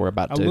 and now we're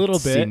about to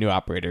see new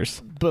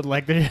operators. But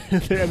like,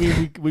 I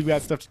mean, we've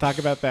got stuff to talk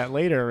about that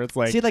later. It's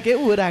like, see, like it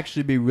would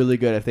actually be really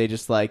good if they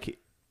just like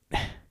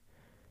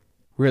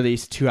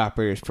release 2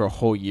 operators for a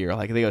whole year.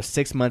 Like they go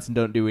 6 months and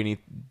don't do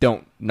anything.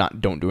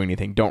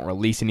 Don't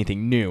release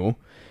anything new.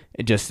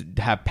 And just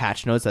have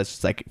patch notes that's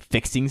just like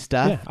fixing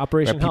stuff. Yeah,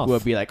 Operation People Health.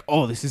 would be like,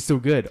 oh, this is so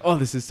good. Oh,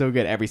 this is so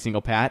good. Every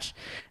single patch.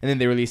 And then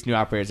they release new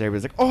operators.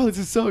 Everybody's like, oh, this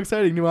is so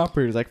exciting. New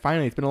operators. Like,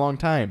 finally, it's been a long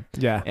time.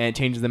 Yeah. And it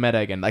changes the meta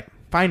again. Like,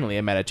 finally,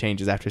 a meta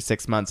changes after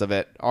 6 months of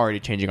it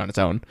already changing on its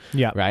own.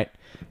 Yeah. Right?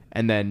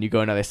 And then you go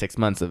another 6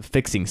 months of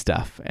fixing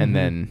stuff. And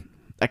then,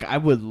 like, I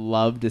would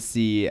love to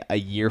see a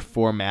year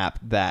 4 map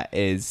that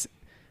is,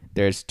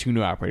 there's 2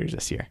 new operators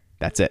this year.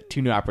 That's it.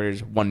 2 new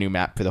operators, 1 new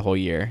map for the whole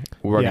year.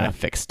 We're going to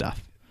fix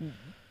stuff.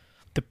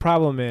 The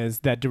problem is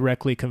that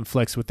directly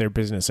conflicts with their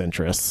business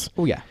interests.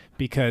 Oh, yeah.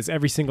 Because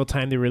every single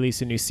time they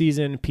release a new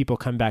season, people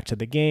come back to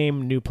the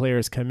game, new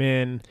players come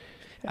in.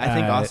 I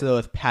think also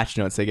with patch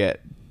notes, they get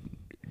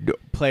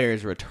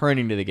players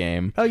returning to the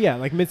game. Oh, yeah.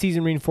 Like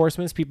mid-season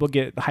reinforcements, people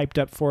get hyped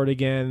up for it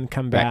again,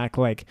 come back.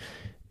 Like,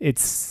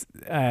 it's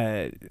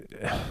like,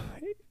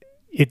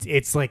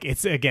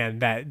 it's again,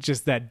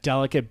 that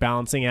delicate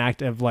balancing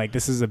act of like,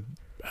 this is a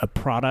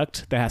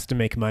product that has to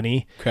make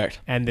money.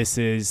 Correct. And this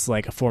is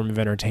like a form of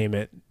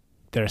entertainment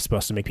that are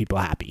supposed to make people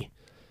happy.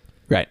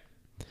 Right.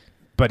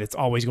 But it's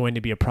always going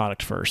to be a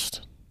product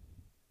first.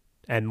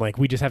 And like,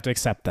 we just have to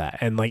accept that.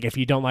 And like, if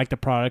you don't like the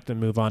product, then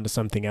move on to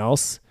something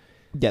else.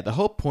 Yeah, the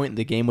whole point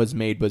the game was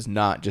made was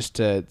not just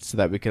so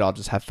that we could all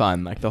just have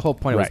fun. Like the whole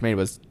point it was made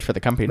was for the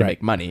company to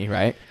make money,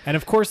 right? And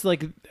of course,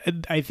 like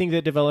I think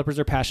that developers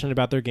are passionate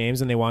about their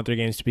games and they want their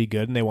games to be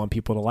good and they want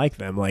people to like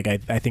them. Like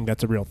I think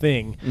that's a real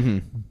thing. Mm-hmm.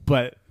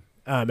 But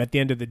at the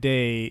end of the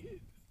day,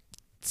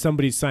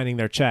 somebody's signing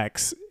their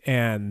checks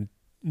and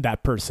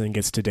that person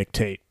gets to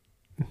dictate,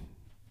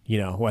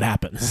 what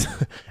happens.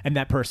 And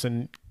that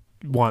person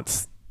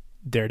wants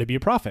there to be a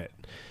profit.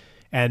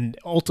 And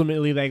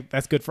ultimately,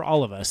 that's good for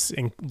all of us.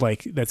 And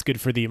like, that's good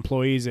for the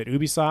employees at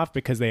Ubisoft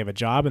because they have a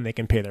job and they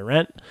can pay their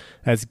rent.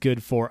 That's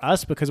good for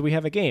us because we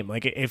have a game.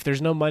 Like, if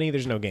there's no money,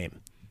 there's no game.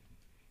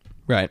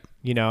 Right.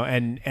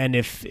 And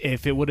if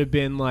it would have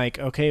been like,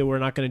 okay, we're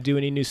not going to do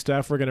any new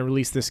stuff. We're going to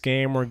release this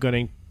game. We're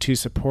going to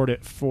support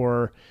it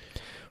for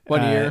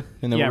 1 year.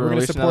 And then we're going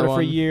to support it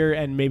for a year.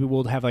 And maybe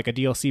we'll have like a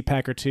DLC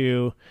pack or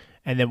 2.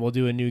 And then we'll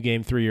do a new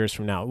game 3 years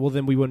from now. Well,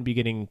 then we wouldn't be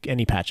getting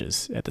any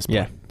patches at this point.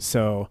 Yeah.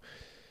 So...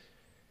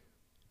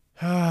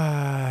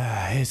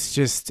 it's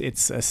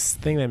a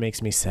thing that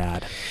makes me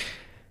sad.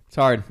 It's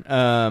hard.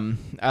 I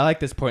like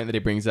this point that he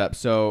brings up.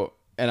 So,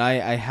 and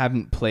I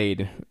haven't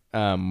played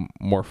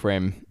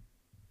Warframe.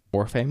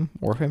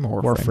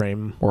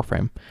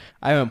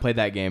 I haven't played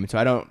that game, so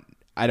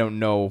I don't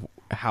know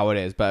how it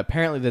is. But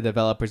apparently, the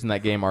developers in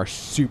that game are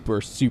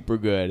super, super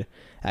good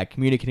at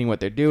communicating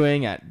what they're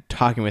doing, at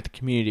talking with the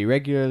community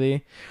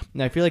regularly.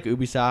 And I feel like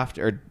Ubisoft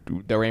or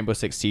the Rainbow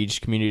Six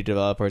Siege community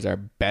developers are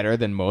better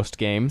than most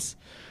games.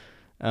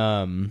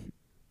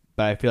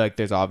 But I feel like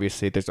there's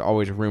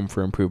always room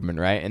for improvement,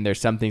 right? And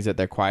there's some things that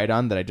they're quiet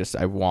on that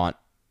I want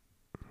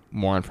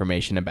more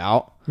information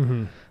about.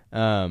 Mm-hmm.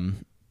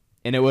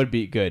 And it would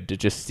be good to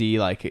just see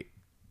like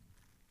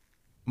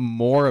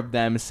more of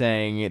them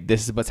saying,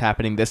 this is what's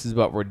happening, this is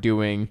what we're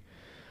doing,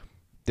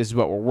 this is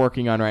what we're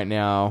working on right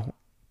now.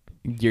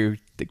 You're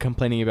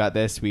complaining about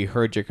this, we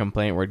heard your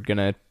complaint, we're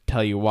gonna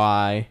tell you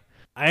why.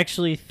 I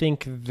actually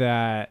think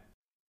that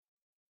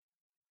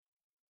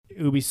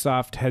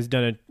Ubisoft has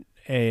done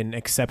an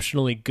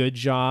exceptionally good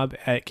job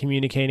at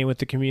communicating with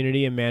the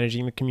community and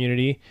managing the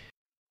community.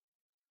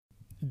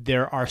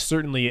 There are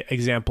certainly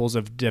examples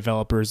of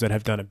developers that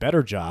have done a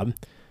better job.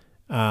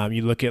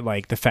 You look at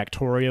like the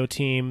Factorio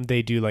team;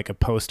 they do like a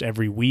post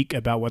every week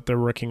about what they're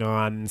working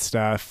on and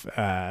stuff.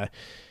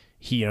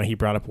 He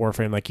brought up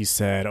Warframe, like you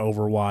said.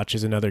 Overwatch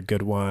is another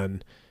good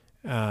one.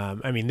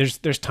 I mean,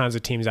 there's tons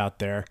of teams out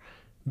there,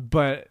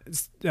 but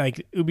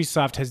like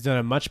Ubisoft has done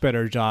a much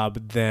better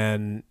job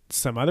than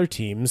some other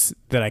teams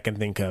that I can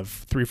think of.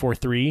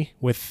 343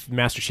 with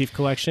Master Chief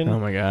Collection. Oh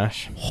my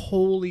gosh!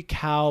 Holy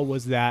cow,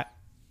 was that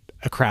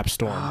a crap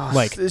storm?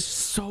 It's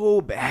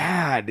so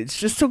bad. It's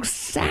just so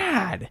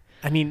sad.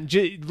 I mean,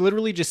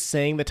 literally just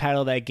saying the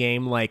title of that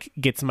game like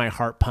gets my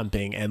heart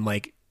pumping, and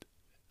like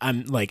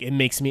I'm like it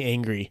makes me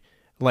angry.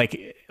 Like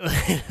it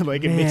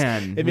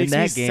makes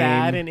me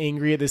sad and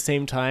angry at the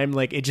same time.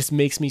 Like it just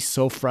makes me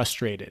so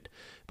frustrated.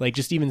 Like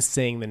just even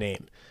saying the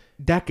name.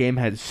 That game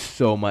had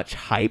so much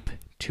hype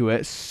to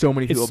it. So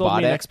many people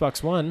bought it. It sold me an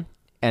Xbox One.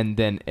 And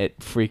then it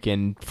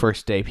freaking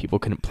first day people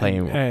couldn't play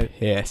and were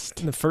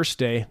pissed. The first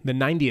day, the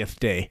 90th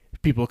day,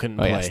 people couldn't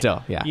play. Yeah,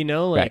 still, yeah. You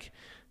know, like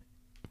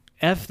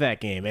F that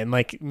game, and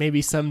like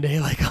maybe someday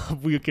like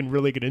we can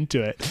really get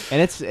into it.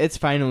 And it's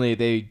finally,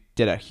 they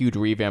did a huge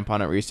revamp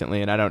on it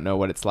recently, and I don't know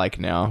what it's like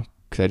now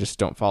because I just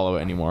don't follow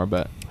it anymore.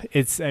 But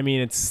it's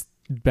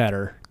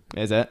better.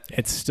 Is it?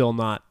 It's still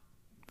not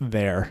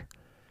there.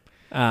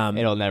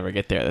 It'll never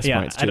get there at this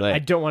point. It's too late. I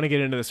don't want to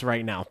get into this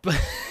right now,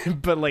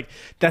 but like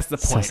that's the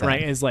point,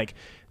 right? Is like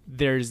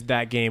there's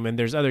that game and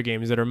there's other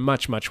games that are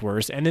much, much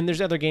worse. And then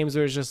there's other games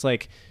where it's just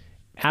like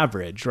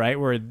average, right?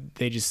 Where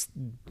they just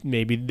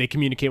maybe they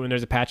communicate when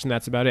there's a patch and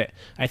that's about it.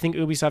 I think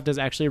Ubisoft does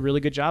actually a really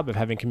good job of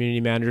having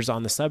community managers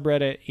on the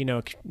subreddit, you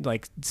know,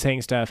 like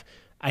saying stuff.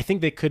 I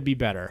think they could be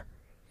better.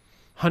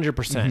 100%.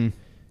 Mm-hmm.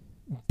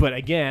 But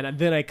again,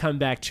 then I come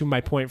back to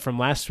my point from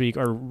last week,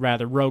 or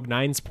rather Rogue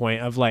Nine's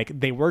point of like,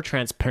 they were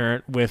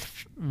transparent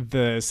with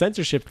the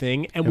censorship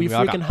thing and we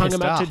freaking hung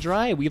them out to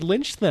dry. We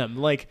lynched them.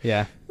 Like,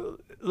 yeah,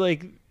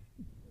 like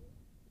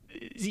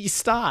you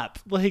stop.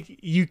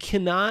 Like you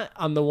cannot,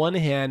 on the one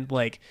hand,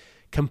 like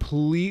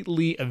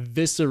completely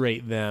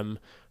eviscerate them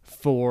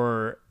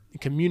for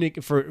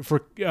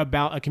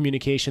about a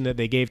communication that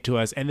they gave to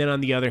us. And then on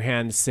the other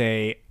hand,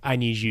 say, I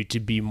need you to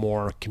be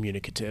more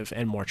communicative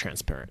and more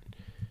transparent.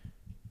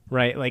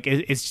 Right? Like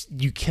it's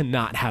you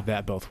cannot have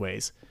that both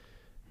ways.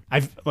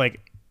 I've like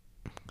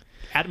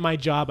at my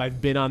job, I've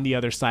been on the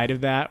other side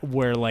of that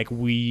where like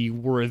we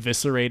were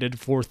eviscerated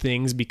for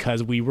things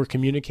because we were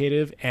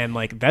communicative, and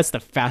like that's the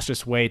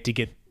fastest way to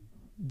get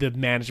the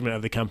management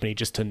of the company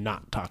just to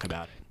not talk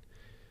about it.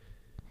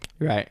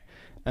 Right.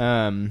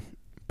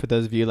 For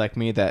those of you like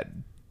me that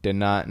did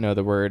not know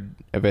the word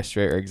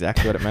eviscerate or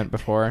exactly what it meant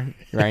before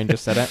Ryan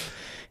just said it,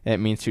 it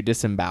means to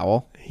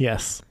disembowel.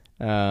 Yes.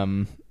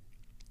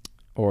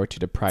 Or to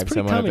deprive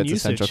someone of its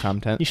essential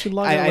content. You should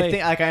log it away. I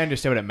think like I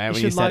understood what it meant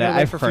when you said it.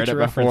 I've heard it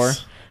before,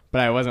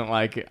 but I wasn't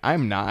like,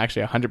 I'm not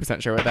actually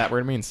 100% sure what that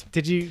word means.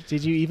 Did you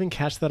even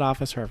catch that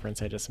Office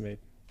reference I just made?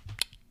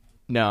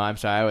 No, I'm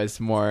sorry. I was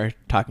more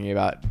talking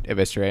about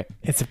eviscerate.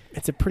 It's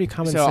a pretty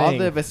common saying. So all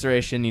the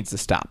evisceration needs to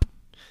stop.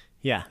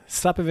 Yeah,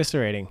 stop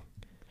eviscerating.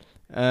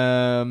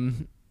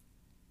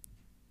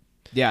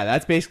 Yeah,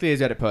 that's basically his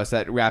Reddit post.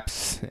 That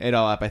wraps it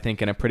all up, I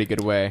think, in a pretty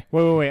good way.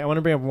 Wait. I want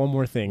to bring up one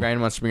more thing.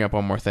 Ryan wants to bring up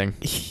one more thing.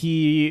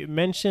 He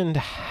mentioned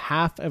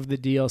half of the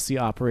DLC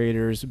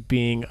operators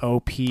being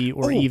OP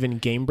or even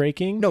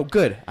game-breaking. No,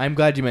 good. I'm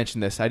glad you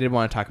mentioned this. I did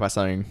want to talk about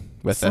something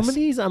with this. Some of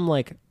these, I'm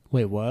like,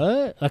 wait,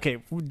 what?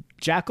 Okay,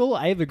 Jackal,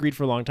 I have agreed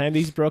for a long time that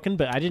he's broken,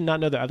 but I did not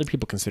know that other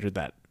people considered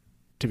that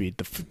to be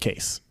the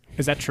case.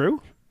 Is that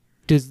true?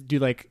 Do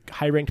like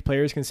high-ranked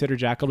players consider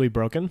Jackal to be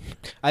broken?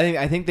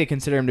 I think they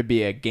consider him to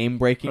be a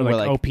game-breaking, or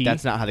like OP.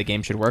 That's not how the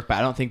game should work, but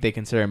I don't think they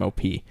consider him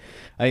OP. I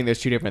think there's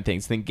two different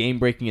things. I think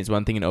game-breaking is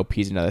one thing and OP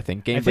is another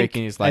thing.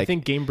 Game-breaking is like... I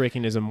think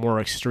game-breaking is a more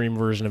extreme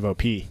version of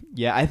OP.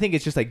 Yeah, I think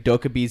it's just like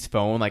Dokubi's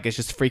phone. Like, it's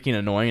just freaking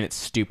annoying and it's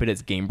stupid.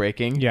 It's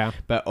game-breaking. Yeah.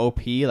 But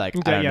OP, like, I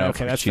don't know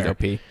if she's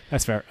OP.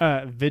 That's fair.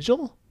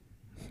 Vigil?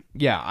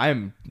 Yeah,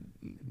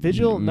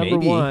 Vigil, number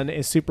one,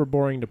 is super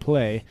boring to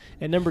play.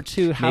 And number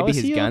two, how is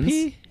he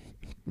OP?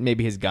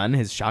 Maybe his gun,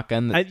 his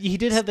shotgun. He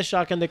did have the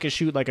shotgun that could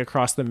shoot like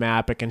across the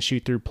map. It can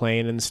shoot through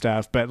plane and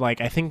stuff. But like,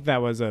 I think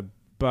that was a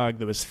bug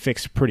that was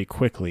fixed pretty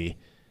quickly.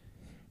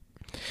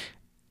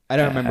 I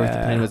don't remember if the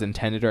plane was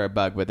intended or a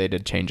bug, but they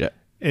did change it.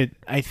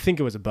 I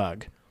think it was a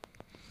bug.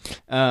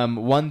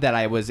 One that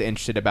I was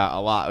interested about a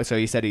lot. So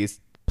he said he's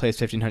plays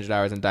 1,500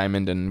 hours in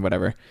Diamond and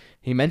whatever.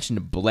 He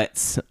mentioned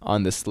Blitz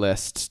on this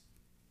list.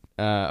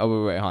 Wait,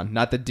 hold on.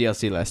 Not the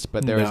DLC list,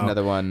 but there was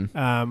another one.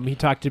 He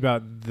talked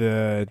about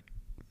the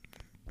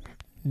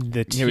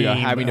team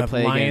having to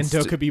play Lion, against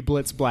Dokkaebi,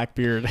 Blitz,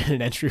 Blackbeard, and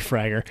an entry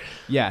fragger.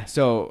 Yeah,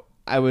 so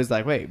I was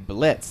like, wait,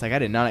 Blitz? Like, I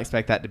did not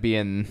expect that to be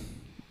in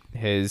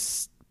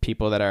his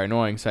people that are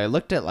annoying. So I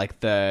looked at like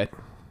that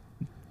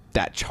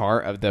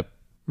chart of the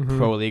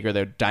Pro League or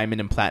their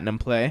Diamond and Platinum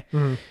play,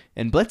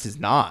 and Blitz is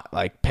not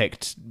like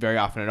picked very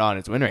often at all. And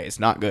his win rate is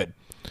not good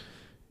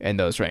in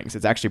those ranks.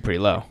 It's actually pretty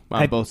low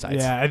on both sides.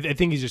 Yeah, I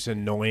think he's just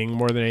annoying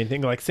more than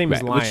anything. Like same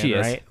as Lion,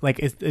 right? Like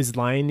is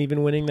Lion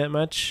even winning that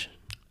much?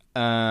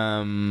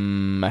 I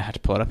had to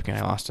pull it up again.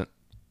 I lost it.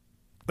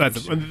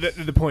 That's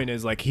the point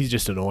is like he's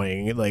just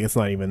annoying. Like it's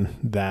not even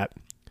that.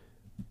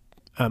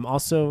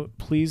 Also,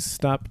 please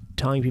stop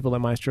telling people that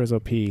Maestro is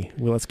OP.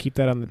 Well, let's keep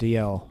that on the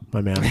DL,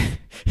 my man.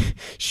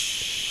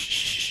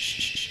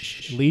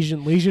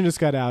 Legion just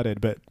got outed,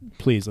 but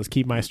please let's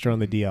keep Maestro on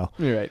the DL.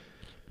 You're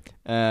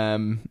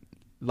right.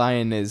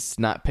 Lion is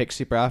not picked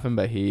super often,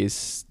 but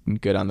he's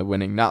good on the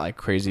winning. Not like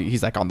crazy.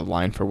 He's like on the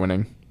line for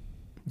winning.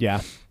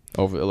 Yeah,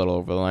 a little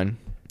over the line.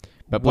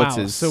 But Blitz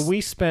is so we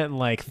spent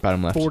like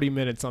 40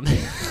 minutes on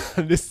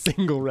this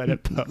single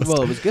Reddit post.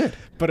 Well, it was good.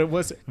 But it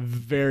was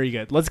very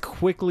good. Let's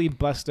quickly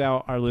bust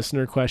out our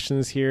listener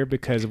questions here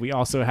because we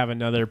also have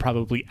another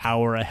probably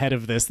hour ahead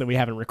of this that we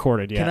haven't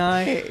recorded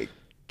yet.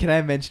 Can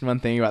I mention one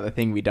thing about the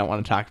thing we don't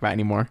want to talk about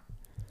anymore?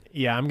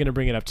 Yeah, I'm going to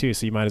bring it up too,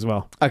 so you might as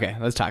well. Okay,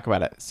 let's talk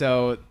about it.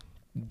 So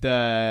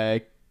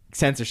the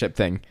censorship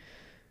thing.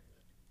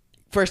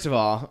 First of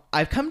all,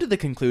 I've come to the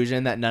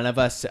conclusion that none of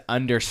us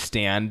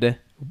understand.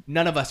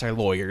 None of us are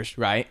lawyers,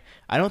 right?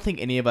 I don't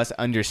think any of us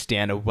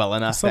understand well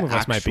enough. Some of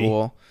us might be.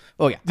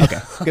 Oh yeah. Okay.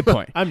 Good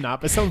point. I'm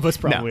not, but some of us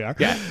probably are.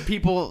 Yeah.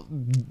 People.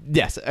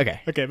 Yes.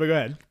 Okay. Okay, but go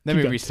ahead. Let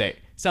me restate.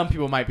 Some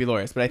people might be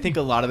lawyers, but I think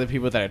a lot of the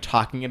people that are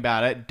talking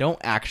about it don't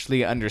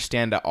actually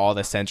understand all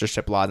the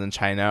censorship laws in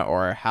China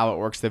or how it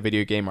works the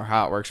video game or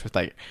how it works with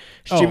like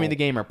streaming the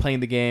game or playing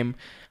the game.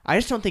 I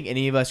just don't think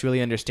any of us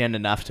really understand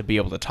enough to be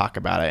able to talk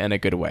about it in a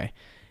good way.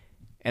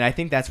 And I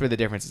think that's where the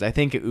difference is. I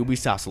think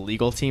Ubisoft's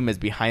legal team is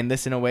behind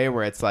this in a way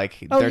where it's like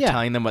they're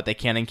telling them what they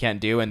can and can't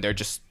do, and they're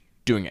just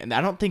doing it. And I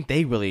don't think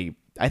they really...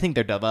 I think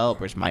their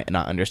developers might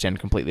not understand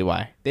completely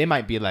why. They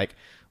might be like,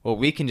 well,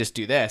 we can just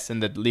do this.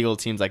 And the legal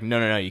team's like,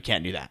 no, you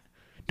can't do that.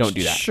 Don't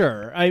do that.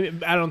 Sure. I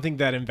don't think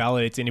that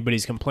invalidates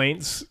anybody's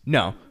complaints.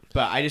 No,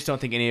 but I just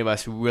don't think any of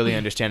us really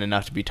understand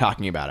enough to be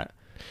talking about it.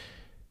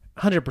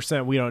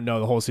 100% we don't know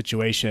the whole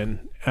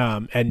situation,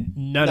 and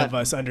none of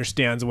us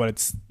understands what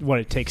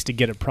it takes to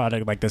get a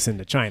product like this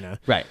into China.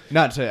 Right.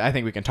 I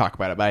think we can talk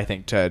about it, but I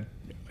think to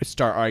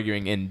start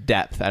arguing in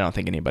depth, I don't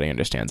think anybody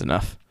understands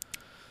enough.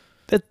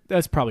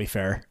 That's probably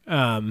fair.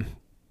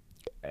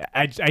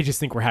 I just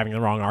think we're having the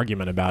wrong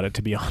argument about it,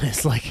 to be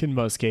honest, like in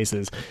most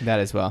cases. That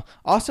as well.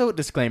 Also,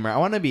 disclaimer, I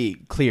want to be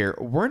clear.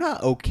 We're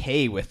not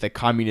okay with the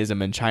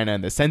communism in China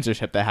and the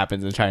censorship that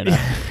happens in China.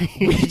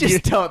 We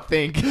just don't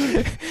think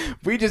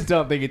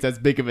it's as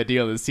big of a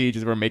deal as Siege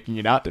as we're making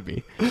it out to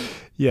be.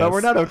 Yes. But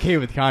we're not okay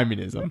with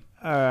communism.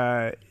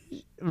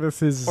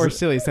 This is or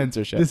silly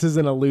censorship. This is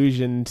an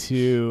allusion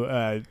to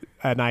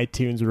an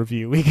iTunes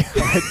review we got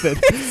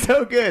that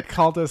so good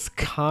called us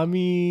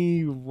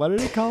commie. What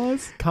did it call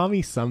us?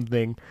 Commie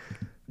something.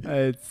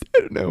 I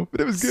don't know,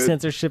 but it was good.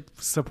 Censorship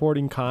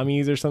supporting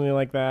commies or something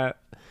like that.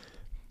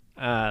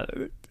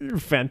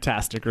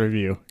 Fantastic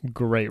review.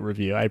 Great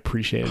review. I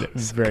appreciated it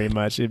very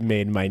much. It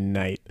made my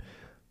night.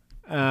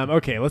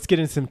 Okay, let's get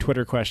into some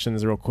Twitter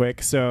questions real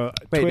quick. So,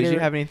 wait, did you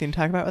have anything to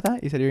talk about with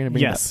that? You said you were going to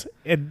bring it up.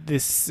 In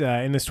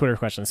this Twitter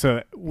question.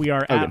 So we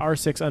are at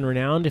R6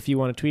 Unrenowned. If you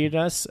want to tweet at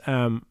us,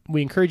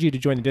 we encourage you to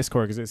join the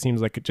Discord because it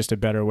seems like just a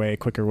better way,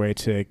 quicker way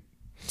to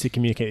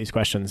communicate these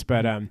questions.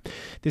 But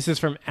this is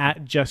from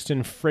at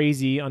Justin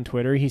Frazee on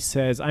Twitter. He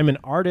says, I'm an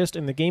artist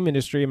in the game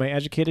industry. My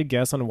educated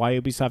guess on why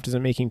Ubisoft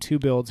isn't making 2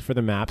 builds for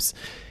the maps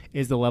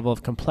is the level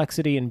of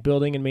complexity in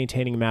building and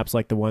maintaining maps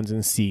like the ones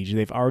in Siege.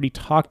 They've already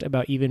talked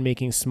about even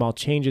making small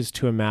changes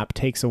to a map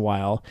takes a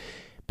while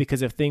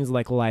because of things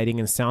like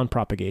lighting and sound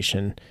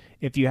propagation.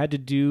 If you had to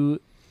do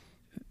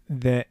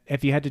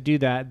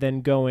that,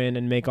 then go in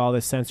and make all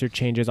the sensor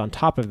changes on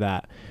top of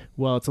that.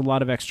 Well, it's a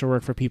lot of extra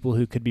work for people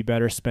who could be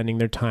better spending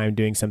their time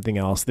doing something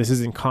else. This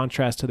is in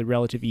contrast to the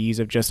relative ease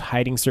of just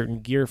hiding certain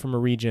gear from a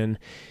region.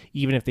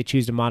 Even if they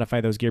choose to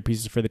modify those gear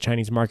pieces for the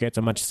Chinese market, it's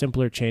a much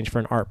simpler change for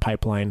an art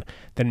pipeline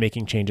than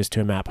making changes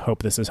to a map.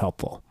 Hope this is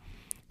helpful.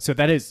 So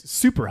that is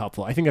super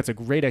helpful. I think that's a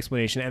great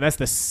explanation. And that's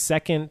the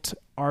second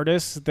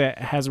artist that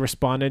has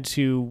responded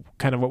to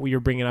kind of what we were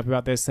bringing up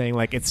about this, saying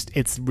like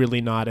it's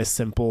really not as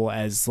simple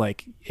as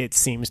like it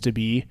seems to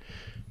be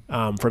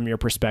from your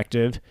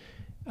perspective.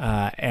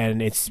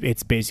 And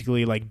it's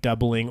basically like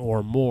doubling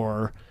or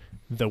more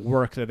the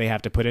work that they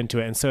have to put into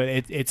it. And so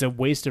it's a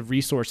waste of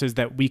resources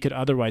that we could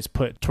otherwise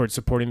put towards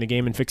supporting the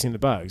game and fixing the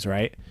bugs,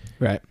 right?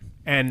 Right.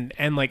 And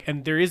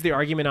there is the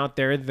argument out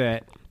there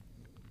that,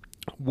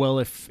 well,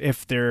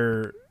 if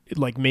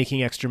like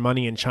making extra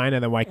money in China,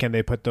 then why can't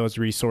they put those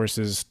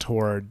resources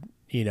toward,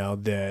 you know,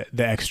 the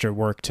extra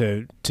work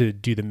to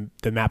do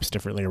the maps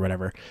differently or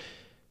whatever?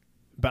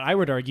 But I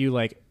would argue,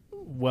 like,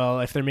 well,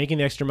 if they're making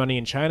the extra money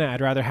in China,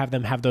 I'd rather have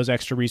them have those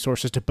extra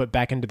resources to put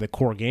back into the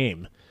core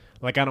game.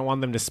 Like, I don't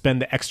want them to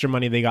spend the extra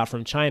money they got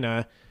from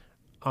China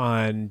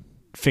on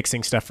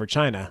fixing stuff for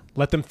China.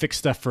 Let them fix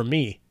stuff for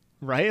me,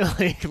 right?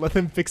 Like, let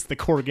them fix the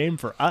core game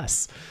for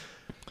us.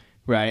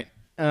 Right.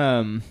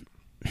 Dang,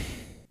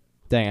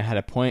 I had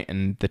a point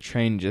and the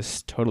train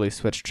just totally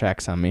switched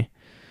tracks on me.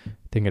 I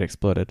think it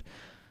exploded.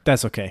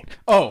 That's okay.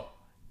 Oh,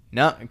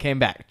 no, it came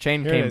back.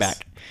 Train Here came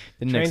back.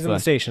 Train's in the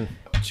station.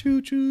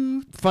 Choo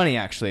choo. Funny,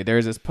 actually.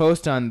 There's this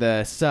post on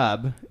the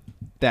sub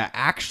that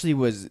actually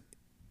was,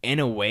 in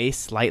a way,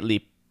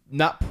 slightly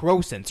not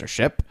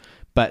pro-censorship,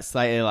 but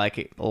slightly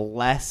like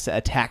less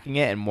attacking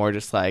it and more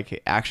just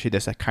like, actually,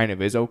 this kind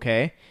of is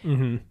okay.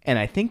 Mm-hmm. And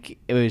I think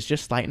it was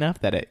just light enough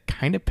that it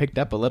kind of picked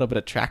up a little bit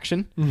of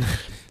traction.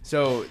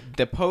 So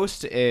the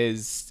post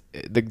is,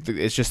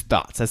 it's just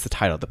thoughts. That's the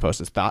title of the post.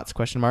 Is thoughts,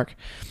 question mark.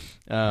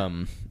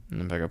 And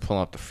if I can pull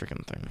up the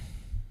freaking thing.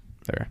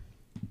 There.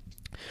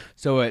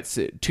 So it's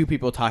two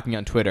people talking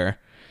on Twitter,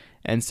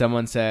 and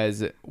someone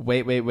says,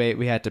 wait,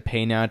 we had to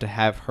pay now to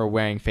have her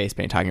wearing face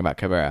paint, talking about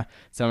Cabrera.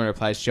 Someone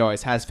replies, she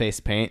always has face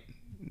paint.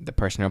 The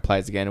person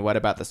replies again, what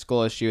about the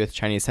school issue with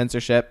Chinese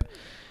censorship?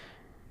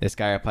 This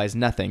guy replies,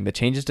 nothing. The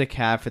changes to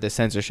CAV for the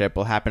censorship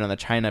will happen on the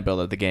China build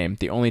of the game.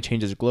 The only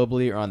changes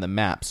globally are on the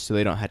maps, so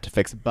they don't have to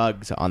fix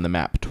bugs on the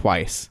map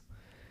twice.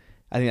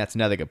 I think that's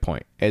another good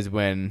point, is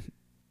when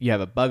you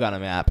have a bug on a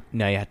map,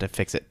 now you have to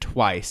fix it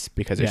twice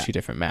because there's two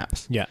different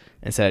maps. Yeah.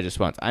 Instead of just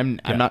once. I'm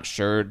not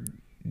sure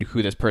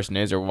who this person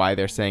is or why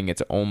they're saying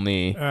it's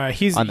only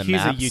he's on the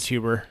maps. He's a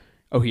YouTuber.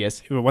 Oh, he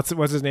is? What's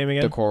his name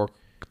again?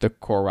 The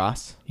Core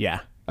Ross?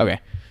 Yeah.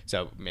 Okay.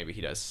 So maybe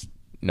he does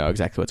know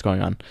exactly what's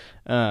going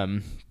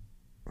on.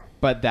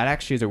 But that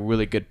actually is a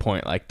really good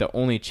point. Like, the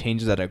only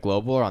changes that are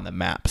global are on the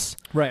maps.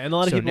 Right, and a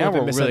lot of people now have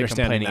been we're really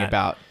misunderstanding complaining that.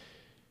 about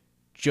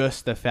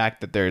just the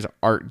fact that there's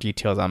art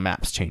details on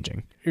maps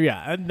changing.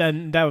 Yeah, and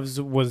then that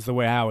was the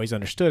way I always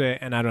understood it,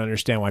 and I don't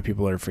understand why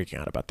people are freaking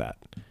out about that.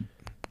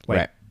 Like,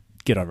 right.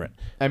 Get over it.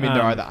 I mean,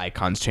 there are the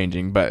icons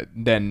changing, but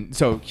then,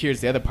 so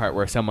here's the other part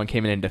where someone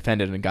came in and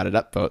defended and got it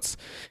up votes,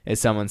 is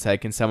someone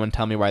said, can someone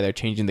tell me why they're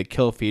changing the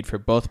kill feed for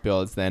both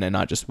builds then and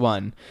not just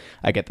one?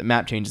 I get the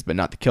map changes, but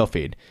not the kill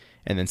feed.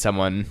 And then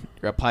someone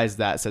replies to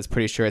that, says,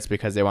 pretty sure it's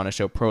because they want to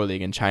show Pro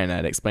League in China.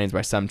 It explains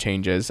why some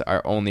changes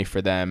are only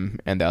for them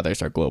and the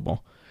others are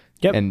global.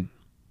 Yep. And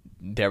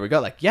there we go.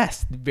 Like,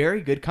 yes,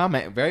 very good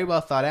comment. Very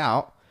well thought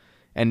out.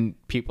 And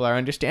people are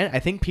I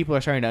think people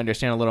are starting to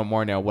understand a little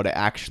more now what it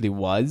actually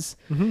was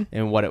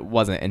and what it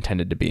wasn't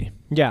intended to be.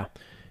 Yeah.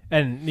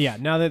 And yeah,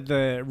 now that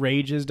the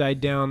rage has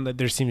died down, that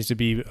there seems to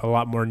be a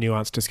lot more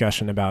nuanced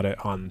discussion about it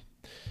on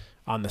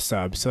the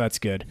sub. So that's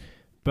good.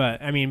 But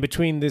I mean,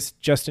 between this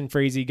Justin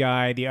Frazee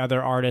guy, the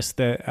other artist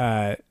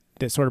that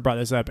sort of brought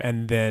this up,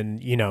 and then,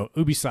 you know,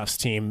 Ubisoft's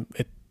team,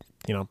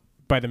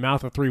 by the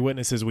mouth of three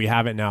witnesses, we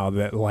have it now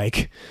that,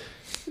 like,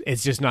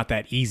 it's just not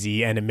that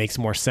easy, and it makes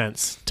more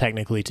sense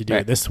technically to do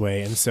it this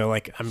way. And so,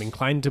 like, I'm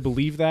inclined to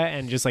believe that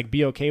and just, like,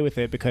 be okay with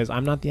it because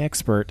I'm not the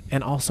expert,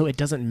 and also it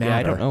doesn't matter. Yeah,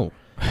 I don't know.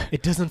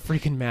 It doesn't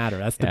freaking matter.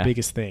 That's the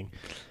biggest thing.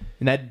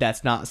 And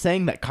that's not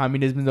saying that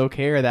communism is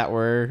okay or that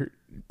we're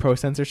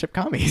pro-censorship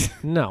commies.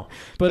 No,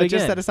 but again,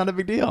 just that it's not a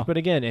big deal. But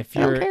again, if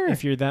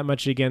you're that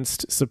much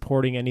against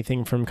supporting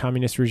anything from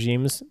communist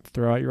regimes,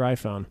 throw out your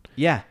iPhone.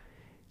 Yeah,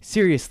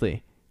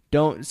 seriously,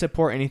 don't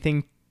support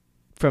anything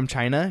from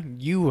China.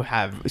 You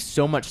have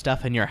so much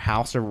stuff in your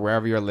house or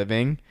wherever you're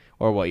living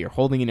or what you're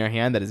holding in your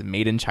hand that is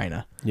made in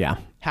China. Yeah,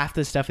 half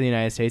the stuff in the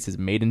United States is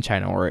made in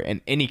China, or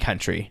in any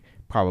country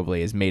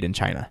probably is made in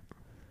China.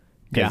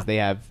 Because they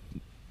have,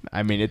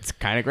 I mean, it's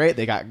kind of great.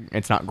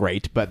 It's not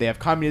great, but they have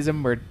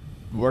communism where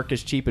work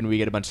is cheap and we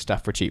get a bunch of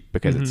stuff for cheap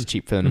because it's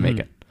cheap for them to make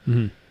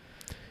it.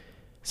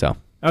 So,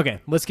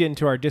 okay, let's get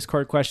into our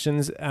Discord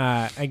questions.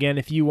 Again,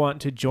 if you want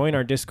to join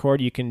our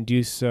Discord, you can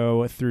do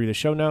so through the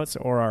show notes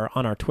or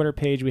on our Twitter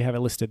page. We have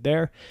it listed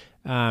there.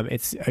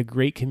 It's a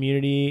great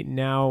community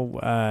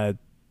now.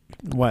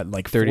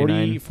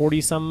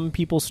 40 some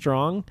people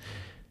strong.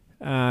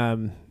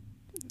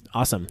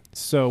 Awesome.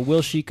 So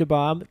Will She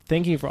Kebab,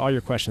 thank you for all your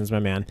questions, my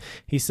man.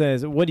 He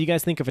says, what do you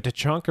guys think of a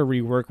Tachanka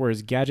rework where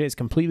his gadget is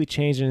completely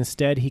changed and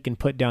instead he can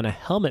put down a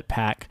helmet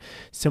pack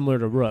similar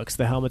to Rook's?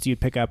 The helmets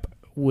you'd pick up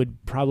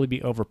would probably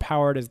be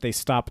overpowered as they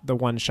stop the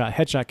one-shot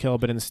headshot kill,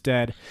 but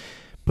instead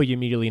put you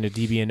immediately into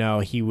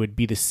DBNO. He would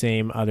be the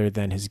same other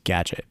than his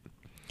gadget.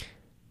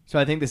 So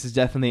I think this is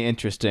definitely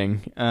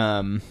interesting.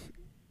 And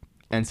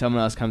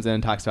someone else comes in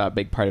and talks about a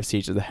big part of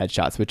Siege of the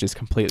headshots, which is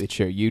completely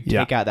true. You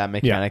take out that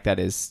mechanic that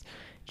is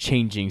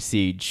changing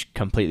Siege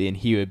completely, and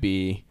he would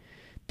be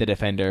the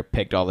defender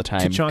picked all the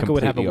time. Tachanka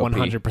would have a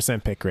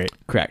 100% pick rate.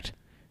 Correct.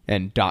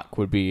 And Doc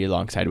would be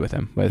alongside with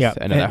him with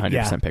another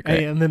 100% pick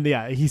rate. And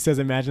then, he says,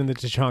 imagine the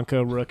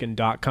Tachanka, Rook, and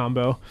Doc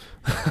combo.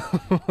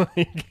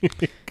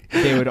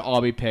 They would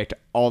all be picked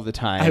all the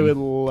time. I would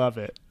love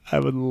it.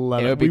 It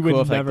would be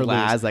cool if like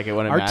Glaz, lose. Like it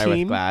wouldn't matter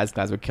with Glaz.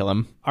 Glaz would kill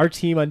him. Our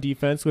team on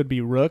defense would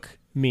be Rook,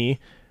 me,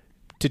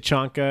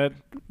 Tachanka,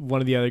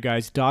 one of the other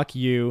guys, Doc,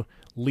 you,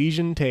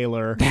 Legion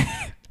Taylor,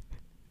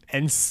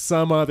 and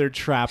some other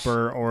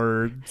trapper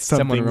or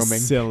something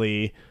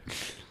silly.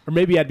 Or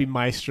maybe I'd be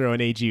Maestro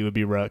and AG would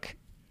be Rook.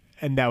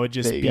 And that would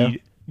just be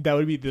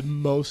the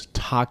most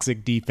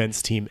toxic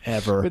defense team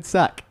ever. It would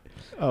suck.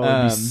 Oh,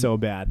 it would be so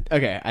bad.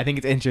 Okay, I think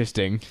it's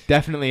interesting.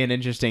 Definitely an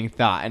interesting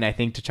thought. And I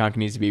think Tachanka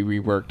needs to be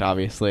reworked,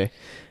 obviously.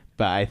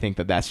 But I think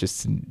that's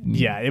just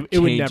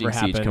it would never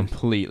happen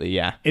completely.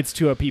 Yeah, it's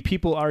too OP.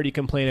 People already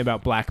complain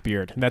about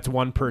Blackbeard. That's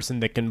one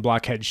person that can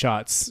block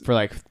headshots for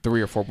like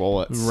 3 or 4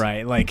 bullets.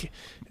 Right, like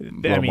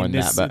I mean,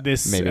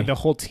 the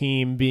whole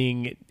team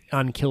being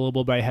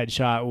unkillable by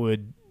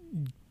headshot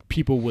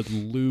people would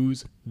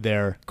lose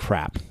their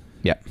crap.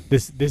 Yep.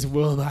 This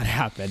will not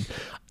happen.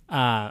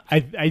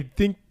 I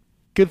think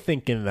good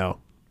thinking though.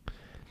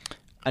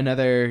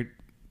 Another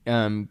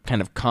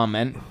kind of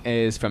comment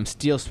is from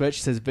Steel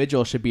Switch. Says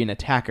Vigil should be an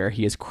attacker.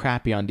 He is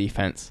crappy on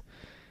defense.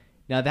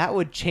 Now that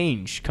would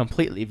change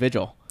completely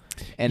Vigil,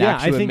 and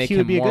actually would make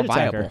him more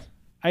viable.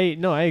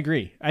 I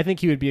agree. I think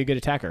he would be a good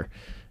attacker.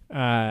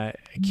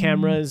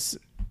 Cameras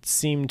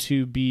seem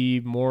to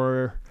be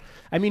more.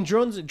 I mean,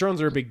 drones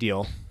are a big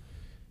deal.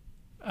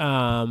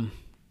 But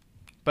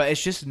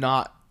it's just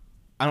not.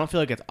 I don't feel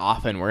like it's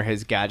often where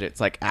his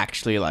gadgets like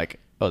actually like,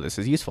 oh, this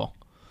is useful.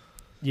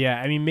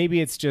 Yeah, I mean,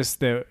 maybe it's just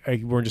that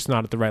we're just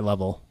not at the right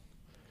level.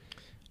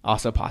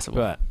 Also possible.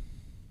 But,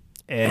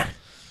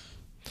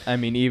 I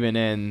mean, even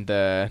in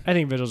the... I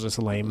think Vigil's just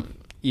lame.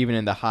 Even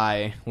in the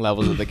high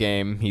levels of the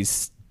game,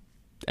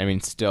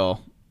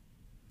 still...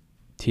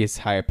 He has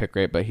higher pick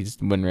rate, but his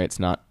win rate's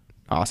not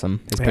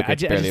awesome. His pick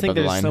rate's barely above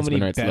the line. His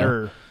win rate's low. So many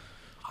better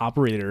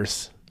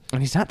operators.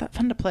 And he's not that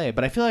fun to play,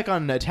 but I feel like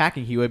on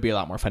attacking, he would be a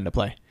lot more fun to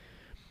play.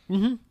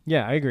 Mm-hmm.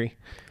 Yeah, I agree.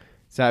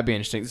 So that'd be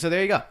interesting. So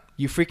there you go.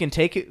 You freaking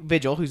take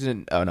Vigil, who's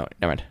in... Oh, no.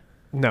 Never mind.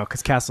 No,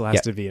 because Castle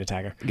has to be an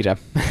attacker. Good job.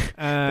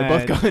 They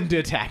both go into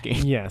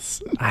attacking.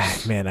 Yes.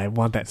 Man, I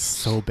want that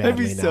so badly now. That'd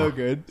be so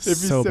good. It'd be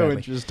so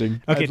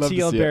interesting. Okay,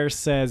 TL Bear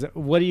says,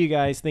 what do you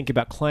guys think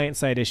about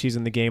client-side issues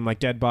in the game, like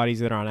dead bodies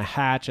that are on a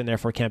hatch and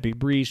therefore can't be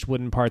breached,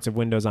 wooden parts of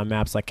windows on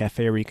maps like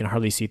Cafe where you can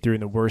hardly see through,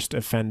 and the worst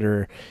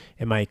offender,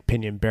 in my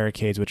opinion,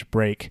 barricades which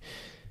break?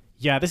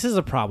 Yeah, this is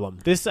a problem.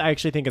 This I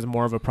actually think is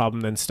more of a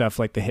problem than stuff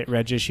like the hit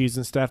reg issues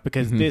and stuff,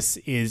 because this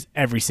is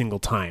every single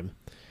time.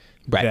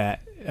 Right.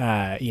 That,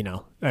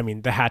 I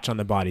mean, the hatch on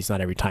the body's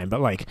not every time, but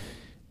like...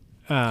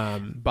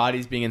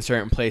 bodies being in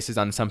certain places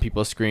on some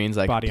people's screens,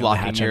 like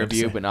blocking your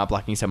view, but not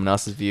blocking someone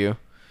else's view.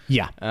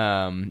 Yeah.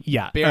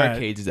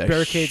 Barricades is a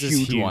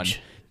huge one.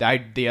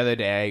 The other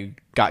day, I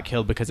got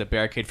killed because a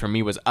barricade for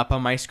me was up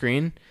on my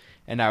screen,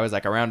 and I was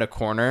like around a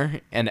corner,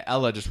 and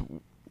Ella just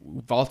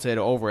vaulted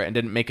over it and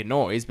didn't make a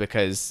noise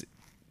because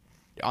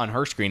on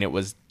her screen it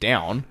was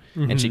down,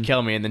 and she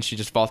killed me, and then she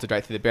just vaulted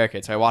right through the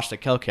barricade. So I watched the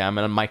kill cam,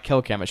 and on my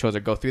kill cam it shows her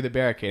go through the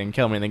barricade and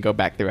kill me and then go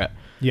back through it.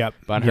 Yep.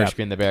 But on her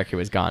screen the barricade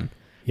was gone.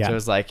 Yeah. So it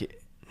was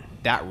like,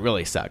 that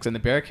really sucks. And the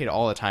barricade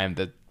all the time,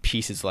 the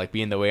pieces like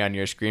be in the way on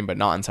your screen but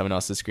not on someone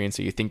else's screen,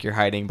 so you think you're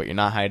hiding but you're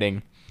not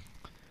hiding,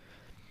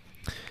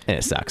 and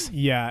it sucks.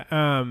 Yeah.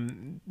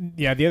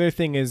 The other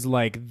thing is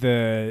like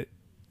the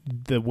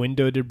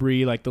window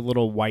debris, like the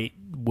little white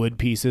wood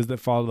pieces that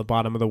fall to the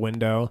bottom of the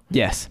window.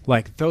 Yes.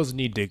 Like those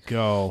need to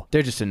go.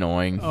 They're just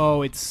annoying.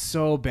 Oh, it's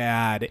so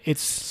bad.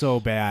 It's so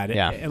bad.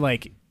 Yeah.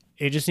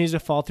 It just needs to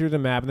fall through the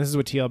map. And this is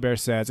what TL Bear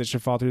says. It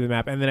should fall through the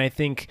map. And then I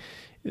think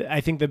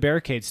the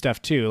barricade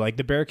stuff too. Like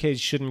the barricades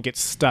shouldn't get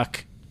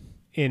stuck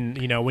in,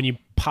 when you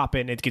pop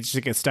it and it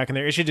gets stuck in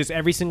there. It should just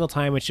every single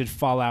time it should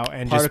fall out,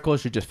 and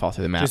particles should just fall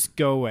through the map. Just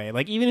go away.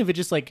 Like even if it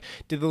just like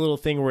did the little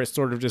thing where it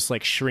sort of just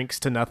like shrinks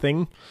to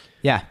nothing.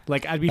 Yeah.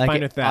 Like I'd be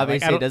fine with that.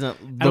 Obviously it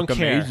doesn't look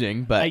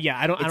amazing, but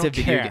I don't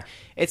care.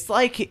 It's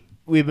like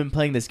we've been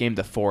playing this game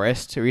The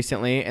Forest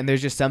recently, and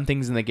there's just some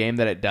things in the game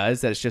that it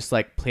does that it's just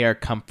like player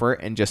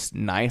comfort and just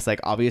nice. Like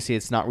obviously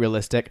it's not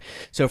realistic.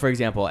 So for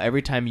example,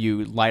 every time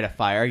you light a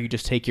fire, you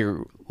just take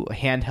your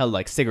handheld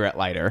like cigarette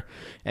lighter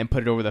and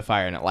put it over the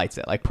fire and it lights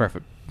it. Like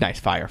perfect, nice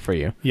fire for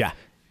you. Yeah.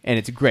 And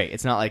it's great.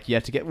 It's not like you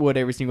have to get wood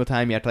every single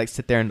time. You have to like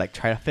sit there and like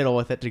try to fiddle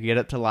with it to get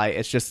it to light.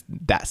 It's just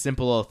that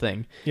simple little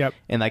thing. Yep.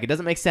 And like it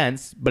doesn't make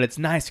sense, but it's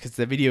nice because it's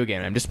a video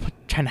game. I'm just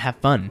trying to have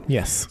fun.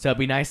 Yes. So it'd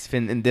be nice if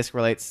and this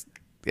relates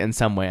in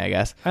some way, I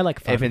guess. I like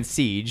fun. If in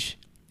Siege,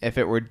 if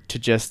it were to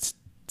just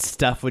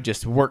stuff would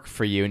just work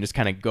for you and just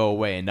kind of go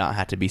away and not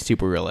have to be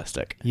super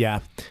realistic.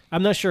 Yeah.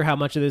 I'm not sure how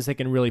much of this they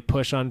can really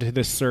push onto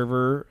the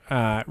server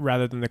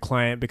rather than the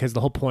client, because the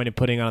whole point of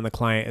putting it on the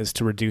client is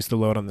to reduce the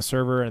load on the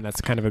server, and that's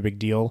kind of a big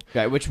deal.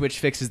 Right, which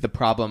fixes the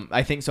problem.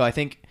 I think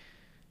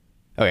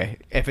okay,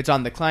 if it's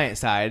on the client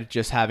side,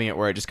 just having it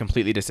where it just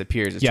completely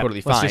disappears is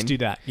totally fine. Let's just do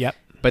that. Yep.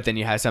 But then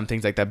you have some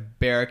things like the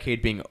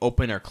barricade being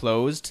open or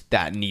closed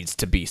that needs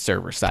to be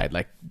server side.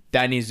 Like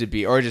that needs to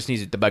be, or it just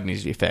needs the bug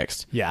needs to be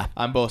fixed. Yeah.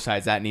 On both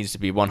sides, that needs to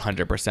be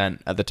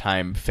 100% of the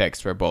time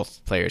fixed, where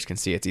both players can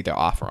see it's either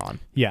off or on.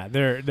 Yeah.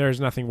 There's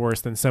nothing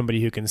worse than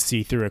somebody who can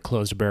see through a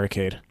closed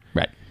barricade.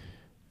 Right.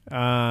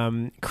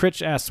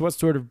 Critch asks, what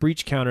sort of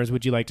breach counters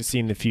would you like to see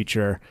in the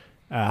future?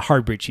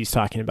 Hard breach he's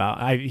talking about.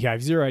 I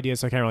have zero idea,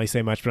 so I can't really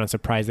say much, but I'm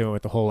surprised they went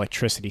with the whole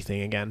electricity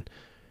thing again.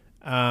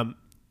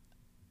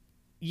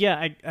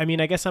 Yeah, I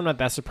mean, I guess I'm not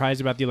that surprised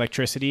about the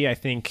electricity. I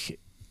think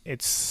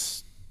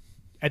it's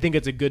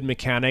a good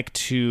mechanic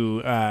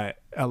to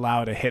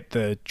allow to hit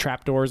the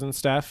trapdoors and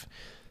stuff.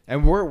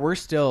 And we're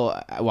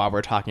still, while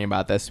we're talking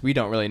about this, we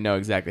don't really know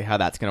exactly how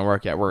that's going to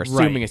work yet. We're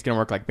assuming it's going to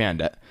work like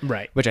Bandit,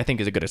 right? Which I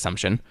think is a good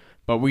assumption,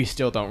 but we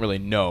still don't really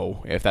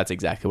know if that's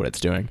exactly what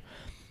it's doing.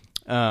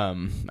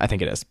 I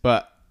think it is,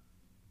 but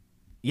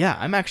yeah,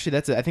 I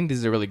think this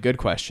is a really good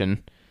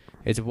question.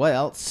 Is what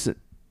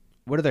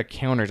other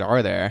counters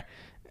are there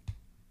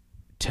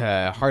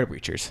to hard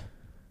breachers?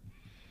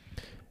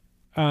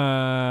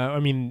 I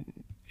mean,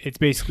 it's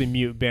basically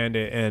Mute,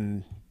 Bandit,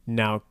 and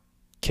now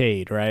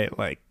Cade, right?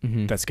 Like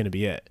that's going to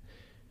be it.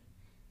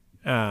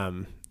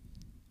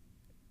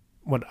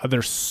 What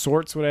other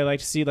sorts would I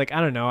like to see? Like, I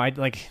don't know. I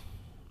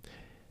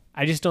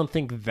just don't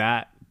think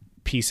that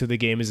piece of the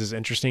game is as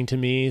interesting to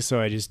me,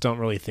 so I just don't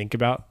really think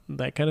about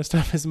that kind of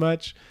stuff as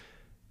much.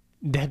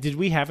 Did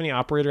we have any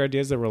operator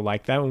ideas that were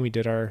like that when we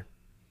did our...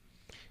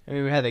 I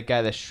mean, we had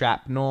the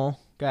shrapnel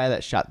guy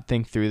that shot the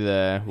thing through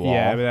the wall.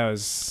 Yeah, but that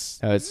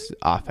was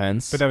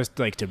offense. But that was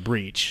like to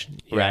breach.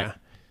 Yeah. Right.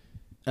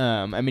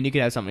 I mean, you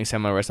could have something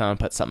similar where someone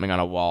puts something on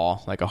a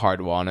wall, like a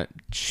hard wall, and it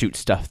shoots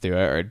stuff through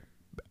it. Or,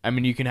 I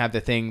mean, you can have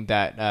the thing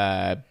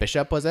that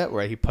Bishop, was it,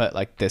 where he put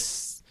like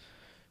this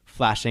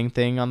flashing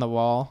thing on the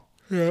wall.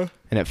 Yeah.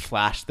 And it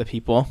flashed the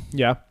people.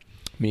 Yeah. I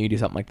mean, you could do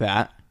something like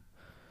that.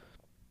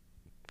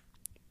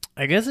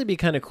 I guess it'd be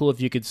kind of cool if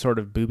you could sort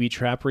of booby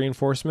trap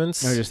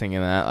reinforcements. I was just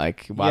thinking that,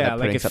 like, while they're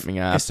putting something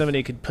up. If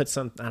somebody could put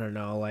some, I don't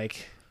know,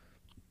 like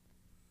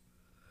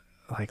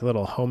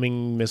little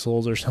homing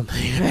missiles or something.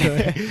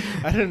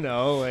 I don't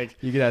know. Like,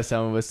 you could have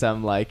someone with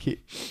some, like...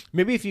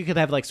 Maybe if you could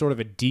have, like, sort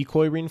of a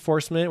decoy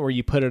reinforcement where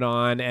you put it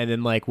on, and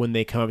then, like, when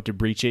they come up to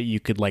breach it,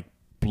 you could, like,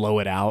 blow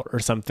it out or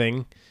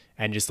something.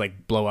 And just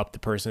like blow up the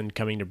person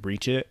coming to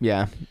breach it.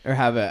 Yeah, or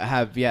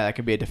that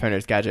could be a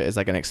defender's gadget is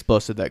like an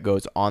explosive that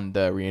goes on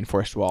the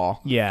reinforced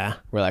wall. Yeah,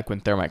 where like when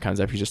thermite comes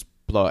up, you just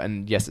blow it,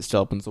 and yes, it still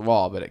opens the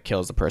wall, but it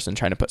kills the person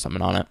trying to put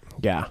something on it.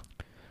 Yeah,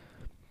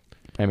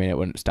 I mean, it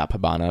wouldn't stop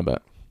Hibana,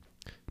 but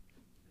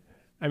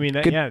I mean,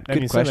 good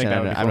question.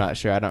 Like I'm not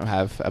sure. I don't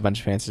have a bunch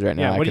of answers right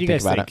now. Yeah, what do you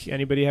guys think?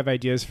 Anybody have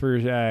ideas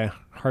for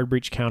hard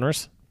breach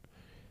counters?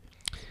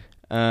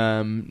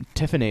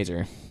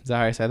 Tiffanazer. Is that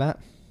how I say that?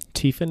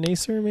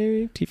 Tiffanazer,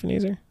 maybe?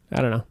 Tiffanazer?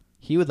 I don't know.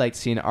 He would like to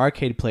see an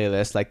arcade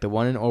playlist like the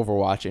one in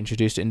Overwatch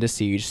introduced into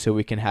Siege so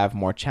we can have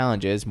more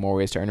challenges, more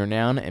ways to earn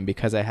renown, and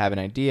because I have an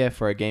idea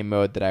for a game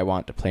mode that I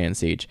want to play in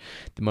Siege.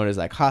 The mode is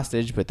like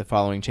Hostage, with the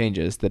following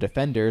changes. The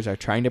defenders are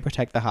trying to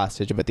protect the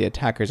hostage, but the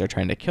attackers are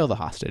trying to kill the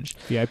hostage.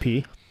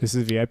 VIP. This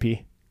is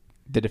VIP.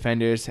 The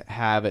defenders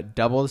have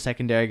double the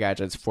secondary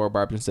gadgets, 4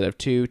 barbs instead of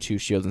 2, 2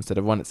 shields instead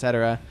of 1,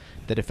 etc.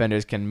 The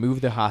defenders can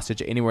move the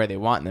hostage anywhere they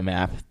want in the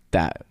map.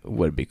 That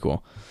would be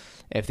cool.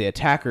 If the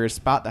attackers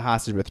spot the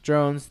hostage with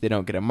drones, they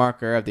don't get a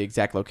marker of the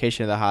exact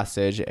location of the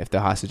hostage. If the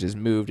hostage is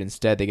moved,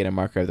 instead they get a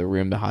marker of the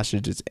room the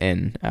hostage is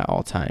in at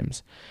all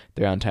times.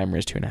 Their on timer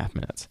is 2.5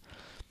 minutes.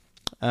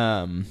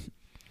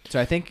 So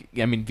I think,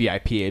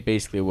 VIP is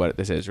basically what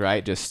this is,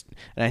 right? And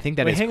I think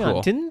that is cool. Hang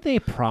on. Didn't they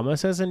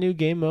promise us a new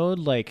game mode?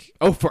 Like,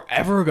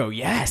 forever ago,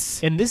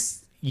 yes. In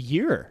this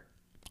year.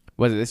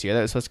 Was it this year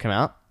that was supposed to come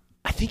out?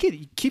 I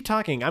think keep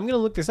talking. I'm going to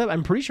look this up.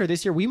 I'm pretty sure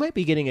this year we might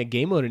be getting a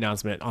game mode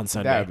announcement on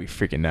Sunday. That would be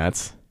freaking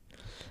nuts.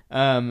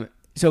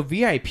 So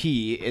VIP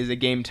is a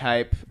game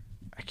type.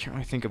 I can't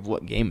really think of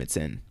what game it's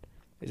in.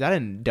 Is that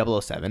in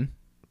 007?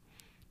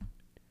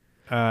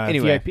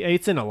 Anyway, VIP,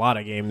 it's in a lot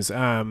of games.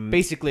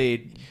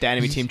 Basically, the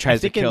enemy team tries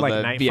to kill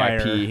the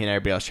VIP and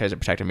everybody else tries to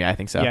protect him. Yeah, I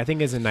think so. Yeah, I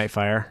think it's in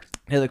Nightfire.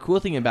 Yeah, the cool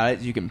thing about it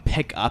is you can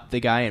pick up the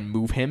guy and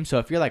move him. So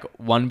if you're like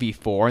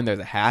 1v4 and there's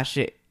a hash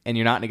and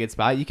you're not in a good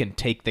spot, you can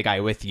take the guy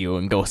with you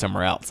and go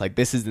somewhere else. Like,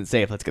 this isn't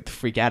safe. Let's get the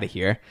freak out of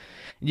here.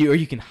 Or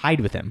you can hide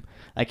with him.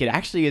 Like, it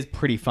actually is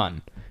pretty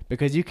fun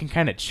because you can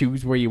kind of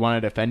choose where you want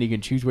to defend. You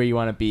can choose where you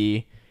want to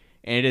be,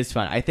 and it is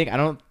fun. I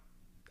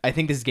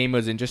think this game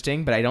was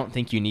interesting, but I don't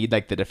think you need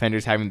like the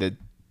defenders having the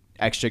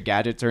extra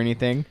gadgets or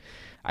anything.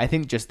 I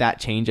think just that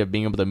change of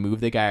being able to move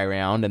the guy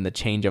around and the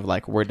change of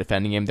like we're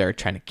defending him, they're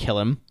trying to kill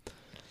him.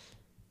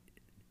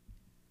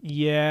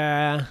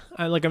 Yeah,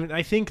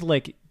 I think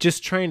like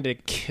just trying to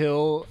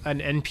kill an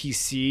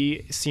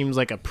NPC seems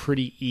like a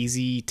pretty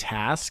easy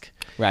task.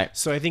 Right.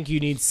 So I think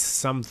you need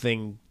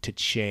something to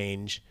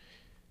change.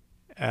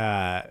 But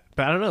I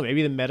don't know.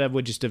 Maybe the meta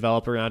would just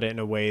develop around it in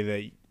a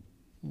way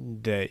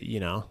that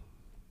you know.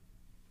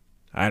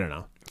 I don't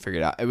know. Figure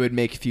it out. It would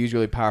make Fuse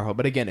really powerful.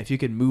 But again, if you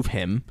could move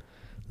him,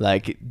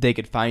 Like, they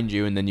could find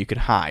you and then you could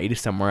hide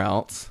somewhere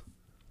else.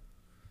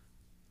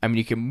 I mean,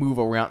 you can move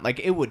around. Like,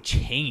 it would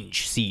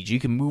change Siege. You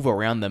can move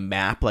around the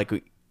map like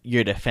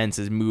your defense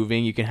is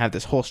moving. You can have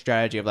this whole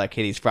strategy of like,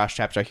 hey, these frost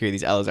traps are here,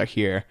 these L's are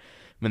here.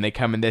 When they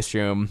come in this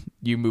room,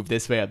 you move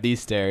this way up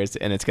these stairs,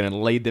 and it's going to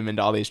lead them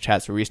into all these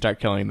traps where we start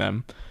killing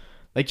them.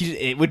 Like,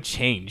 it would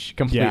change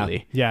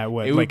completely. Yeah, it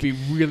would. It would be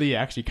really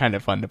actually kind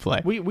of fun to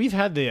play. We've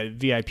had the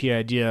VIP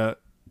idea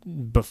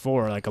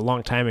before, like a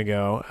long time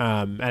ago,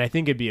 and I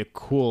think it'd be a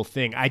cool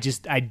thing. I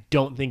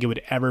don't think it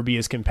would ever be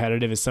as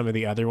competitive as some of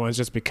the other ones,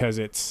 just because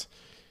I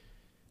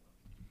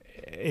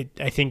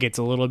think it's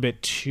a little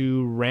bit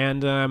too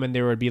random, and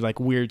there would be like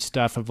weird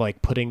stuff of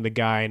like putting the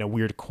guy in a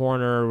weird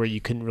corner where you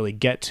couldn't really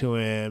get to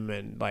him,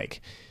 and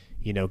like,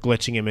 you know,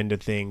 glitching him into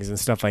things and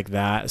stuff like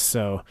that.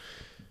 So,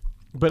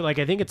 but like,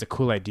 I think it's a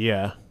cool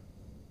idea.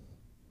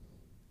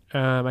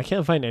 I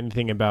can't find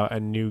anything about a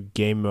new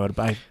game mode,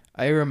 but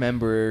I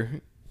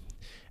remember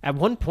at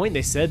one point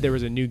they said there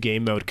was a new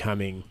game mode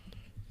coming.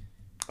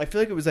 I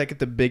feel like it was like at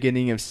the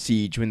beginning of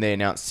Siege when they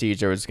announced Siege,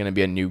 there was going to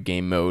be a new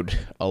game mode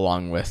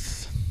along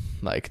with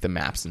like the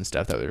maps and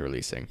stuff that they're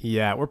releasing.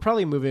 Yeah, we're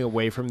probably moving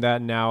away from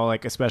that now,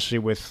 like especially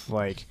with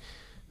like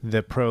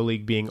the Pro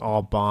League being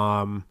all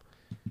bomb.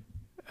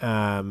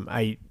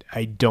 I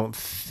don't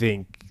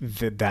think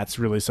that's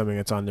really something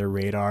that's on their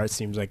radar. It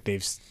seems like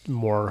they've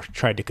more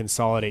tried to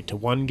consolidate to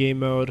one game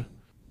mode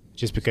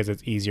just because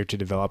it's easier to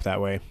develop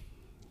that way.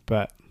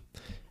 But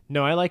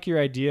no, I like your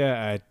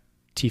idea,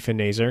 Tifa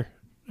Nazer.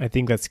 I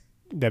think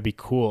that'd be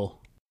cool.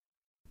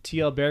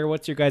 TL Bear,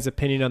 what's your guys'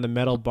 opinion on the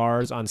metal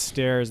bars on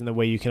stairs and the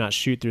way you cannot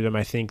shoot through them?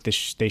 I think they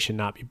should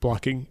not be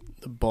blocking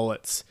the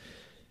bullets.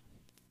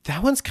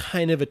 That one's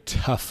kind of a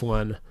tough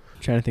one.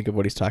 I'm trying to think of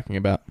what he's talking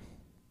about.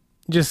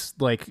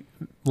 Just like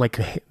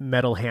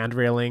metal hand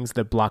railings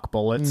that block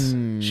bullets.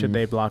 Should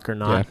they block or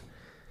not? Yeah.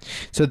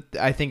 So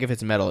I think if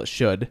it's metal, it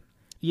should.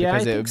 Yeah,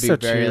 because I it think would be so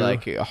very too.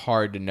 like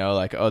hard to know,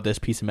 like, oh, this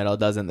piece of metal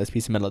doesn't, this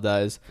piece of metal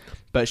does.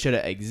 But should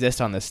it exist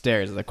on the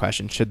stairs is the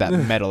question. Should that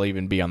metal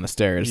even be on the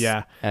stairs?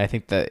 Yeah. And I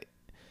think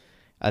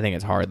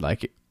it's hard.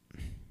 Like,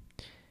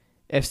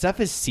 if stuff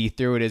is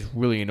see-through, it is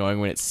really annoying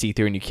when it's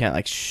see-through and you can't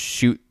like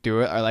shoot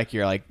through it, or like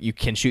you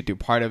can shoot through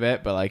part of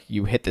it, but like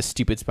you hit the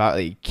stupid spot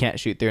that you can't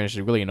shoot through, and it's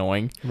just really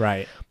annoying.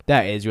 Right.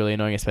 That is really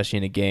annoying, especially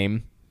in a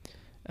game.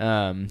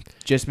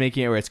 Just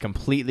making it where it's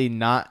completely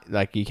not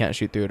like you can't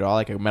shoot through it at all,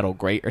 like a metal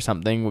grate or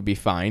something would be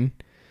fine.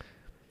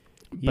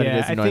 But yeah, it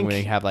is annoying when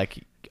you have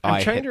like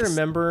I'm trying to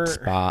remember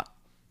spot.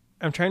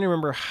 I'm trying to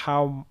remember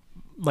how,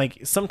 like,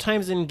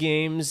 sometimes in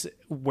games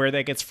where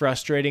that gets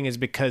frustrating is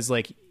because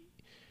like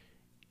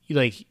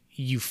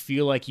you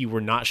feel like you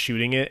were not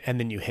shooting it and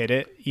then you hit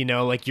it, you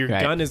know, like your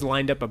gun is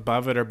lined up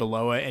above it or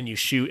below it and you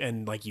shoot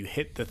and like you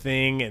hit the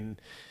thing and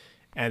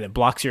it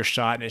blocks your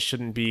shot, and it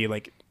shouldn't be.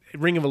 Like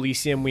Ring of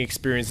Elysium, we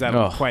experienced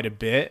that quite a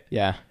bit.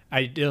 Yeah.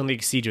 I don't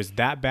think Siege was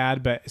that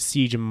bad, but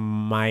Siege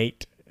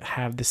might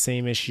have the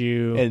same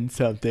issue. And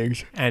some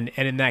things. And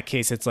in that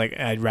case, it's like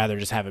I'd rather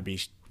just have it be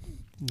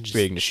just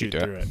waiting to shoot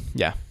through it.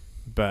 Yeah.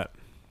 But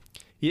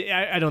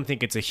yeah, I don't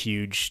think it's a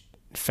huge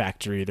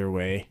factor either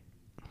way.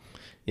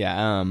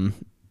 Yeah.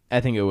 I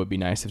think it would be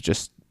nice if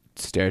just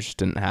stairs just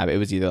didn't have it. It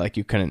was either like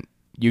you could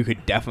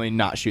definitely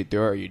not shoot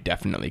through it, or you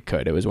definitely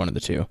could. It was one of the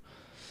two.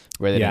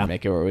 Where they didn't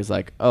make it where it was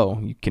like,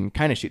 oh, you can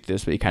kind of shoot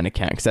this, but you kind of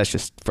can't, because that's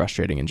just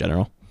frustrating in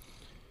general.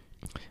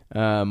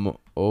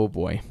 Oh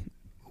boy.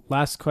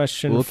 Last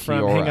question Ukiora.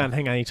 from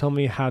hang on. You told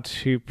me how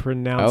to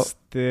pronounce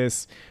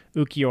this.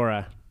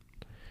 Ukiora.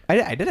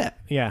 I did it.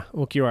 Yeah,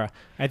 Ukiora.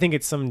 I think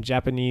it's some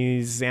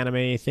Japanese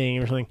anime thing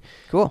or something.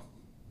 Cool.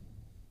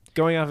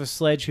 Going off of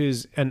Sledge,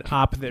 who's an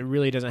op that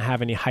really doesn't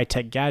have any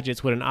high-tech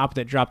gadgets, would an op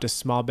that dropped a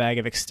small bag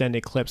of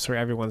extended clips for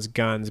everyone's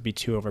guns be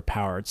too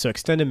overpowered? So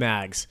extended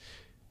mags.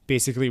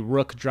 Basically,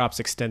 Rook drops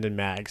extended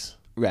mags.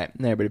 Right.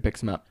 And everybody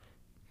picks them up.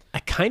 I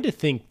kind of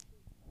think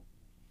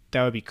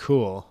that would be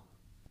cool.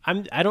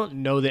 I don't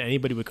know that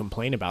anybody would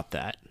complain about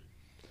that.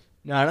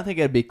 No, I don't think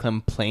it'd be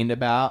complained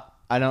about.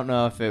 I don't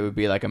know if it would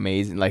be like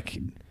amazing. Like,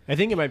 I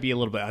think it might be a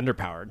little bit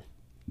underpowered.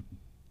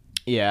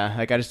 Yeah,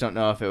 like I just don't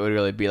know if it would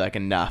really be like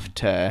enough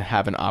to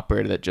have an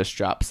operator that just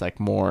drops like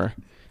more.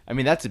 I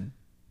mean, that's a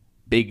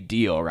big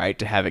deal, right?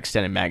 To have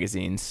extended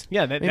magazines.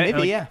 Yeah, maybe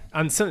like, yeah.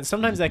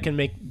 Sometimes that can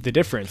make the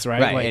difference,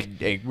 right? Right,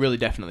 like, it really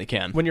definitely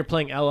can. When you're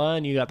playing Ella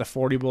and you got the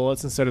 40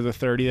 bullets instead of the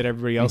 30 that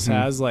everybody else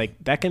has,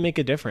 like that can make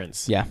a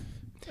difference. Yeah,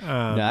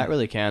 no, that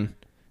really can.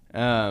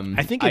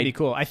 I think it'd be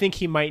cool. I think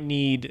he might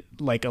need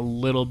like a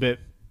little bit,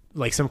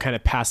 like some kind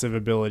of passive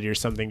ability or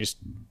something, just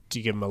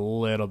to give him a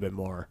little bit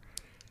more.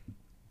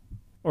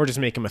 Or just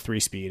make him a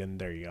 3-speed, and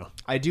there you go.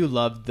 I do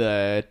love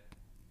the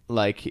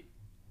like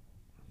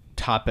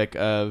topic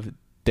of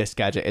this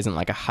gadget isn't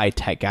like a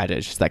high-tech gadget,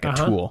 it's just like a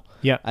tool.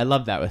 Yeah. I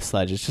love that with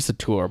Sledge. It's just a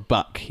tool, or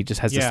Buck. He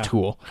just has this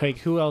tool. Like,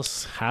 who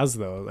else has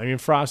those? I mean,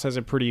 Frost has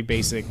a pretty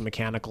basic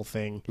mechanical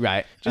thing.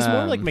 Right. Just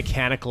more like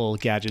mechanical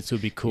gadgets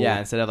would be cool. Yeah,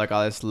 instead of like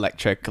all this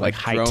electric, like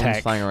drones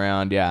high-tech flying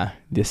around. Yeah,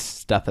 this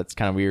stuff that's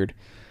kind of weird.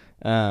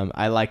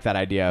 I like that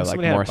idea of like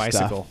more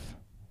bicycle. stuff.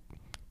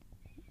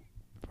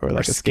 or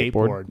like a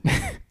skateboard.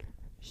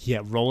 Yeah,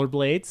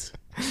 rollerblades.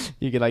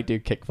 You could like do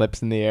kick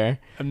flips in the air.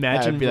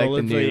 Imagine be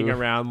rollerblading like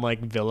around like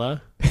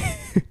Villa.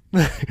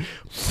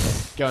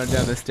 Going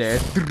down the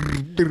stairs.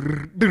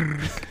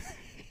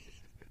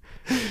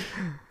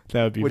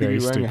 That would be Would very you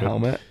be wearing stupid. a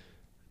helmet?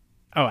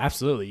 Oh,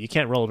 absolutely. You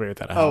can't rollerblade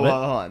without a Oh, helmet.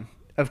 well, hold on.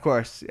 Of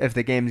course, if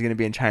the game's going to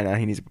be in China,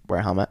 he needs to wear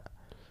a helmet.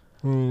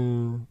 If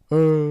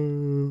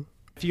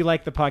you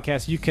like the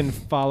podcast, you can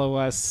follow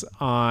us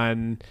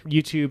on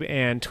YouTube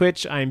and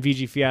Twitch. I'm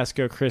VG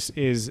Fiasco. Chris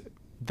is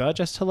the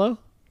Just Hello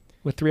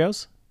with 3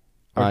 O's?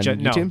 Or On YouTube?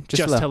 No,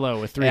 Just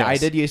Hello with 3 O's. Yeah, I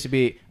did used to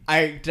be.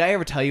 Did I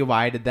ever tell you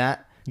why I did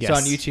that? Yes. So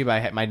on YouTube, I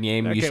had my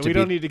name Okay, used to be. we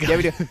don't need to go. Yeah,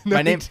 we do. No,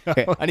 my name. we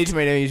don't. Okay,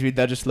 my name used to be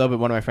The Just Hello, but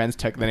one of my friends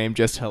took the name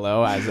Just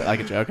Hello as like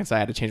a joke, and so I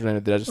had to change my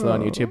name to The Just Hello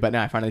on YouTube. But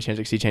now I finally changed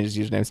it. 'Cause he changed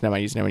his username, so now my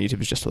username on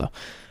YouTube is Just Hello.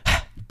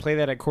 Play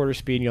that at quarter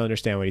speed and you'll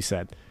understand what he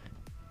said.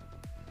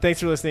 Thanks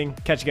for listening.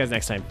 Catch you guys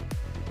next time.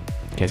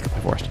 Okay, let's go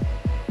play Forest.